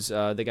Joe's,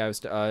 the guy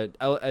who's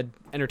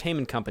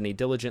entertainment company,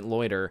 Diligent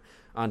Loiter,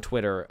 on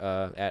Twitter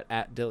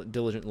at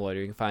Diligent Loiter.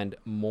 You can find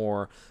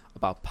more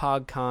about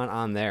PogCon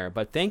on there.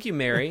 But thank you,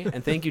 Mary,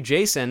 and thank you,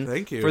 Jason,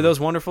 thank you for those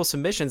wonderful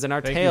submissions and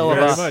our tale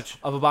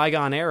of a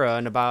bygone era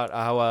and about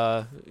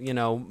how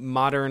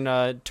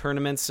modern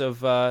tournaments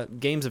of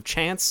games of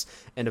chance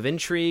and of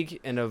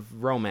intrigue and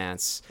of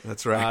romance.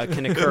 That's right.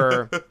 Can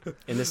occur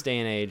in this day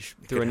and age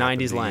through a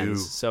 90s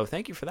lens. So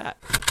thank you for that.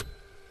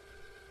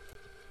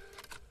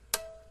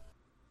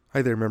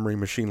 Hi there, Memory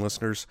Machine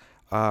listeners.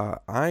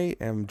 I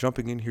am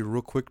jumping in here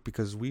real quick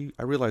because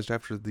I realized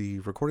after the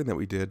recording that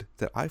we did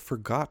that I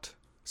forgot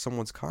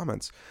someone's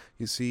comments.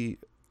 You see,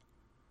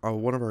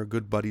 one of our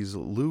good buddies,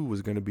 Lou,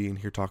 was going to be in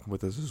here talking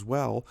with us as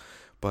well,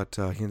 but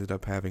he ended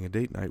up having a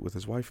date night with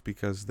his wife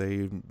because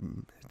they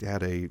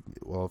had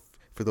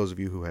for those of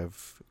you who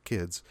have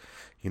kids,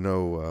 you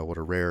know what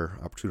a rare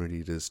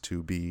opportunity it is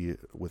to be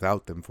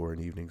without them for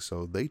an evening.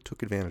 So they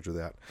took advantage of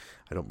that.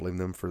 I don't blame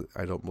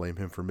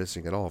him for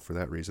missing it all for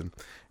that reason.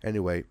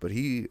 Anyway, but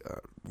he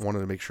wanted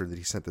to make sure that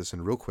he sent this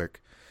in real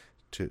quick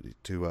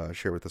to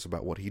share with us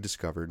about what he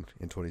discovered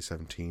in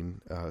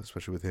 2017,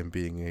 especially with him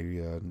being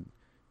a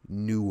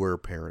newer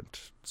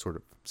parent, sort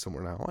of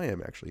similar now I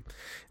am actually.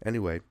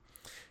 Anyway,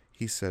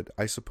 he said,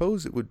 I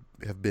suppose it would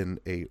have been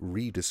a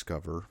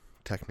rediscover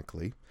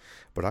technically,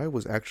 but I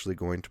was actually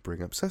going to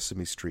bring up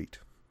Sesame Street.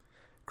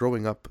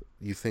 Growing up,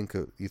 you think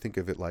of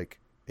it like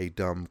a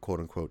dumb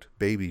quote-unquote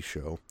baby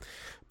show,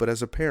 but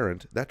as a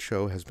parent, that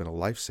show has been a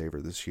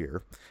lifesaver this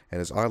year and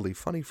is oddly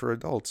funny for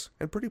adults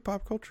and pretty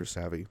pop culture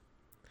savvy.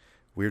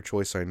 Weird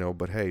choice, I know,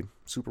 but hey,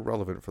 super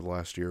relevant for the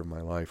last year of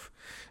my life,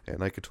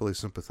 and I could totally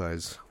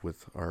sympathize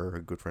with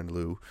our good friend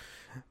Lou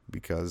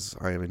because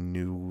I am a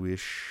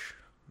newish,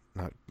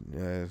 not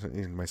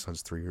my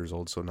son's 3 years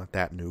old, so not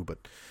that new,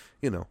 but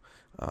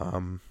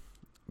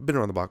been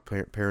around the block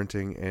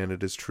parenting, and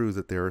it is true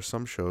that there are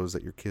some shows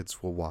that your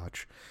kids will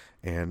watch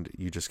and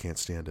you just can't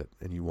stand it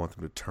and you want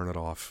them to turn it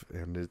off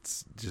and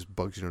it's just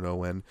bugs you to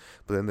no end.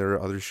 But then there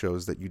are other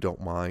shows that you don't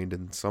mind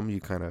and some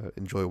you kind of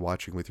enjoy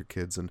watching with your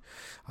kids, and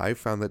I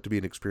found that to be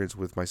an experience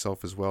with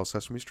myself as well.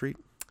 Sesame Street,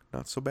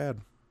 not so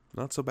bad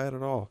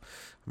at all.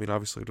 I mean,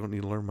 obviously I don't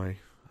need to learn my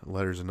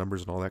letters and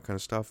numbers and all that kind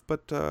of stuff,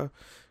 but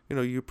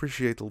you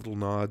appreciate the little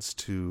nods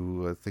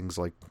to things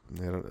like,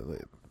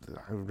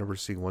 I remember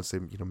seeing once they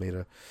made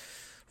a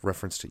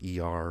reference to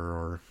ER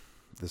or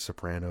The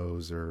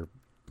Sopranos or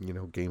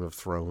Game of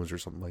Thrones or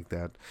something like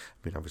that.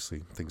 I mean,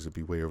 obviously things would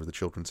be way over the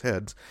children's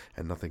heads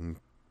and nothing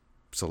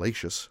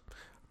salacious,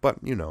 but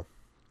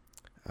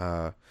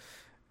I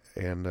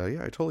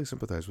totally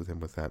sympathize with him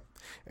with that.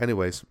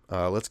 Anyways,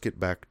 let's get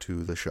back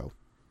to the show.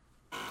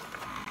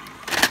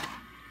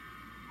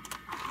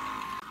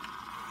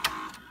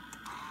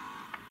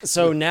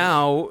 So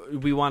now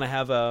we want to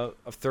have a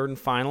third and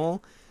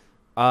final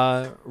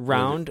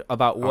round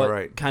about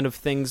what kind of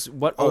things,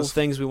 old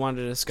things we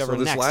wanted to discover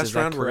next. So this last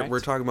round, we're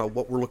talking about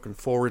what we're looking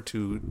forward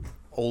to,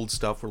 old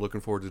stuff we're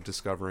looking forward to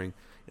discovering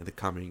in the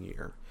coming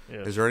year.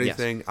 Yes. Is there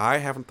anything? Yes. I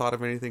haven't thought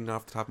of anything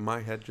off the top of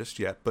my head just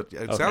yet, but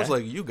it sounds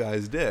like you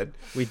guys did.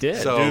 We did.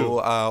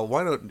 So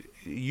why don't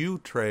you,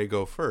 Trey,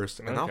 go first,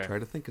 and I'll try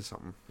to think of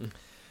something.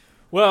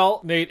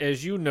 Well, Nate,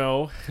 as you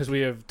know, because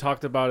we have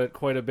talked about it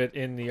quite a bit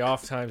in the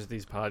off times of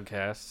these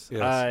podcasts,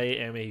 yes. I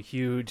am a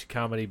huge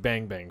Comedy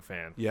Bang Bang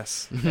fan.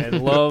 Yes.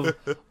 And love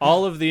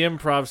all of the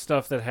improv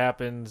stuff that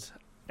happens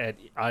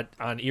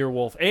on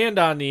Earwolf and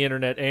on the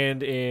internet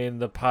and in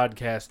the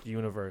podcast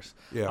universe.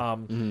 Yeah.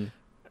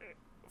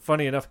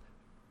 Funny enough,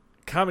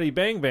 Comedy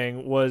Bang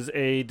Bang was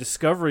a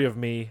discovery of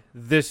me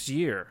this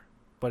year,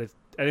 but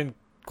I didn't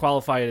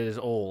qualify it as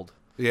old.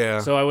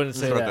 Yeah, so I wouldn't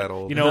say that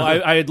old.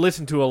 I had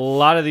listened to a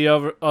lot of the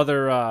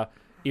other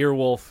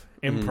Earwolf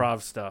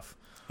improv stuff.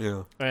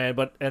 Yeah,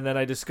 and then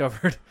I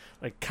discovered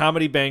like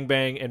Comedy Bang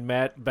Bang and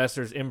Matt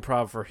Besser's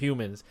Improv for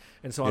Humans.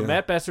 And so on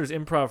Matt Besser's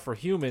Improv for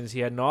Humans,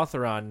 he had an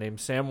author on named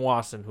Sam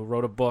Wasson who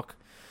wrote a book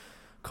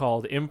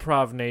called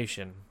Improv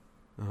Nation.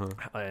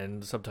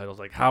 And subtitles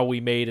like How We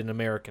Made an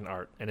American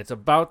Art, and it's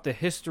about the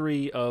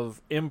history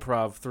of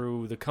improv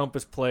through the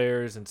Compass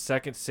Players and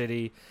Second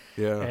City,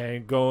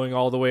 and going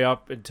all the way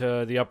up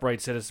into the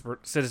Upright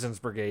Citizens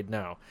Brigade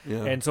now.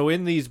 And so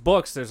in these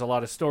books there's a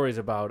lot of stories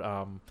about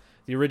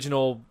the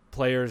original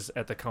players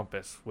at the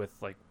Compass with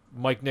like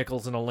Mike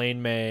Nichols and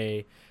Elaine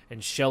May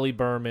and Shelley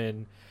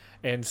Berman,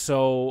 and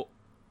so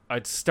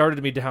it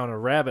started me down a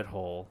rabbit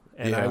hole.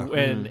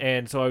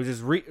 And so I was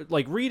just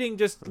reading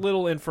just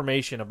little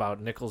information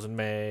about Nichols and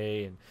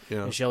May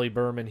and Shelley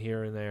Berman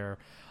here and there.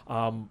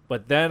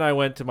 But then I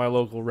went to my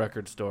local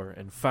record store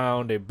and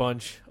found a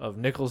bunch of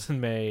Nichols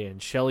and May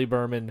and Shelley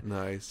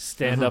Berman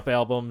stand-up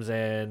albums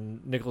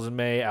and Nichols and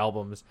May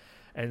albums.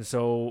 And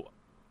so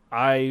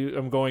I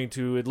am going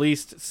to at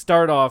least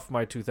start off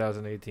my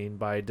 2018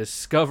 by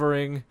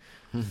discovering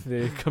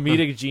the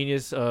comedic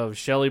genius of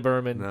Shelley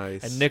Berman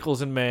and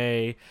Nichols and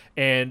May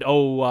and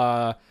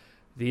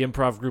the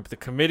improv group The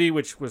Committee,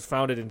 which was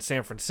founded in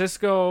San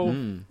Francisco.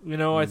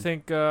 I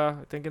think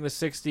in the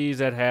 60s,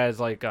 that has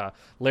like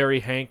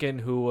Larry Hankin,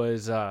 who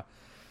was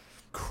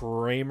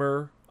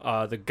Kramer,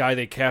 the guy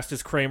they cast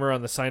as Kramer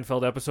on the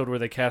Seinfeld episode where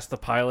they cast the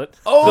pilot.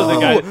 Oh, so the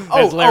guy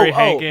as Larry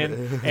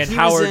Hankin and he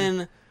Howard. Was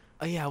in,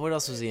 what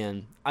else was he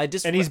in?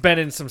 He's been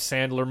in some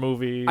Sandler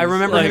movies. I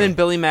remember him in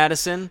Billy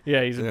Madison.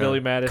 Yeah, he's in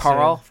Billy Madison.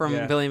 Carl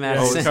from Billy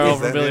Madison. Yeah, Carl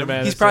from Billy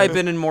Madison. He's probably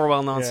been in more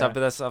well-known stuff,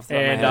 but that's off the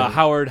top of my head.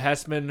 Howard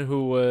Hessman,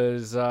 who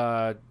was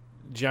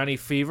Johnny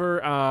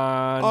Fever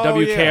on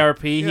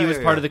WKRP. He was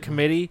part of The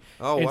Committee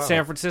in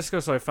San Francisco,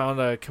 so I found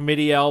a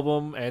Committee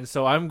album, and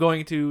so I'm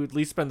going to at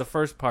least spend the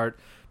first part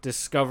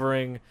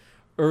discovering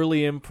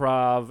early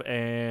improv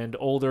and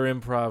older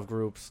improv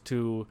groups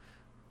to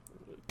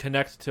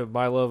connect to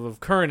my love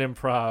of current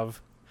improv.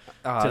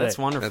 That's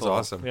wonderful. That's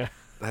awesome. Yeah.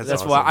 That's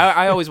awesome. Why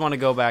I always want to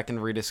go back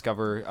and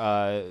rediscover,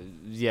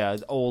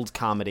 old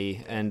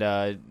comedy, and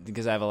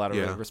because I have a lot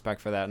of respect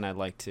for that, and I'd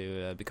like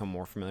to become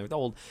more familiar with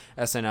old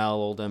SNL,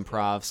 old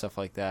improv, stuff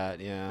like that.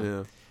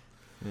 Yeah.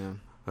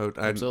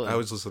 I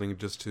was listening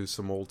just to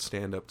some old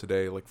stand-up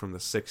today, like from the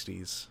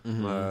 '60s.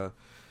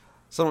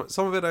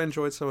 Some of it I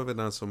enjoyed, some of it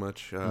not so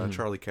much.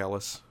 Charlie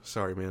Callis,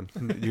 sorry man,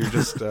 you're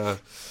just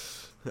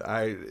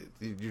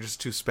you're just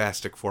too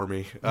spastic for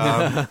me.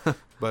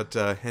 But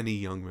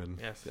Henny Youngman,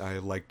 I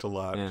liked a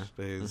lot.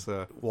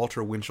 Yeah.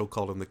 Walter Winchell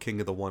called him the king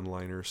of the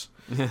one-liners,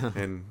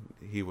 and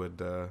he would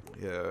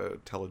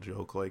tell a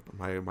joke like,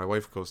 "My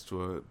wife goes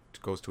to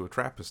a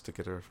Trappist to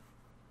get her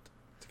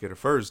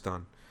furs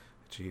done.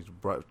 He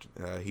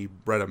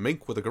bred a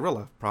mink with a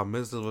gorilla. Problem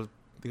is the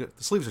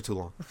sleeves are too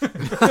long." but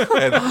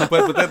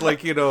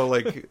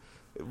then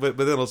But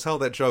then he'll tell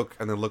that joke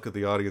and then look at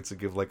the audience and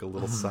give like a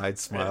little side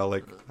smile,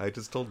 like, I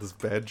just told this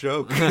bad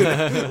joke.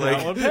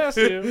 That one passed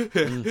you.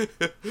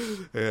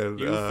 And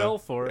you fell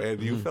for it.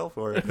 And you fell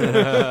for it.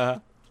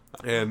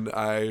 And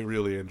I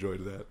really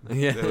enjoyed that.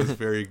 Yeah. It was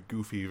very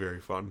goofy, very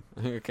fun.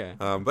 Okay.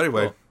 But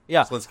anyway, cool.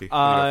 Yeah.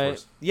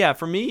 Slinsky,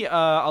 for me,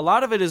 a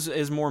lot of it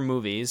is more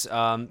movies.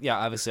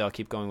 Obviously I'll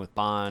keep going with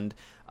Bond.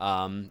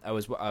 I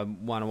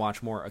want to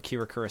watch more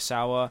Akira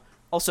Kurosawa.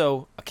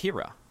 Also,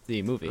 Akira.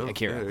 The movie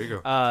Akira. Yeah, there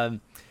you go.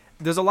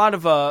 There's a lot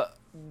of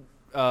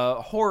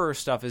horror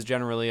stuff is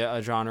generally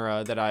a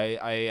genre that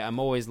I am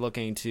always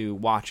looking to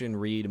watch and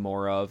read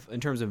more of. In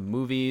terms of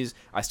movies,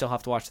 I still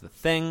have to watch The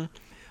Thing,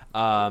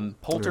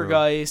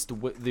 Poltergeist,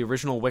 the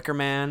original Wicker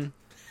Man.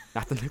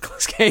 Not the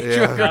Nicolas Cage.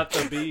 Yeah. Not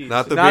the bees.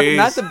 Not the bees.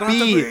 Not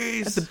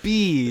the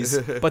bees,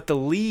 but the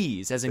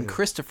Lees, as in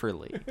Christopher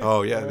Lee.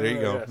 Oh, yeah, there you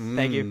go. Yes.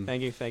 Thank you,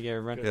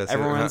 everyone. Yes,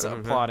 Everyone's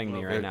applauding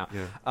me right now.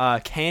 Yeah.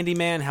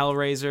 Candyman,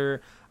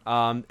 Hellraiser,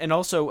 and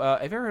also,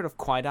 have you ever heard of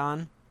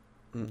Kwaidan?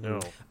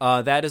 No.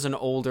 That is an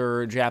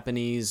older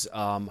Japanese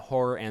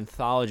horror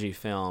anthology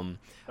film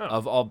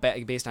of all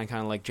based on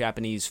kind of like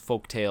Japanese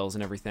folk tales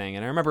and everything.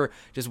 And I remember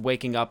just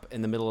waking up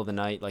in the middle of the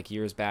night, like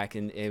years back,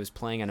 and it was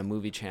playing on a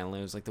movie channel.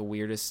 It was like the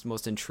weirdest,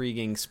 most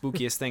intriguing,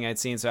 spookiest thing I'd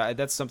seen. So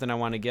that's something I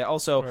want to get.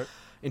 Also,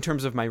 in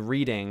terms of my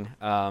reading,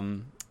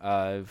 I'm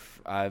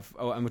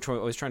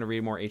always trying to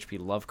read more H.P.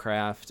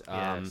 Lovecraft.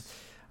 Yes.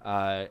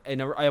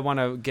 And I want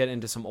to get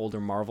into some older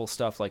Marvel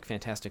stuff like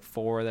Fantastic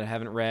Four that I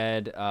haven't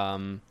read. How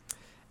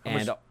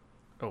much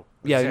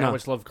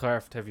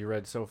Lovecraft have you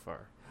read so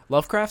far?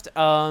 Lovecraft,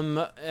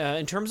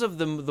 in terms of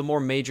the more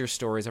major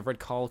stories, I've read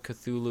Call of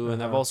Cthulhu,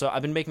 and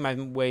I've been making my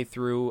way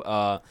through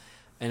a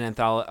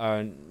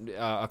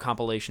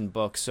compilation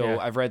book. So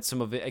I've read some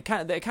of it. It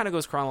kind of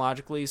goes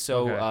chronologically.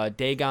 So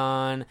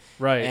Dagon,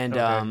 right? And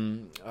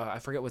I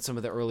forget what some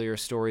of the earlier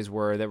stories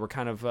were that were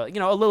kind of a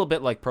little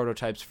bit like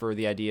prototypes for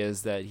the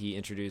ideas that he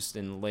introduced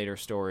in later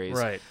stories.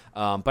 Right.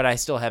 But I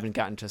still haven't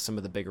gotten to some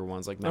of the bigger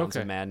ones like Mountains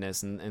of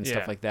Madness and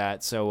stuff like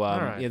that. So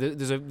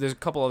there's a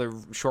couple other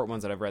short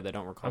ones that I've read that I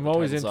don't recall. I'm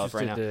always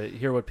interested to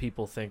hear what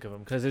people think of him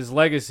because his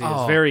legacy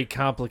is very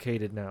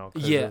complicated now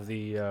because of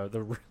the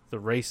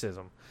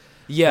racism.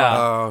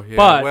 Yeah,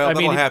 but well,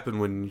 that'll happen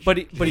when. But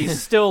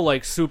he's still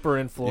like super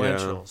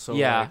influential. So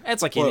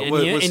it's like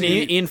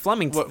Ian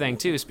Fleming's thing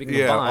too.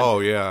 Speaking of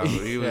Bond,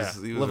 he was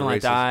Live and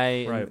Let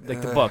Die,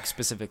 like the book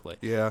specifically.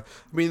 Yeah,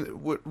 I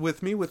mean,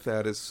 with me with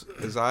that is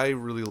I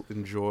really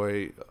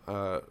enjoy.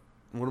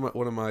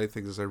 One of my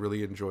things is I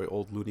really enjoy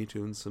old Looney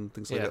Tunes and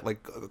things like that,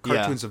 like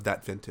cartoons of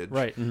that vintage,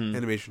 right? Mm-hmm.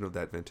 Animation of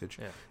that vintage,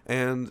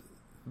 and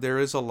there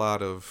is a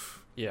lot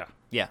of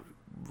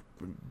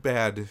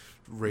bad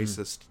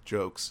racist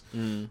jokes.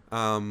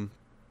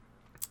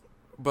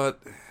 But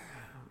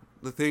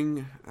the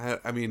thing,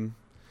 I mean,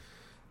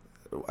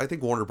 I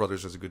think Warner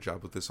Brothers does a good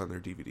job with this on their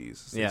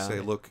DVDs. They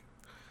say, look,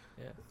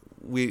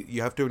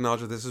 you have to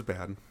acknowledge that this is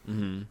bad.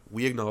 Mm-hmm.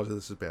 We acknowledge that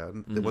this is bad.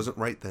 Mm-hmm. It wasn't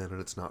right then,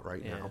 and it's not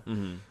right now.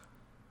 Mm-hmm.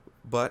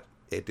 But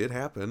it did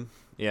happen.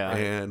 Yeah,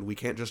 and we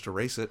can't just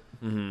erase it.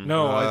 Mm-hmm.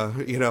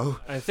 No,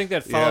 I think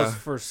that follows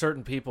for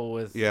certain people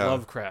with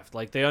Lovecraft.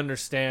 Like they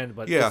understand,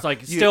 but it's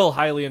like still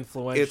highly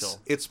influential.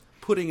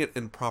 putting it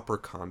in proper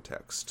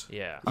context.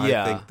 Yeah.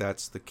 I think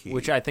that's the key.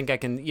 Which I think I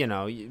can,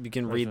 you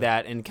can read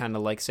that and kind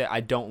of like say, I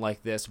don't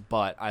like this,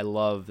 but I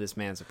love this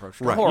man's approach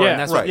to horror. Yeah, and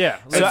that's right.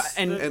 So,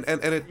 and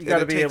it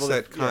takes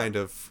that kind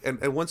of, and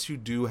once you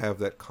do have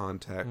that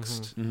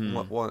context,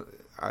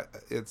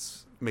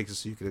 it makes it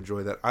so you can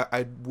enjoy that.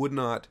 I would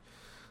not,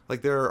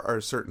 like, there are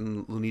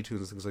certain Looney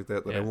Tunes and things like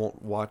that I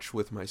won't watch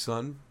with my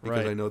son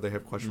because I know they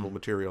have questionable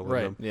material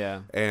in them.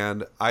 Yeah.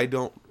 And I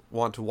don't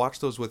want to watch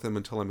those with him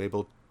until I'm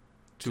able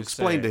to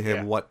explain to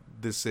him what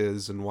this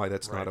is and why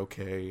that's not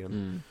okay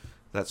and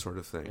that sort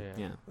of thing.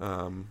 Yeah.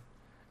 An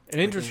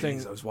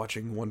interesting. I was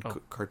watching one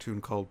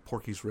cartoon called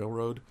Porky's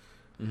Railroad,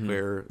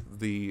 where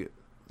the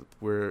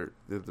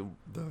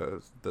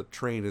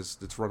train is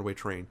it's a runaway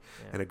train,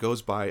 and it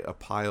goes by a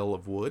pile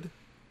of wood,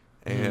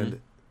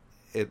 and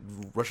it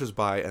rushes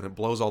by and it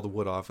blows all the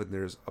wood off, and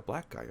there's a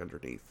black guy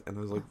underneath, and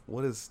I was like,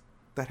 "What is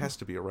that? Has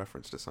to be a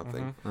reference to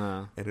something,"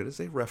 and it is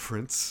a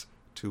reference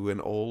to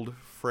an old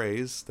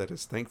phrase that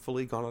has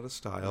thankfully gone out of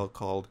style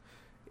called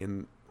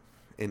an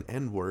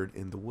N-word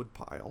in the wood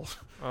pile.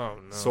 Oh,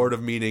 no. Sort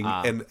of meaning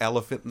an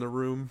elephant in the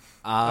room.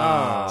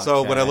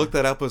 So when I looked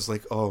that up, I was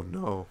like, oh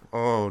no.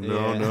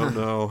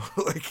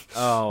 Like,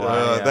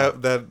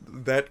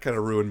 that kind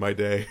of ruined my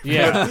day.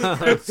 Yeah,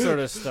 that sort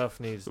of stuff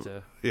needs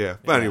to. Yeah,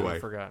 but anyway.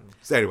 Forgotten.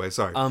 Anyway,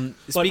 sorry. But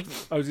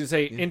I was going to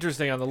say,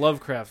 interesting on the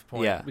Lovecraft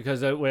point,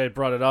 because the way I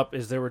brought it up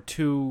is there were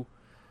within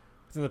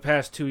the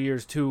past 2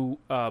 years, two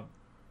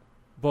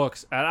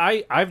books,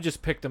 and I've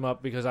just picked them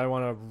up because I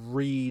want to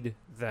read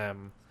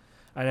them,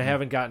 and I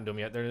haven't gotten to them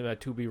yet. They're in a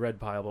to-be-read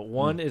pile, but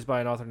one is by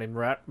an author named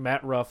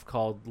Matt Ruff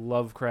called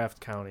Lovecraft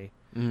County,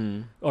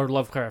 or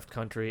Lovecraft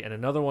Country, and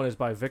another one is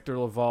by Victor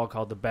LaValle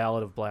called The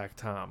Ballad of Black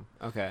Tom.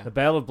 Okay. The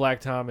Ballad of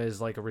Black Tom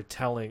is like a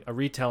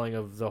retelling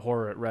of the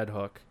horror at Red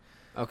Hook.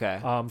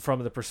 Okay.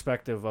 From the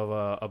perspective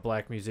of a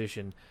black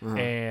musician,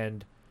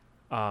 and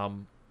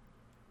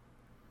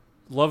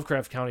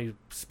Lovecraft County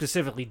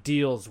specifically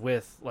deals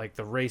with like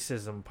the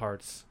racism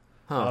parts.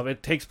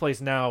 It takes place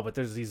now, but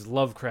there's these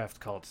Lovecraft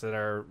cults that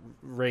are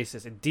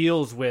racist. It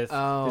deals with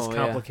this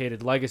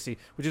complicated legacy,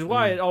 which is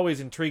why it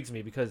always intrigues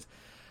me, because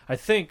I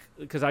think,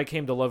 because I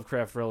came to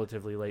Lovecraft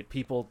relatively late,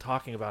 people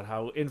talking about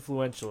how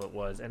influential it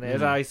was, and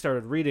as I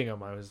started reading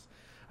them,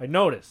 I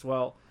noticed,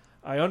 well,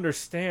 I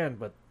understand,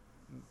 but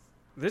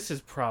this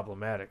is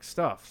problematic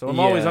stuff. So I'm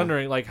always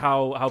wondering like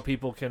how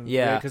people can,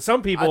 because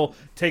some people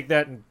take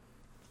that and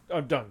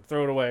I'm done,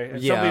 throw it away,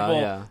 and some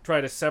people try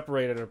to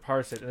separate it or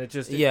parse it, and it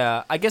just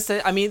I guess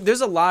that, I mean,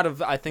 there's a lot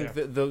of, I think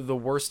the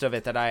worst of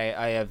it that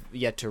I have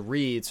yet to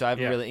read, so I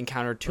haven't really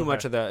encountered too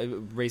much of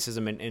the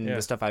racism in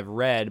the stuff I've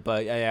read,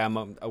 but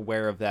I'm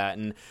aware of that,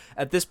 and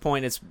at this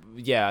point it's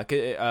I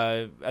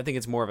think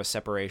it's more of a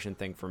separation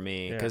thing for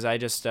me, because I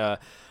just I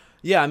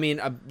mean,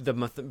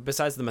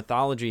 besides the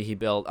mythology he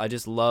built, I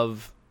just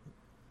love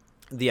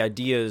the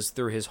ideas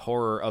through his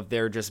horror of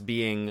there just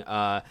being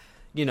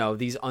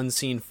these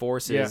unseen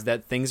forces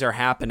that things are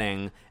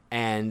happening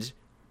and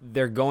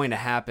they're going to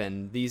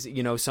happen. These,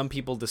 some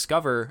people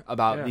discover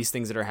about these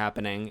things that are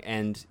happening,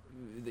 and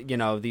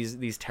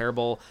these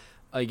terrible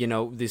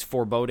these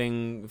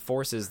foreboding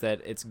forces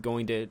that it's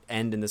going to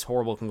end in this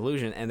horrible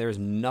conclusion, and there's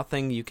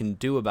nothing you can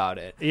do about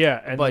it.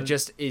 But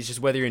it's just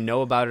whether you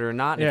know about it or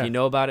not. And if you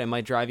know about it, it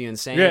might drive you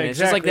insane. And it's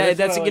just like that.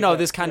 That's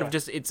this kind of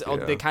just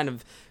the kind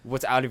of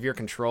what's out of your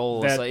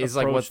control. It's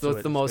like what's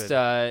the most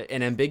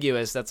and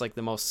ambiguous. That's like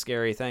the most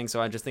scary thing.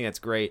 So I just think that's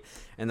great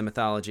in the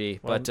mythology.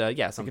 Well, but we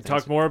can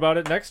talk more about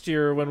it next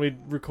year when we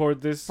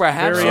record this.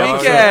 Perhaps we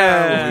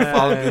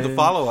can. The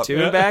follow-up.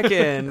 Tune back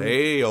in.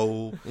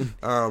 Hey-o.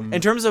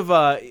 In terms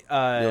of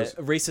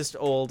racist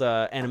old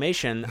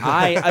animation,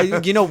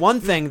 one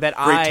thing that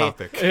I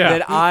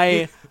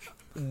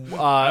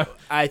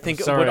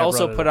think would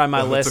also put on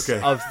my list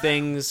of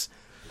things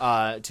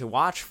to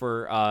watch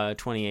for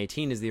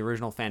 2018 is the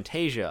original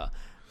Fantasia.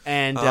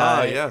 And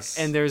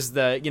and there's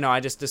I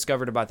just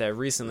discovered about that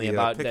recently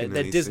about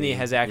that Disney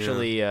has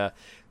actually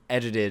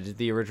edited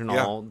the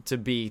original to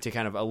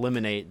kind of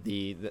eliminate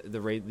the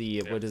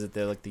what is it,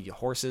 the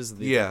horses,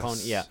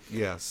 opponent.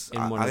 Yes.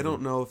 I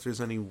don't know if there's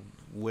any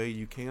way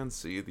you can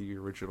see the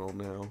original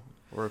now,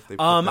 or if they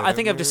I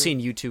think I've just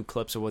seen YouTube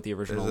clips of what the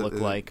original looked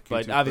like,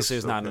 but obviously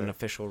it's not an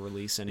official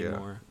release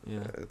anymore.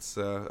 It's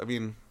I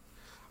mean,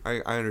 I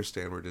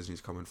understand where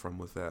Disney's coming from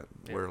with that,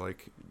 where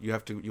like you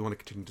want to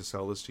continue to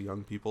sell this to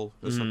young people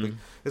or something.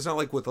 It's not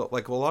like with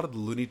a lot of the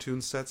Looney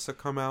Tunes sets that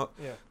come out,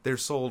 they're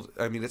sold.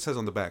 I mean, it says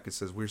on the back, it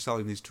says we're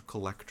selling these to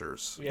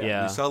collectors.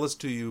 We sell this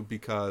to you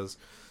because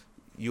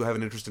you have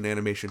an interest in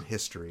animation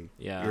history.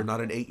 You're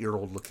not an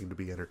 8-year-old looking to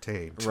be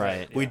entertained.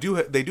 Right. They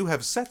do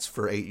have sets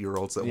for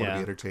 8-year-olds that want to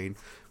be entertained,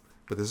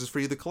 but this is for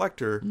you, the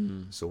collector.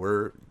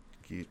 So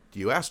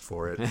you asked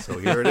for it, so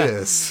here it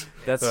is.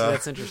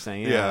 That's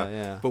interesting.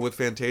 Yeah. But with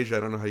Fantasia, I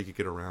don't know how you could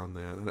get around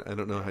that. I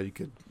don't know how you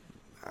could.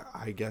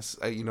 I guess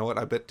you know what?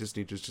 I bet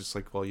Disney just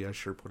like, well, yeah,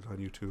 sure, put it on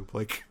YouTube.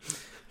 Like,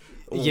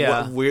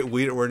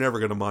 we're never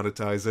going to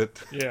monetize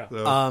it.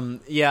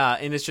 And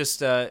it's just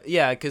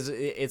because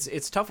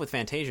it's tough with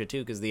Fantasia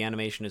too, because the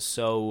animation is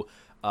so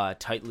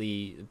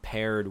tightly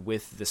paired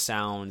with the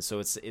sound, so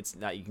it's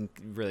not, you can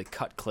really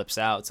cut clips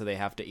out, so they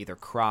have to either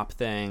crop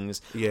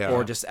things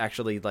or just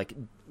actually like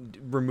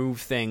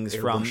remove things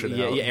from so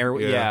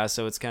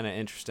it's kind of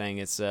interesting.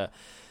 It's I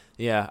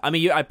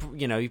mean,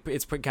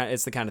 it's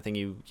the kind of thing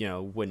you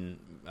wouldn't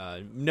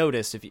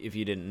notice if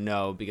you didn't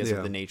know because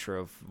of the nature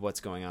of what's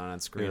going on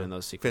screen in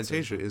those sequences.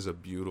 Fantasia is a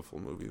beautiful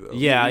movie, though.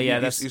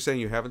 You're saying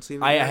you haven't seen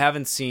it? I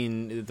haven't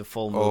seen the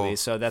full movie,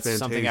 so that's Fantasia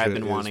something I've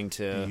been wanting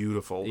to.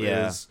 Beautiful.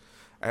 Yeah. It is,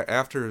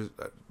 after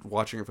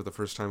watching it for the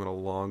first time in a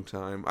long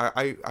time,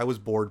 I was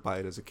bored by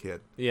it as a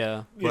kid.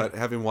 Yeah. But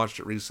having watched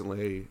it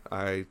recently,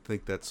 I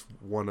think that's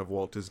one of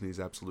Walt Disney's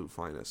absolute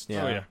finest.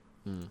 Yeah. Oh, yeah.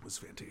 Was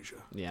Fantasia.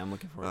 Yeah, I'm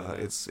looking forward to that.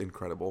 It's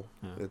incredible.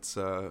 Yeah. It's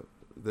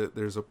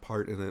there's a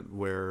part in it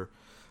where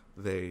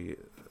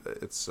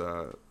it's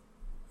a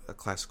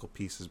classical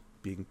piece is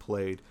being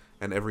played,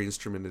 and every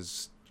instrument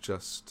is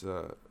just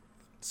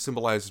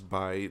symbolized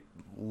by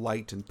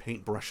light and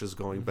paint brushes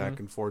going back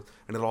and forth,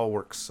 and it all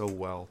works so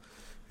well.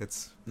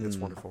 It's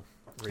wonderful.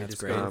 That's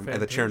great. And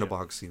the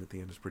Chernobog scene at the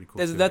end is pretty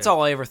cool. That's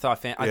all I ever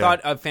thought. I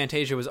thought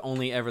Fantasia was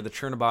only ever the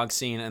Chernobog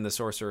scene and the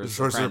Sorcerer's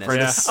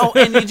Apprentice. Yeah. Oh,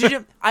 and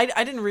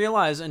I didn't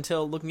realize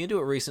until looking into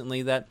it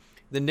recently that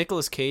the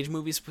Nicolas Cage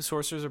movie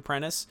Sorcerer's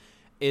Apprentice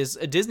is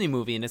a Disney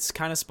movie, and it's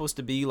kind of supposed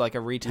to be like a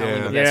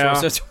retelling of that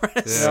Sorcerer's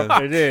Apprentice.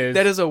 Yeah, it is.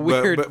 That is a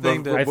weird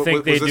thing to... I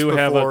think they do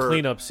have a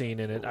cleanup scene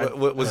in it.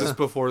 Was this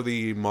before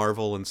the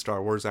Marvel and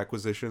Star Wars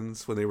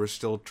acquisitions, when they were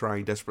still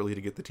trying desperately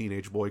to get the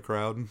teenage boy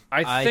crowd?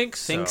 I think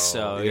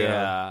so.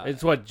 Yeah.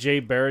 It's what,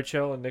 Jay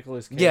Baruchel and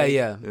Nicolas Cage?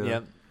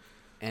 Yeah.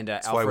 And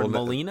Alfred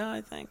Molina, I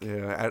think.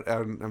 Yeah,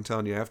 I'm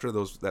telling you, after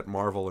that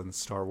Marvel and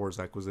Star Wars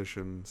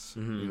acquisitions,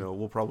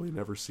 we'll probably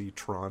never see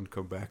Tron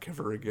come back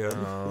ever again.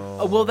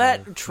 Oh, well,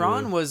 that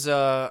Tron was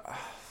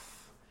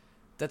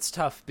that's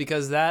tough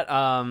because that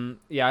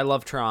I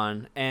love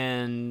Tron,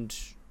 and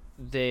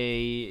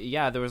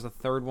there was a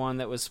third one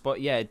that was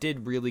it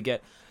did really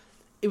get.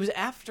 It was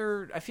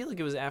after. I feel like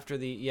it was after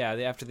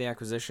after the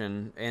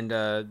acquisition, and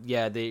the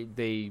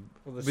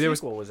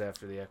sequel was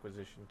after the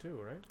acquisition too,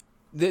 right?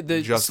 The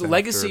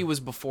Legacy was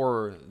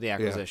before the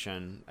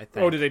acquisition, I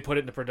think. Oh, did they put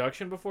it into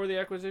production before the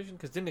acquisition?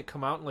 Because didn't it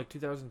come out in like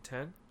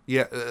 2010?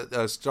 Yeah,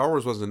 Star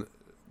Wars wasn't.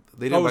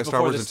 They didn't buy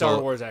Star Wars until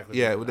Star Wars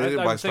acquisition. Yeah, they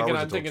didn't buy Star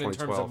Wars until 2012. In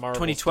terms of Marvel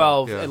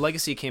 2012. stuff.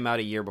 Legacy came out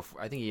a year before.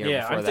 I think a year before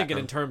that. Yeah, I'm thinking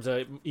in terms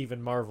of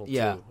even Marvel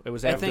too. It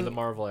was after the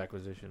Marvel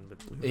acquisition. But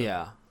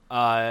yeah.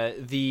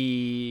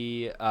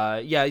 The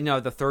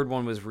third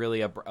one was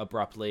really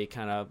abruptly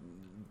kind of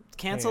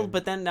canceled,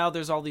 but then now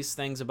there's all these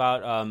things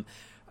about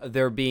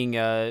there being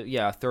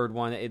a third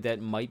one that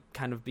might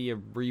kind of be a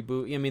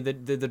reboot. I mean,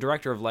 the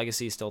director of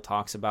Legacy still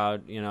talks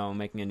about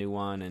making a new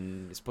one,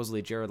 and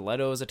supposedly Jared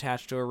Leto is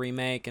attached to a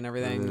remake and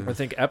everything. I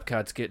think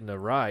Epcot's getting a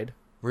ride.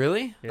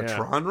 Really? Yeah. A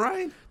Tron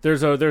ride?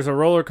 There's a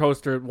roller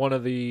coaster at one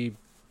of the,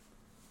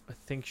 I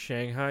think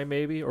Shanghai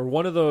maybe, or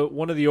one of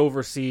the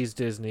overseas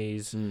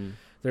Disneys.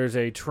 There's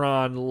a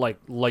Tron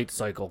light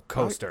cycle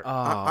coaster.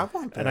 I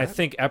want that. And I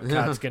think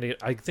Epcot's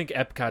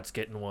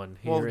getting one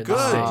here in good.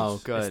 the States. Oh,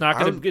 good. It's not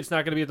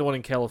gonna be at the one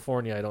in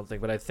California, I don't think,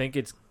 but I think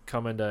it's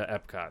coming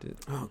to Epcot.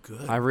 Oh,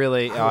 good.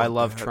 I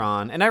love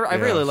Tron, and I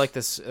really like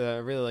this.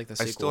 Really like the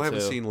sequel. I still haven't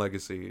too. seen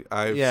Legacy.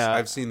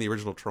 I've seen the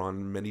original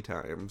Tron many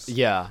times.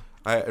 Yeah.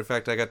 In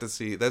fact, I got to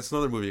see... That's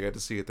another movie I got to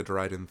see at the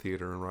Dryden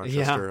Theater in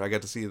Rochester. Yeah. I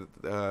got to see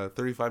the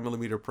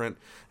 35mm print,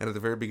 and at the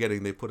very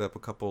beginning, they put up a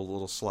couple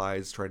little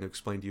slides trying to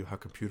explain to you how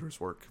computers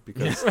work,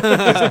 because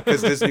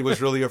Disney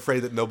was really afraid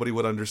that nobody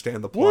would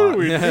understand the plot. What are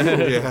we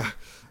doing? Yeah.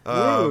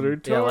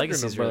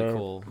 Legacy's really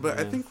cool. But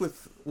I think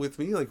with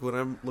me, like, when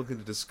I'm looking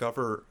to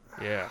discover...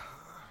 Yeah.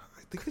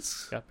 I think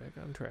it's... Got back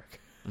on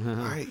track.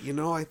 I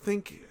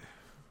think...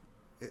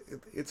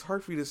 It's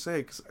hard for you to say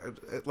because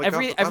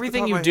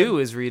everything you do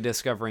is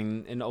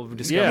rediscovering and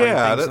discovering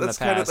things from the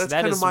past. That's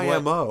kind of my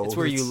MO. It's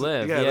where you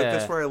live. Yeah,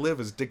 that's where I live,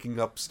 is digging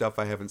up stuff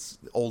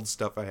old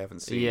stuff I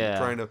haven't seen. Yeah,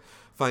 trying to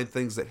find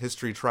things that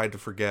history tried to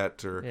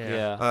forget. Or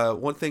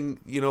one thing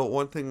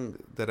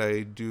that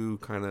I do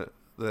kind of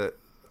that.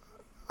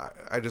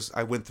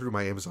 I went through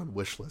my Amazon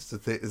wish list.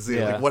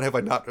 Like, what have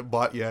I not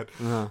bought yet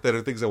that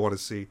are things I want to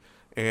see,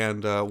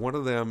 and one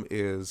of them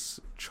is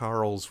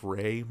Charles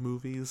Ray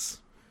movies.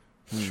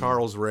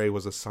 Charles Ray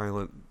was a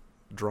silent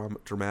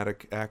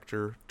dramatic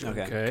actor,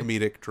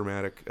 comedic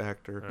dramatic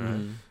actor,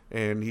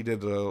 and he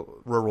did a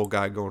rural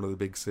guy going to the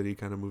big city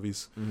kind of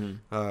movies.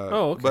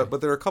 But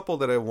there are a couple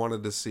that I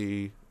wanted to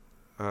see.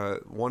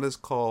 One is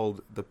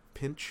called The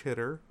Pinch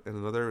Hitter, and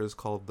another is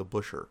called The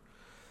Busher,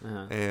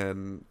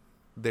 and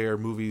they're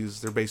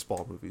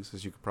baseball movies,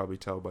 as you could probably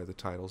tell by the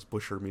titles.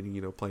 Busher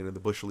meaning playing in the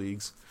bush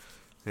leagues,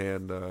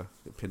 and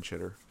Pinch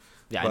Hitter.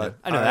 Yeah,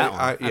 I know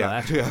that one.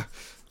 Yeah.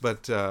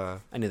 But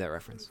I knew that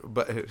reference.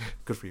 But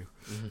good for you.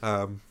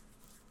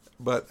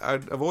 But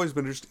I've always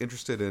been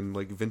interested in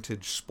like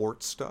vintage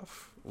sports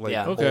stuff,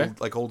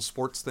 like old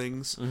sports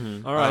things.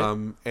 All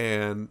right.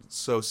 And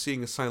so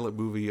seeing a silent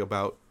movie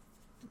about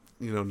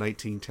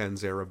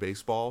 1910s era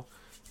baseball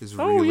is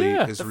the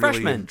really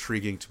freshman.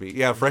 intriguing to me.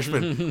 Yeah,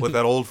 freshman with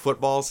that old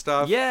football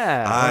stuff.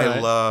 Yeah,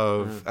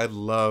 I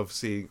love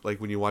seeing,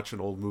 like, when you watch an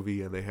old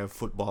movie and they have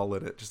football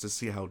in it, just to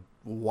see how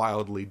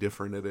wildly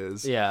different it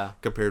is. Yeah,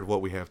 compared to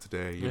what we have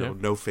today. You know,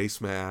 no face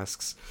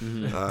masks.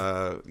 You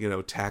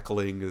know,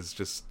 tackling is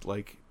just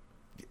like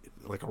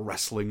a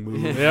wrestling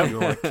move. You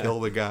want to kill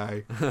the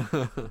guy.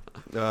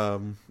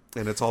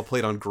 And it's all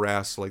played on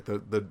grass. Like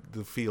the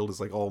field is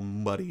like all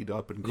muddied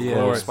up and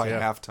gross by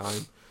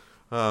halftime.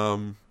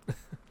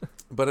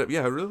 But I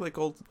really like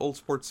old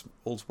sports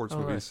movies,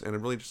 right. And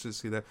I'm really interested to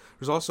see that.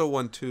 There's also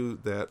one too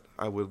that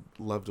I would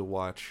love to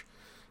watch.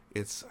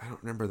 I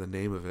don't remember the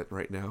name of it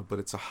right now, but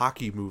it's a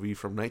hockey movie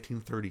from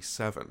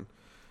 1937,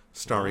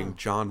 starring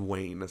John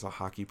Wayne as a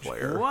hockey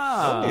player.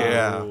 Wow.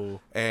 Yeah,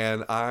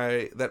 and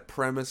that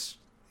premise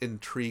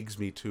intrigues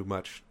me too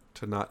much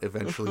to not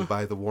eventually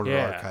buy the Warner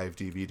Archive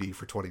DVD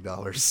for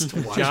 $20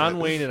 to watch John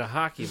Wayne in a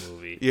hockey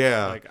movie.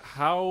 Yeah. Like,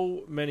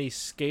 how many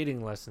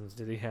skating lessons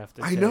did he have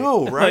to take? I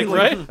know, right?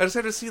 Right? I just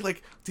had to see,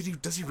 like,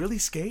 does he really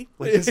skate?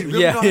 Like, does he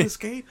really know how to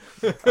skate?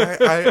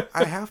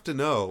 I have to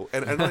know.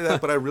 And not only that,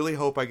 but I really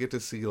hope I get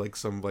to see, like,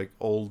 some, like,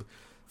 old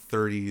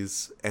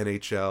 30s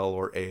NHL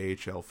or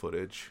AHL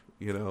footage,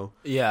 you know?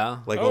 Yeah.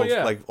 Like,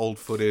 old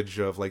footage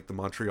of, like, the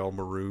Montreal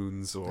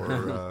Maroons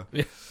or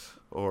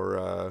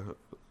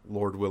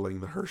Lord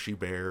willing, the Hershey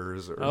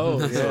Bears, or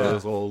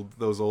those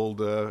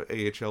old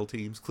AHL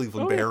teams,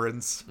 Cleveland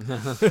Barons.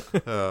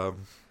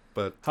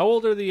 But how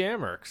old are the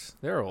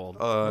Amherst? They're old.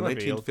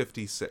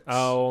 1956.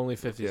 Oh, only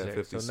 56. Yeah,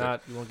 56. So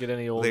you won't get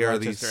any old. They are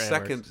Rochester the Amherst.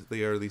 second.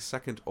 They are the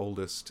second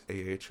oldest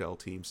AHL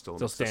team still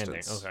in standing.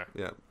 existence. Okay.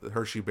 Yeah, the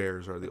Hershey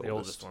Bears are the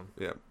oldest one.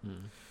 Yeah,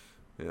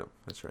 yeah,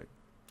 that's right.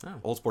 Oh.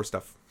 Old sports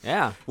stuff.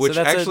 Yeah. Which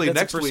so actually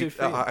next week,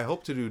 I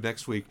hope to do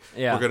next week.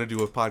 Yeah. We're going to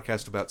do a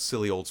podcast about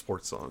silly old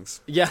sports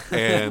songs. Yeah.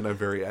 And I'm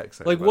very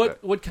excited like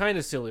about what kind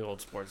of silly old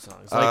sports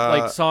songs?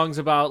 Like songs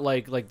about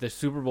like the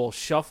Super Bowl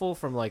Shuffle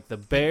from like the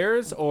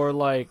Bears, or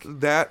like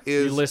that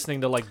is you're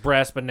listening to like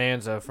Brass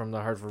Bonanza from the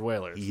Hartford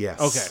Whalers.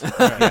 Yes. Okay.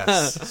 Right.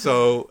 Yes.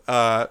 So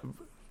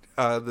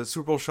the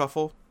Super Bowl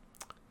Shuffle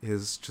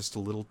is just a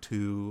little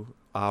too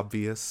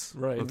obvious.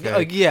 Right.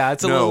 Okay. Yeah,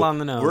 it's a little on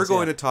the nose. We're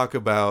going to talk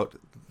about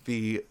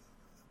the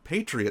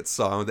Patriots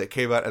song that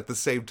came out at the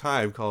same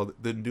time called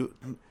the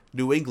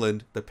New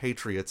England, the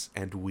Patriots,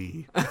 and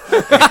We. Boy,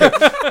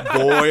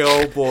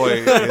 oh boy,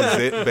 is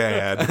it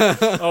bad.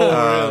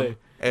 Oh, really?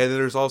 And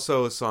there's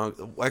also a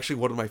song, actually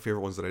one of my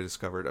favorite ones that I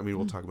discovered. I mean,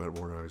 we'll talk about it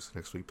more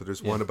next week, but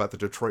there's one about the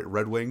Detroit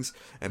Red Wings,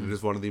 and it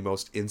is one of the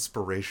most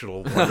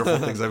inspirational, wonderful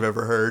things I've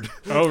ever heard.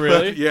 Oh,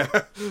 really? Yeah,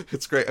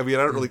 it's great. I mean,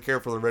 I don't really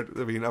care for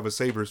I'm a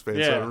Sabres fan,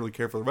 so I don't really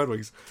care for the Red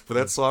Wings, but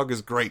that song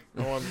is great.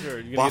 Oh, I'm sure.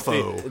 You're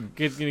Buffalo.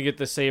 gonna get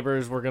the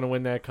Sabres, we're going to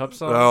win that cup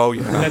song? Oh,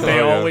 yeah. That they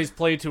always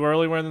play too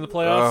early when in the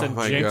playoffs and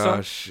jinx them? Oh, my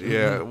gosh.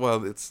 Yeah,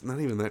 well, it's not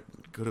even that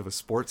good of a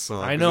sports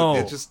song. I know,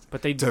 it just,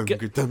 but they I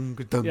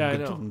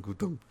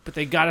know. But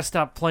they got to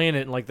stop playing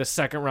it in like the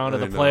second round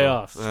of the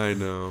playoffs. I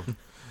know.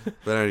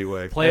 But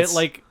anyway, play it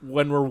like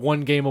when we're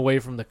one game away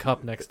from the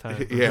cup next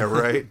time. Yeah,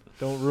 right.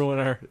 Don't ruin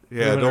our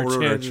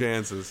our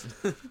chances.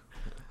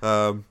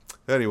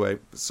 Anyway,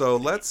 so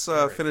let's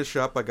finish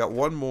up. I got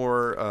one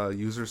more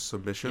user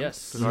submission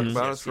to talk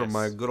about. It's from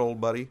my good old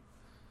buddy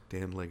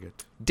Dan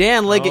Liggett.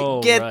 Dan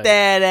Liggett, get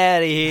that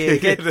out of here!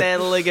 Get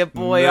that Liggett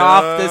boy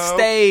off the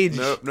stage!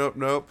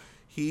 Nope.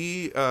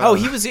 He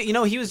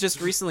he was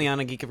just recently on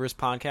a Geekiverse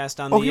podcast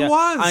on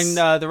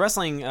the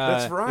wrestling.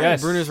 That's right.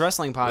 Yes. Bruner's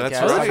wrestling podcast.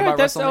 That's right. About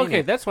that's WrestleMania.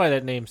 okay. That's why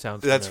that name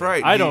sounds. That's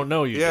familiar. right. I don't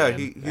know you. Yeah,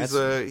 Dan.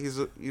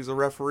 he's a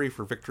referee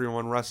for Victory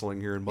One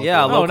Wrestling here in Buffalo.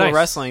 Yeah, local nice.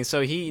 wrestling. So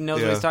he knows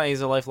what he's talking.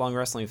 He's a lifelong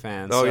wrestling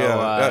fan. Oh so,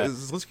 yeah.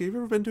 Linsky, have you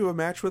ever been to a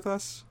match with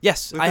us?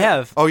 Yes, I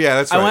have. Oh yeah,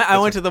 that's right. I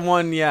went to the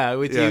one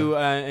with you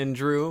and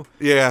Drew.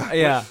 Yeah.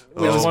 Yeah. It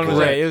was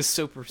great. It was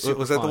super. Was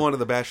that fun. the one at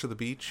the Bash of the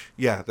Beach?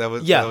 Yeah, that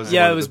was.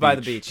 Yeah, it was by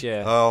the beach.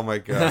 Yeah. Oh my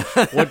god.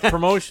 What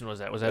promotion was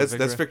that? Was that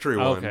that's Victory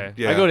One? Okay.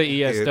 Yeah. I go to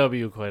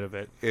ESW quite a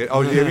bit. Have you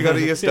got to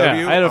ESW?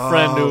 Yeah, I had a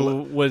friend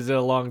who was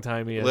a long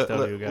time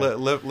ESW guy.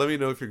 Let me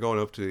know if you're going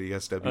up to the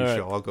ESW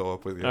show. I'll go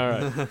up with you. All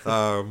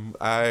right.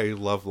 I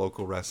love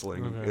local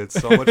wrestling. Okay. It's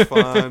so much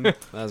fun. Really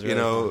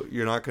fun.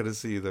 You're not going to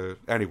see the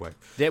anyway.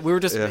 Yeah, we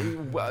were just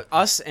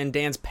us and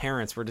Dan's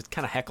parents were just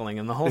kind of heckling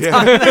him the whole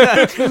time.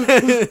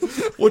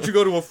 Would you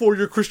go to a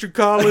 4-year Christian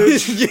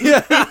college?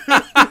 Yeah.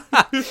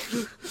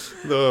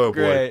 Oh,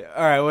 great. Boy.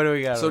 All right, what do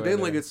we got? So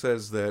Dan Liggett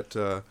says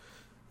that,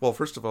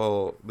 first of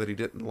all, that he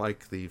didn't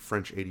like the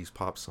French 80s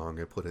pop song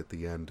I put at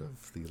the end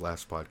of the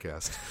last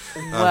podcast.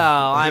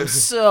 Well, I'm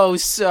so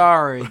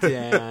sorry,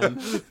 Dan.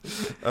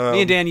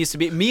 Me and Dan used to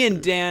be... Me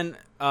and Dan...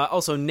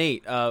 also,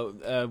 Nate,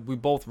 we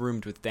both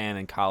roomed with Dan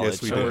in college,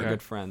 yes, we so did. we're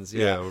good friends.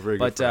 Yeah, we're very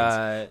good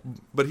friends.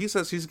 But he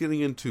says he's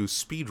getting into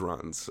speed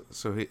runs.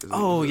 So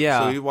So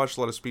he watched a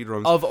lot of speed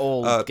runs of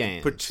old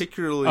games,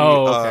 particularly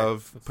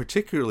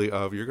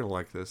of you're gonna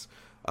like this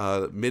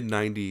mid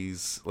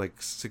 '90s like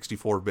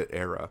 64-bit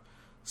era.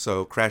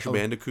 So Crash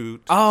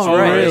Bandicoot, Super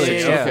Mario really?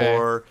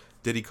 64,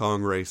 Diddy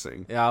Kong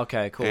Racing. Yeah.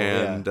 Okay. Cool.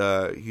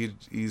 And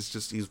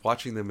he's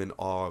watching them in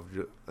awe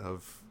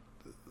of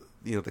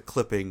the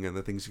clipping and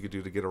the things you could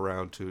do to get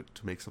around to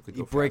make something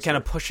go faster. Kind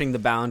of pushing the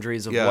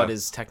boundaries of what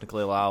is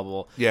technically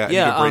allowable. Yeah, and you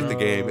can break the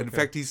game. Okay. In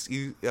fact,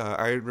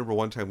 I remember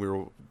one time we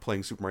were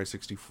playing Super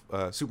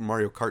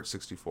Mario Kart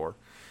 64,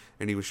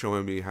 and he was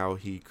showing me how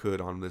he could,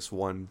 on this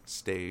one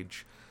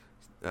stage,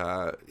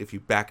 if you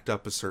backed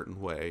up a certain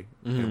way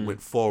and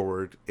went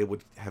forward, it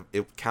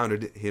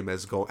counted him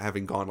as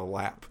having gone a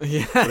lap.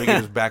 Yeah. So he could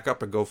just back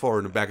up and go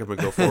forward, and back up and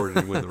go forward,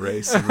 and win the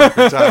race and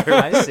retire.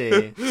 I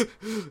see.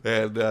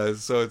 And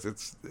so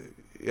it's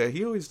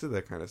he always did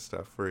that kind of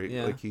stuff. Do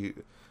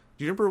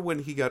you remember when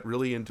he got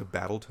really into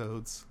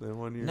Battletoads that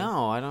one year?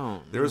 No, I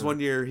don't. There was one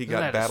year he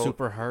got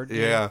super hard.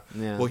 Yeah.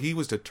 Well, he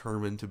was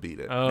determined to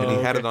beat it, and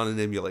he had it on an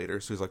emulator.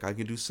 So he's like, I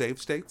can do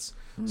save states,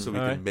 so we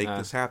can make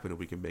this happen, and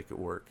we can make it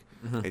work.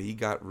 And he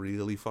got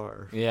really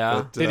far. Yeah.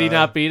 But, did he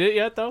not beat it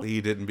yet, though?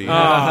 He didn't beat it.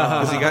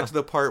 Because he got to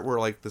the part where,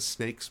 like, the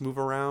snakes move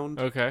around.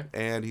 Okay.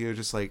 And he was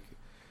just like,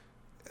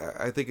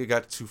 I think it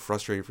got too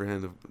frustrating for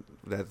him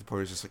that the point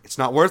was just like, it's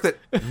not worth it.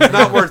 It's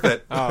not worth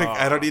it. Like,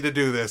 I don't need to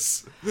do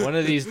this. One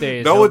of these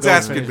days. No one's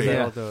asking me.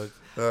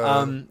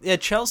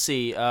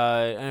 Chelsea.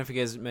 I don't know if you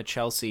guys met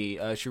Chelsea.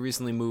 She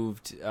recently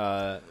moved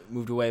away,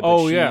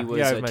 but she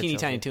was a teeny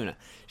tiny tuna.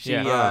 She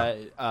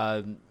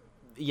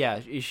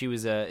she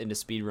was into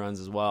speed runs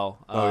as well.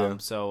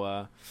 So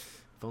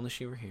if only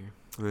she were here.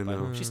 I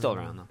know. But she's still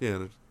around though.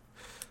 Yeah.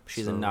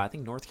 She's in I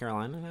think North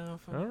Carolina now,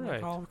 if I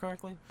recall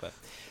correctly. But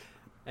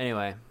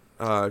anyway,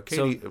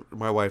 Katie,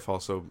 my wife,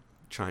 also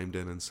chimed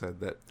in and said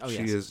that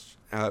she is,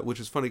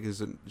 which is funny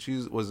because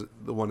she was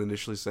the one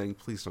initially saying,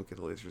 "Please don't get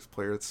a Laserdisc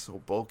player; it's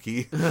so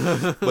bulky."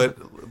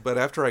 but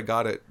after I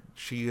got it,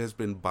 she has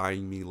been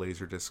buying me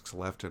Laserdiscs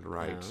left and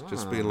right,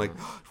 just being like,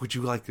 "Would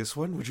you like this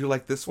one? Would you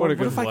like this one?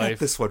 What if I got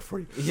this one for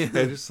you?" And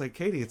it's like,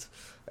 Katie,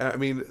 I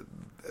mean,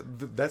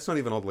 that's not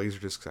even all the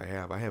Laserdiscs I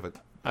have. I have it.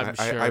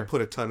 I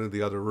put a ton in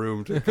the other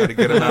room to kind of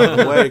get them out of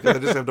the way because I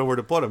just have nowhere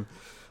to put them.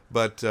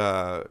 But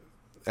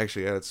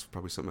actually, that's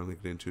probably something I'm going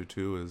to get into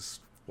too.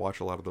 Is watch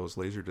a lot of those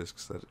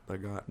Laserdiscs that I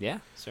got. Yeah,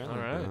 certainly.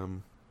 All right.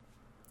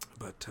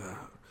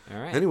 All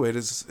right. Anyway,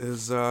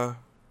 have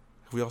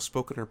we all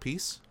spoken our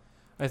piece?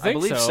 I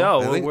believe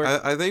so.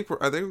 I think we're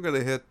going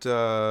to hit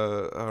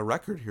a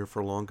record here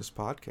for longest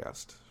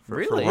podcast.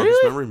 For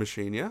longest memory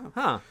machine. Yeah.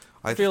 Huh.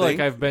 I feel like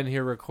I've been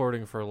here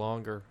recording for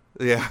longer.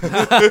 Yeah.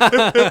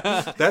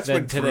 That's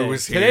when Drew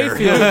was here.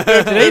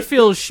 Today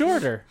feels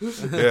shorter.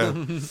 Yeah.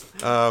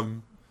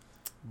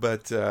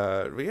 But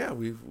yeah,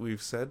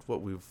 we've said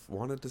what we've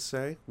wanted to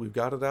say. We've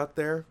got it out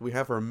there. We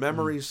have our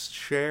memories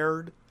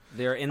shared.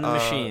 They're in the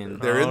machine.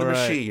 They're in the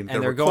machine.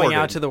 And they're going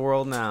out to the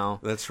world now.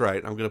 That's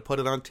right. I'm going to put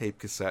it on tape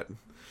cassette.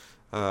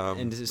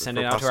 And send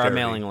it out to our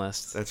mailing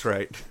list. That's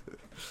right.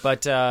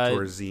 But to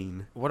our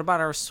zine. What about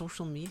our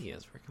social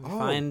medias? Where can we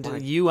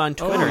find you on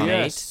Twitter,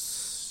 Nate?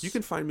 You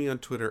can find me on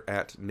Twitter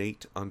at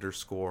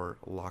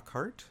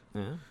Nate_Lockhart.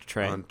 Yeah.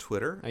 Trey. On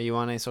Twitter. Are you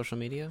on a social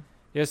media?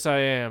 Yes, I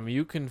am.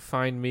 You can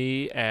find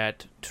me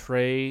at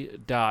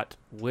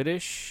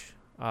Trey.Widdish.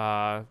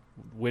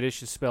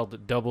 Widdish is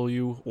spelled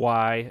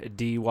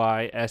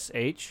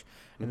WYDYSH.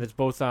 And it's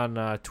both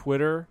on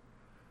Twitter.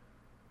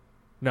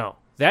 No,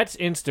 that's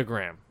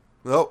Instagram.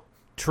 Oh.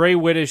 Trey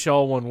Widdish,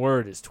 all one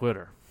word, is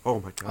Twitter. Oh,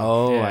 my God.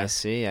 Oh, yeah. I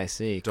see.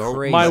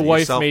 My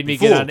wife made me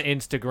get on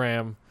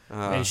Instagram,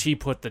 and she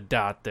put the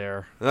dot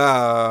there.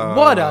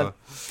 What a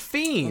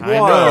fiend. I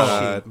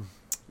know.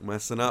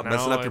 Messing up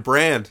your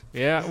brand.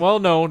 Yeah, well,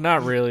 no,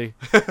 not really.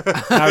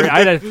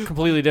 I had a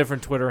completely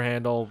different Twitter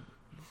handle.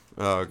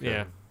 Oh, okay.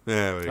 Yeah.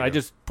 I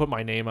just put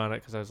my name on it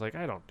because I was like,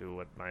 I don't do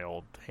what my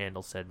old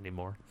handle said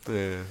anymore.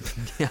 Yeah.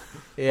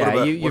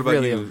 You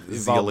really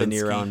evolved into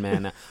your own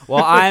man now.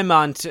 Well, I'm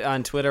on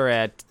Twitter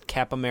at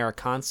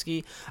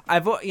Capamerikanski.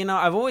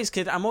 I'm always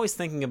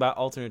thinking about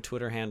alternate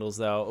Twitter handles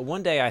though.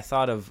 One day I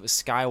thought of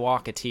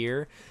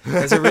Skywalketeer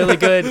as a really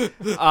good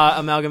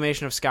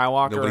amalgamation of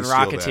Skywalker and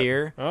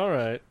Rocketeer. All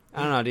right.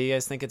 I don't know. Do you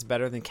guys think it's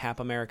better than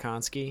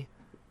Capamerikanski?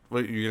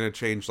 What, you're gonna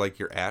change like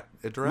your @@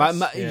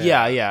 address?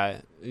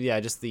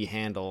 Yeah, just the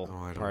handle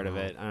part of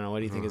it. I don't know. What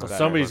do you think is better?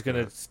 Somebody's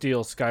gonna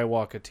steal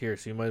Skywalketeer,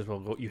 so you might as well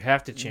go. You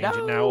have to change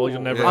it now.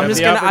 You'll never. I'm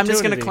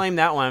just gonna claim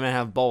that one. I'm gonna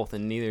have both,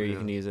 and neither you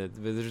can use it.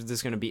 But there's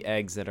just gonna be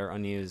eggs that are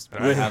unused.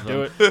 But have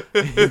do it.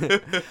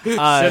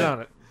 Sit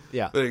on it.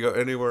 Yeah. There you go.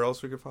 Anywhere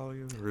else we could follow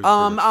you?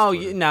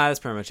 That's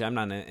pretty much it. I'm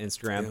not on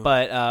Instagram,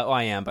 but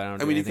I am. But I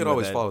don't. I mean, you could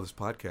always follow this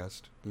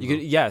podcast. You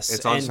could, yes.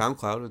 It's on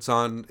SoundCloud.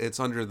 It's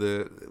under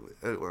the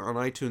on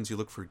iTunes. You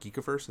look for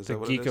Geekiverse. Is that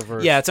what it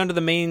is? Yeah, it's under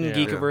the main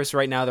Geekiverse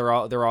right now.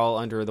 They're all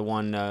under the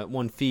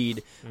one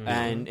feed,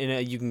 and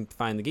you can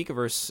find the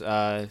Geekiverse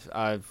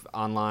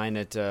online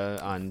at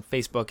on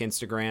Facebook,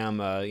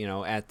 Instagram,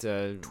 at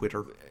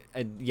Twitter.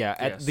 At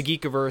the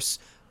Geekiverse.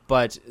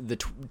 But the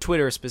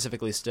Twitter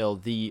specifically still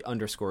the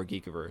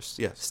 _Geekiverse.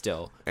 Yes.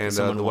 Still. And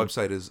the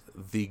website is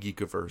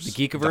thegeekiverse.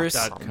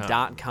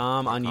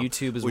 Thegeekiverse.com on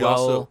YouTube as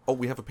well.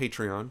 We have a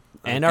Patreon.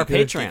 And our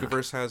Patreon.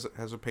 Geekiverse has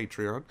a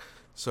Patreon.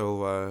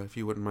 So if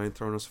you wouldn't mind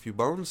throwing us a few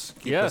bones,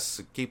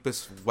 keep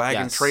this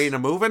wagon Yes. train a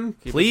moving.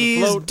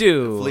 Please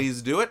do.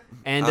 Please do it.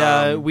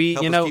 And we,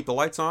 help us keep the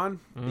lights on.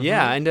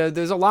 Yeah, and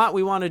there's a lot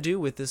we want to do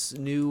with this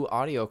new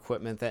audio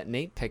equipment that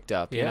Nate picked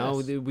up. You know,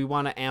 we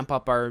want to amp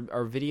up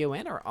our video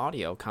and our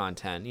audio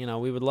content. You know,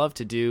 we would love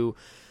to do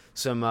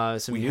some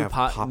new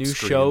new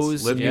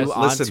shows,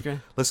 new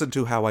listen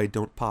to how I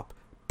don't pop.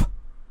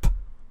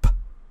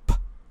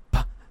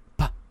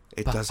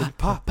 It doesn't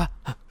pop.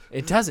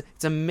 It doesn't.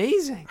 It's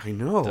amazing. I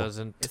know. It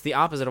doesn't. It's the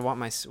opposite of what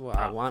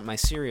I want my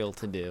cereal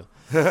to do.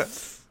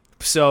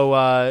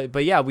 So,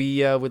 but yeah,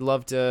 we would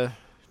love to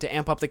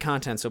amp up the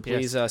content. So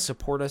please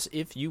support us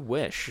if you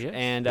wish,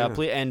 and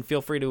please, and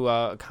feel free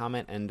to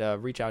comment and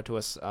reach out to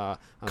us on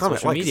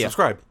social media.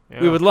 Subscribe.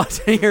 Yeah. We would love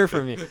to hear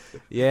from you.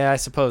 Yeah, I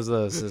suppose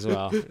those as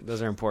well.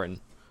 Those are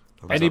important.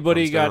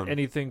 Anybody got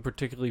anything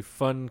particularly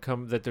fun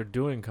that they're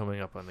doing coming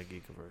up on the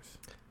Geekiverse?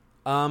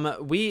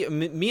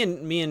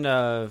 Me and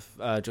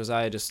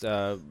Josiah just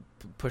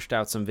pushed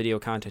out some video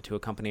content to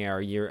accompany our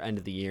end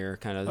of the year,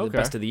 kind of the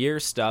best of the year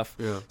stuff.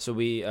 Yeah. So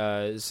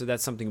so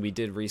that's something we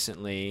did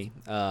recently.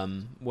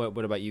 What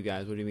about you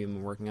guys? What have you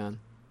been working on?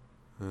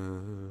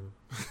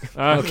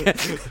 Okay.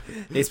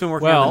 Nate's been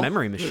working on the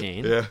memory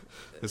machine. Yeah.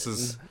 This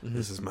is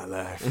my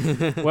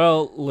life.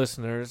 Well,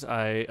 listeners,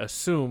 I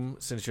assume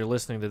since you're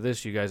listening to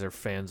this, you guys are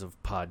fans of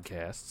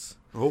podcasts.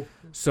 Oh.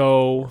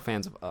 So we're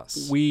fans of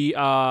us.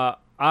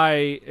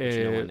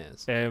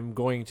 I'm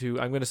going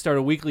to start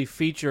a weekly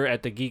feature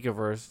at the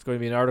Geekiverse. It's going to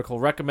be an article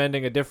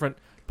recommending a different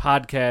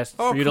podcast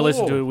for you to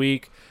listen to a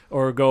week,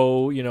 or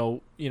go,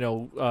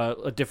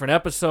 a different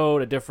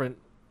episode, a different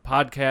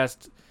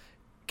podcast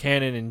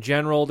canon in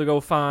general to go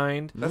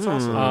find. That's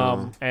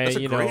awesome. And, that's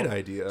a great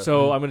idea.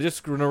 So I'm going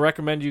to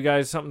recommend you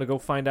guys something to go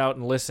find out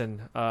and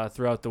listen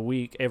throughout the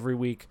week, every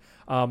week.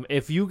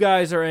 If you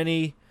guys are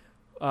any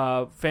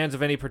fans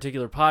of any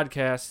particular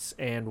podcasts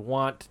and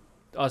want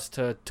us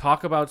to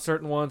talk about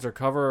certain ones or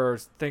cover, or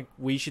think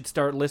we should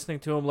start listening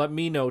to them, let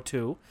me know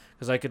too,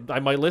 because I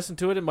might listen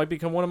to it. It might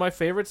become one of my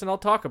favorites, and I'll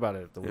talk about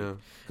it at the week.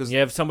 Because you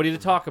have somebody to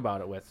talk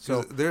about it with.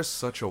 So there's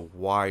such a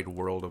wide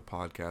world of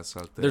podcasts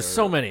out there. There's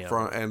so many of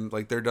them, and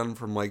like they're done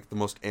from like the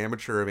most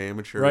amateur of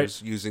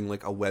amateurs, using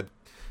like a web,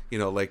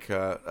 like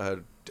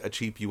a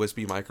cheap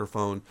USB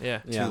microphone,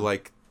 to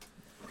like,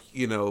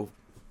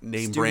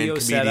 name studio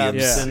brand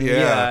comedians.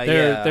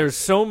 There's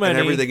so many, and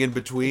everything in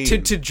between. To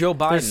Joe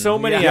Biden. There's so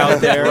many out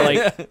there.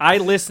 Like, I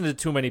listen to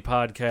too many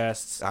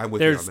podcasts. I'm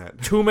with you on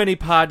that. Too many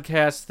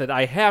podcasts that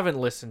I haven't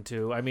listened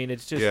to. I mean,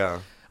 it's just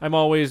I'm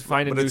always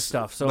finding new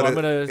stuff. So I'm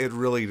gonna. It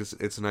really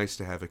it's nice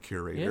to have a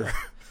curator. Yeah.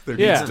 There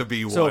needs to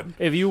be one. So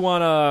if you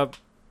wanna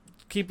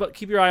keep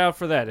your eye out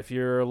for that, if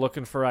you're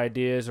looking for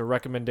ideas or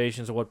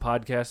recommendations of what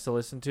podcasts to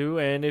listen to,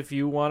 and if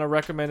you want to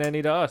recommend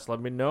any to us, let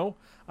me know.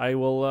 I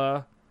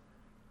will.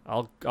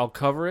 I'll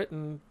cover it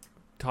and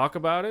talk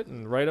about it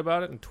and write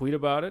about it and tweet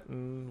about it,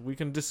 and we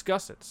can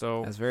discuss it.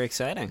 So that's very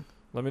exciting.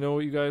 Let me know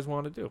what you guys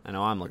want to do. I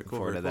know I'm looking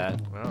forward to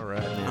that. All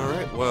right. Yeah. All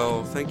right.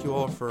 Well, thank you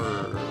all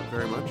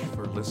very much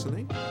for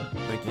listening.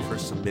 Thank you for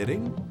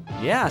submitting.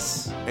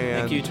 Yes.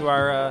 And thank you to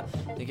our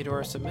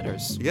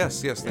submitters.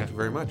 Yes. Thank you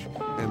very much.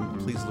 And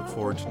please look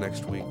forward to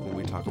next week when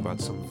we talk about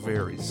some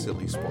very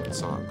silly sports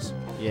songs.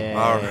 Yeah.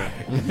 All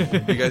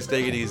right. You guys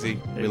take it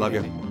easy. We love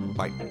you.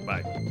 Bye.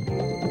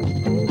 Bye.